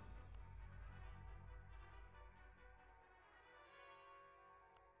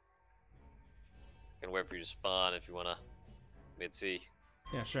 Can wait for you to spawn if you wanna mid-sea.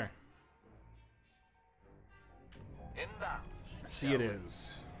 Yeah, sure. Inbound. See it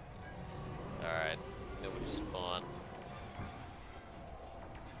is. Alright, nobody spawn.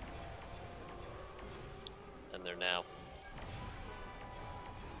 And they're now.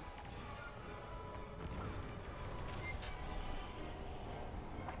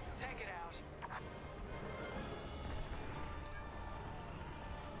 Take it out.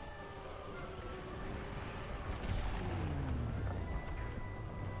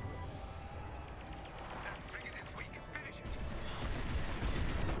 That frigate is weak. Finish it.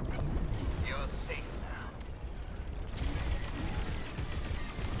 You're safe now.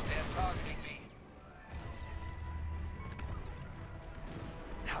 They're targeting me.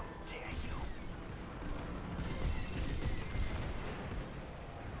 How dare you?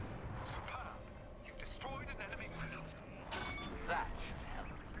 Superb. You've destroyed an enemy fleet. That should help.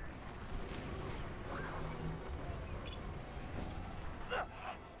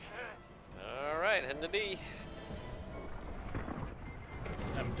 Alright, heading to B.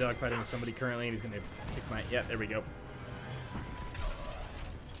 I'm dogfighting with somebody currently, and he's gonna kick my. Yeah, there we go.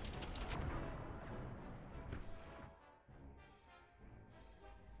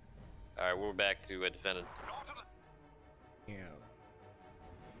 Alright, we're back to defending. Not an Yeah.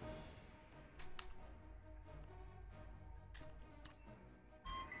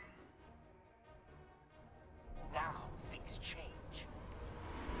 Now things change.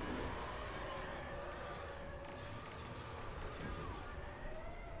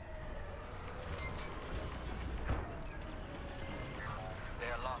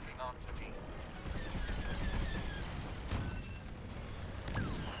 They're locking onto me.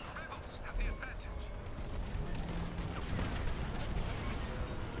 rebels have the advantage.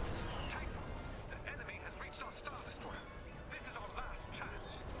 Titan, the enemy has reached our Star Destroyer. This is our last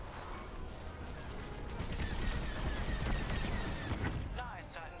chance.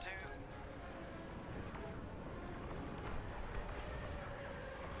 Nice, Titan 2.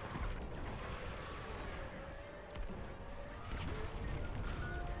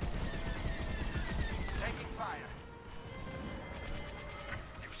 Taking fire.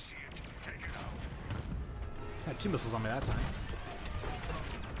 You see it. Take it out. Had 2 missiles on me that time.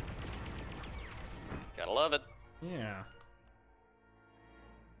 Gotta love it. Yeah.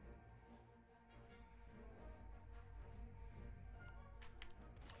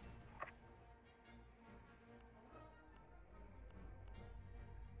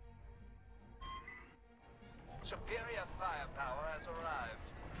 Superior firepower has arrived.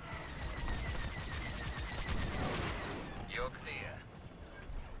 You're clear.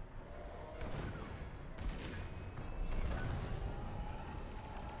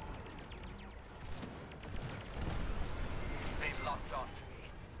 They've locked onto me.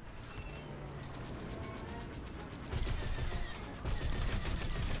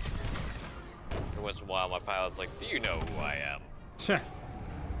 Every once in a while, my pilot's like, "Do you know who I am?"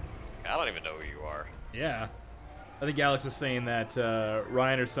 I don't even know who you are. Yeah. I think Alex was saying that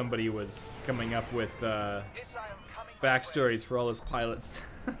Ryan or somebody was coming up with Missile coming my way. backstories for all his pilots.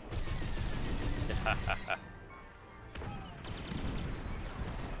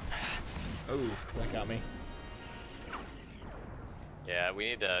 Oh, that got me. Yeah, we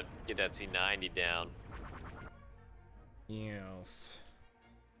need to get that C90 down. Yes.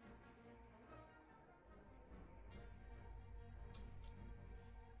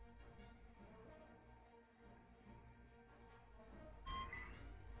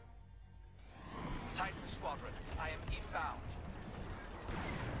 Titan Squadron, I am inbound.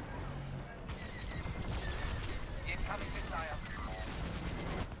 Incoming missile.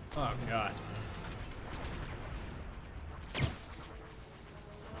 Oh god.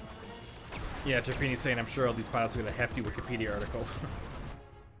 Yeah, Terpini's saying I'm sure all these pilots will get a hefty Wikipedia article.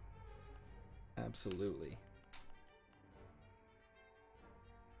 Absolutely.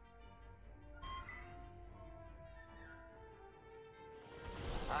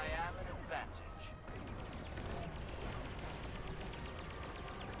 I am an advantage.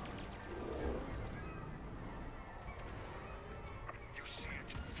 You see it?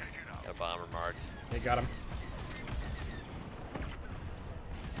 Take it out. Got a bomber marked. They got him.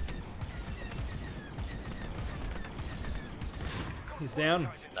 He's down.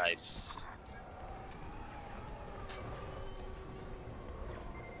 Nice.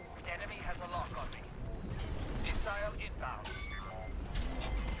 Enemy has a lock on me. Missile inbound.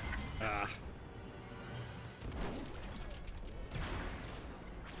 Ah.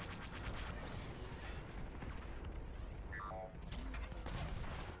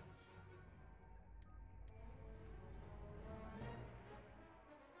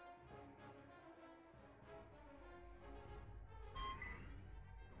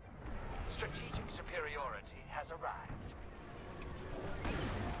 Strategic superiority has arrived.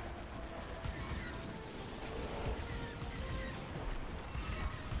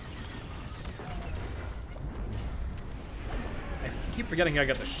 I keep forgetting I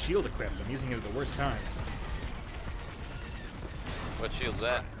got the shield equipped. I'm using it at the worst times. What shield's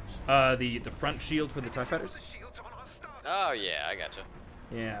that? The front shield for the TIE fighters. Shields on our stars. Oh yeah, I gotcha.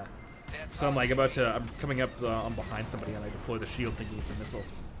 Yeah. So I'm like I'm coming up I'm behind somebody and I deploy the shield thinking it's a missile.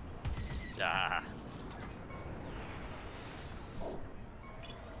 Ah.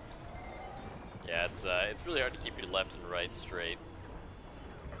 Yeah, it's really hard to keep your left and right straight.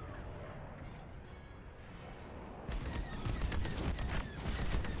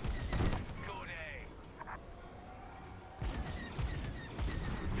 Good aim.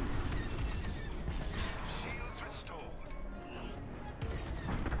 Shields restored.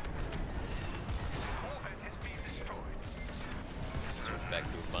 Orbit has been destroyed. Switch back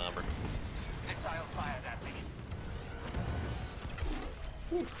to a bomber. Missile fired at me.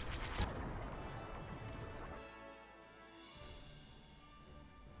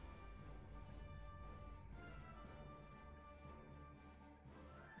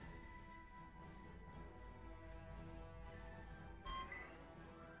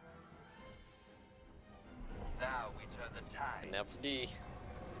 Now we turn the tide. And now for D.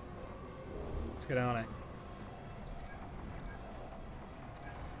 Let's get on it.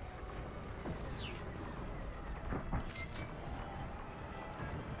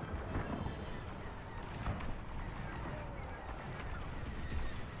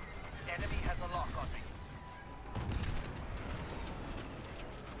 Enemy has a lock on me.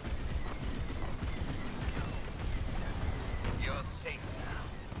 You're safe now.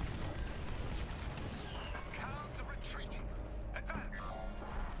 Counts are retreating. Advance.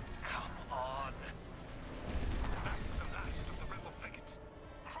 Come on. That's the last of the rebel frigates.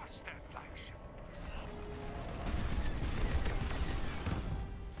 Crush their flagship.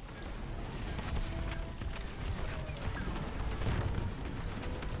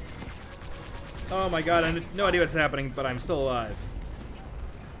 Oh my god, I have no idea what's happening, but I'm still alive.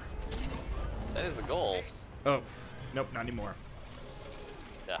 That is the goal. Oh, nope, not anymore.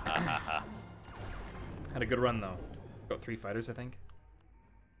 Had Had a good run though. Got 3 fighters, I think.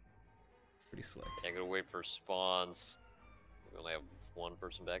 Pretty slick. I'm gonna wait for spawns. We only have one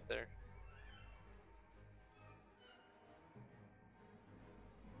person back there.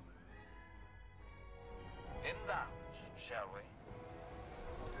 In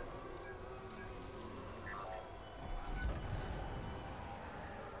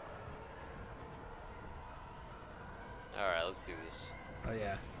let's do this. Oh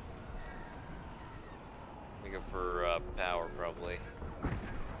yeah. We go for power, probably.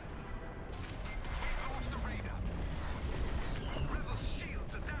 Lost a radar. Rebels'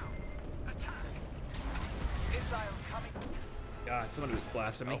 shields are down. Attack. Missile coming. God, someone was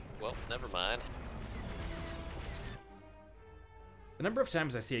blasting me. Oh, well, never mind. The number of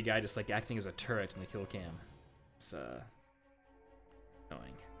times I see a guy just like acting as a turret in the kill cam, it's annoying.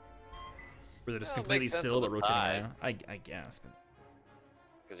 Where they're just Well, it completely makes sense still on but the rotating Tie. around. I guess, but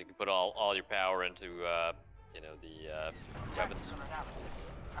Because you can put all your power into, you know, the weapons. Tactical analysis.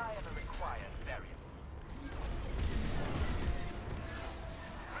 I am a required variable.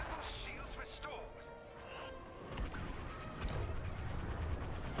 Rebels' shields restored.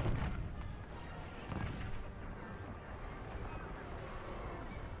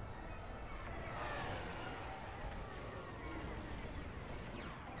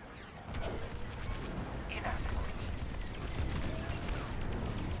 Inadequate.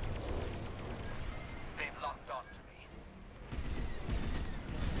 They've locked onto me.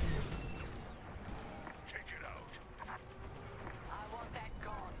 Take it out. I want that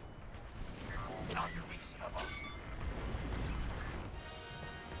gone. Not reasonable.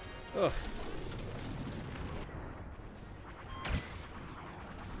 ugh.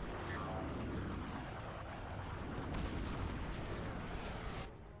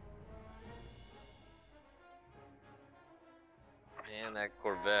 And that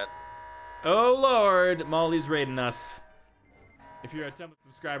Corvette. Oh Lord, Molly's raiding us. If you're a Templin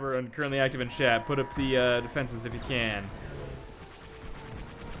subscriber and currently active in chat, put up the defenses if you can.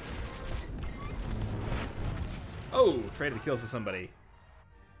 Oh, traded kills to somebody.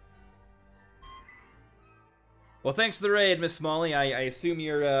 Well, thanks for the raid, Miss Molly. I assume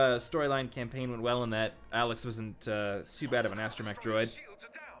your storyline campaign went well and that Alex wasn't too bad of an astromech droid. Shields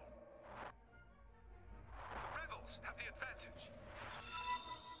are down. The rebels have the advantage.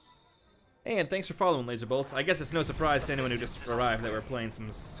 And thanks for following, Laser Bolts. I guess it's no surprise to anyone who just arrived that we're playing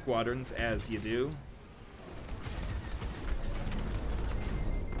some Squadrons, as you do.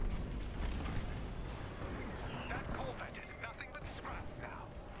 That Corvette is nothing but scrap now.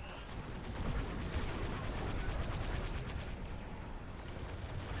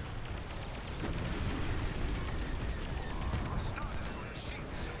 Star Destroyer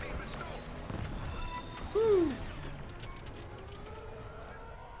shields have been restored.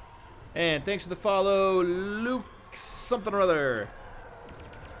 And thanks for the follow, Luke something or other.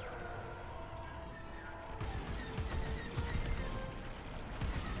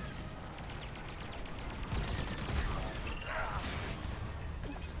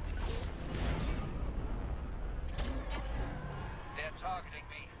 They're targeting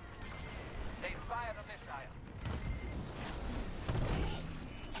me. They fired a missile.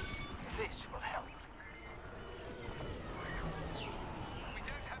 This will help. We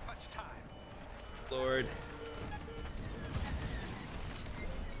don't have much time. Lord.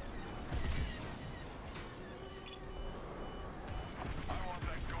 I want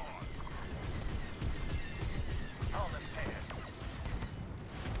that gone. All repaired.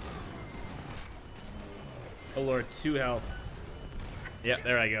 Oh Lord, 2 health. Yep,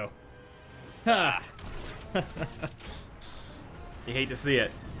 there I go. Ha! You hate to see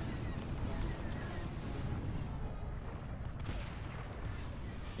it.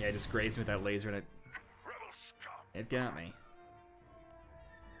 Yeah, it just grazed me with that laser and Rebel scum. it got me.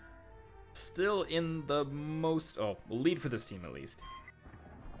 Still in the most... Oh, lead for this team at least.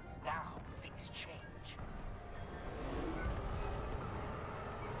 Now things change.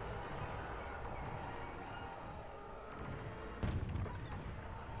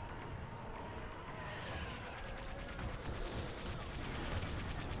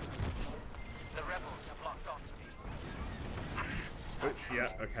 The rebels have locked onto me. Oh, yeah,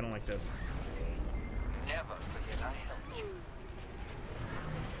 I kind of like this. Never forget I helped you.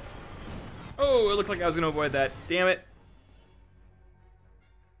 Oh, it looked like I was going to avoid that. Damn it.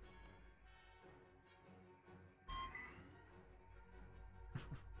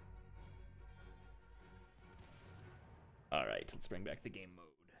 All right, let's bring back the game mode.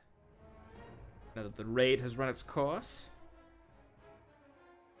 Now that the raid has run its course.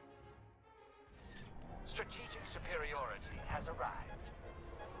 Strategic superiority has arrived.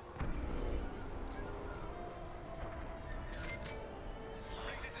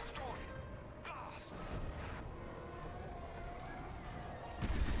 Radar destroyed. Blast.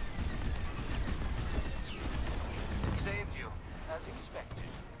 Saved you, as expected.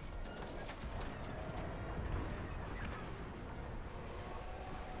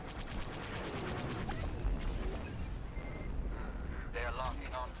 They're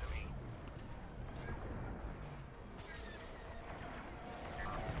locking onto me.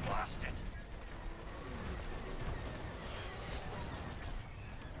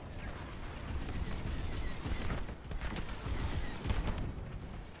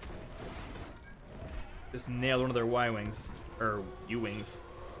 Just nailed one of their Y-wings. Or U-wings.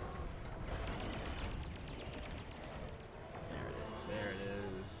 There it is. There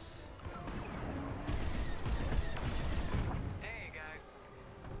it is. There you go.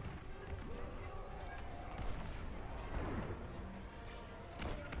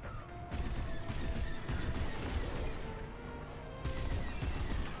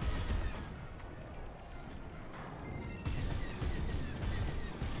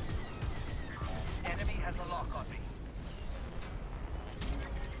 Enemy has a lock on me.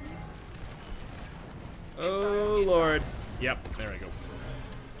 Oh, Lord. Yep, there we go.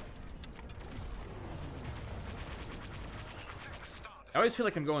 I always feel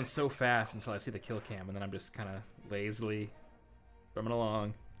like I'm going so fast until I see the kill cam, and then I'm just kind of lazily drumming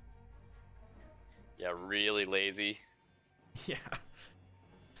along. Yeah, really lazy. Yeah.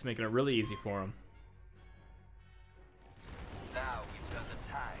 Just making it really easy for him. Now we turn the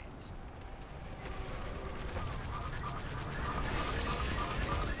tides.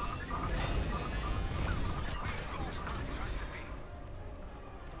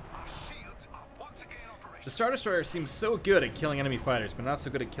 Our shields are once again operational. The Star Destroyer seems so good at killing enemy fighters, but not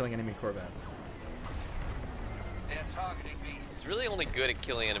so good at killing enemy corvettes. They're targeting me. It's really only good at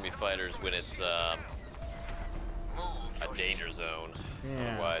killing enemy fighters when it's a danger zone.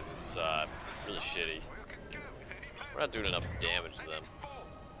 Yeah. Otherwise, it's really shitty. We're not doing enough damage to them.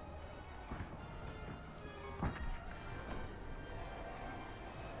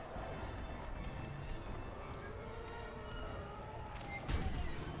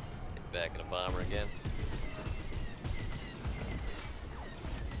 Get back in a bomber again.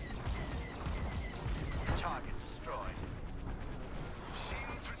 Target destroyed.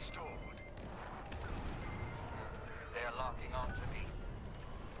 Shields restored. They're locking onto me.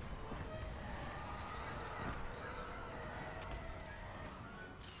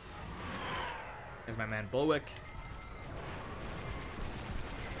 There's my man Bulwick.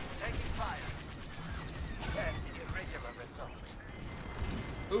 Taking fire. An irregular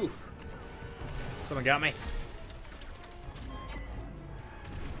result. Oof. Someone got me.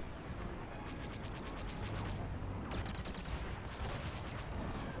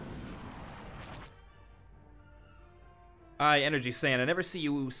 Energy Sand. I never see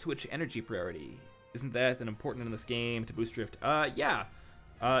you switch energy priority. Isn't that an important in this game to boost drift? Yeah.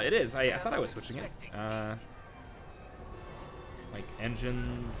 It is. I thought I was switching it. Like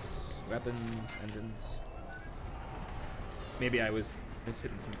engines, weapons, engines. Maybe I was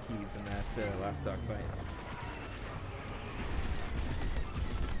mishitting some keys in that last dogfight.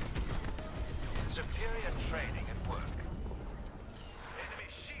 Superior training at work. Enemy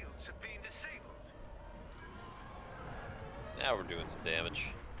shields have been disabled. Now we're doing some damage.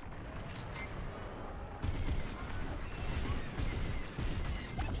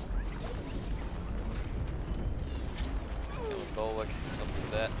 Killing Bullock, something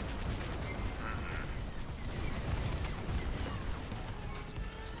like that.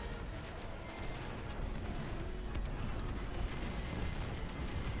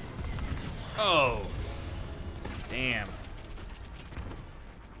 Oh! Damn.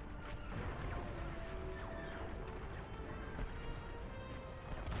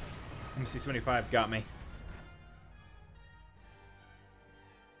 MC-75 got me.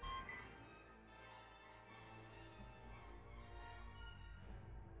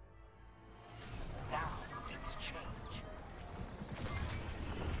 Now things change.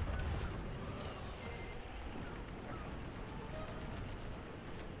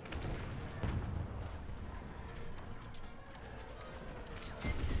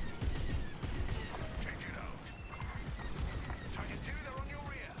 Take it out. Target 2, they're on your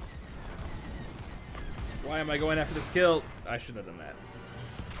rear. Why am I going after this kill? I shouldn't have done that.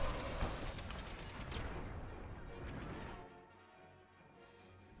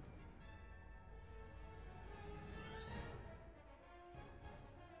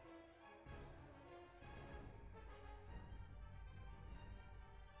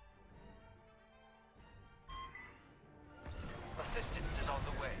 Assistance is on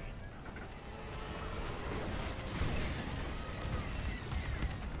the way.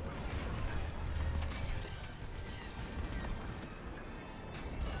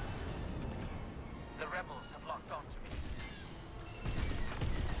 The rebels have locked onto me.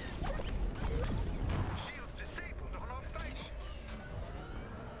 Shields disabled on our face.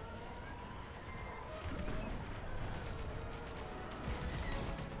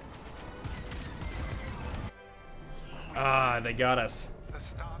 Ah, they got us. The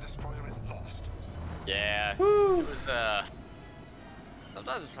Star Destroyer is lost. Yeah. Woo. It was,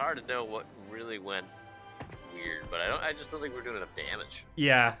 sometimes it's hard to know what really went weird, but I just don't think we're doing enough damage.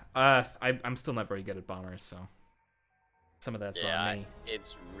 Yeah, I'm still not very good at bombers, so some of that's on me.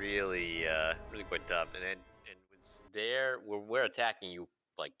 It's really really quite tough, and it's there we're attacking you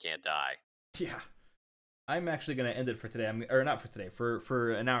like can't die. Yeah. I'm actually going to end it for today. Or not for today,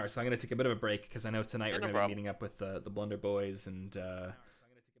 for an hour. So I'm going to take a bit of a break because I know tonight we're going to be meeting up with the Blunder Boys and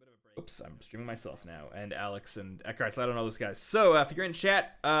oops, I'm streaming myself now, and Alex and Eckhart. So I don't know those guys. So if you're in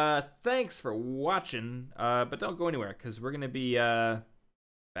chat, thanks for watching. But don't go anywhere because we're going to be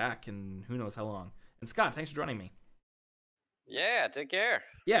back in who knows how long. And Scott, thanks for joining me. Yeah, take care.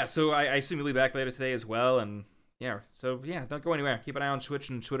 Yeah, so I assume you'll be back later today as well, and yeah, so yeah, don't go anywhere. Keep an eye on Twitch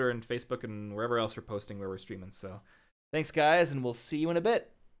and Twitter and Facebook and wherever else we're posting where we're streaming. So thanks, guys, and we'll see you in a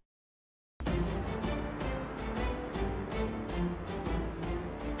bit.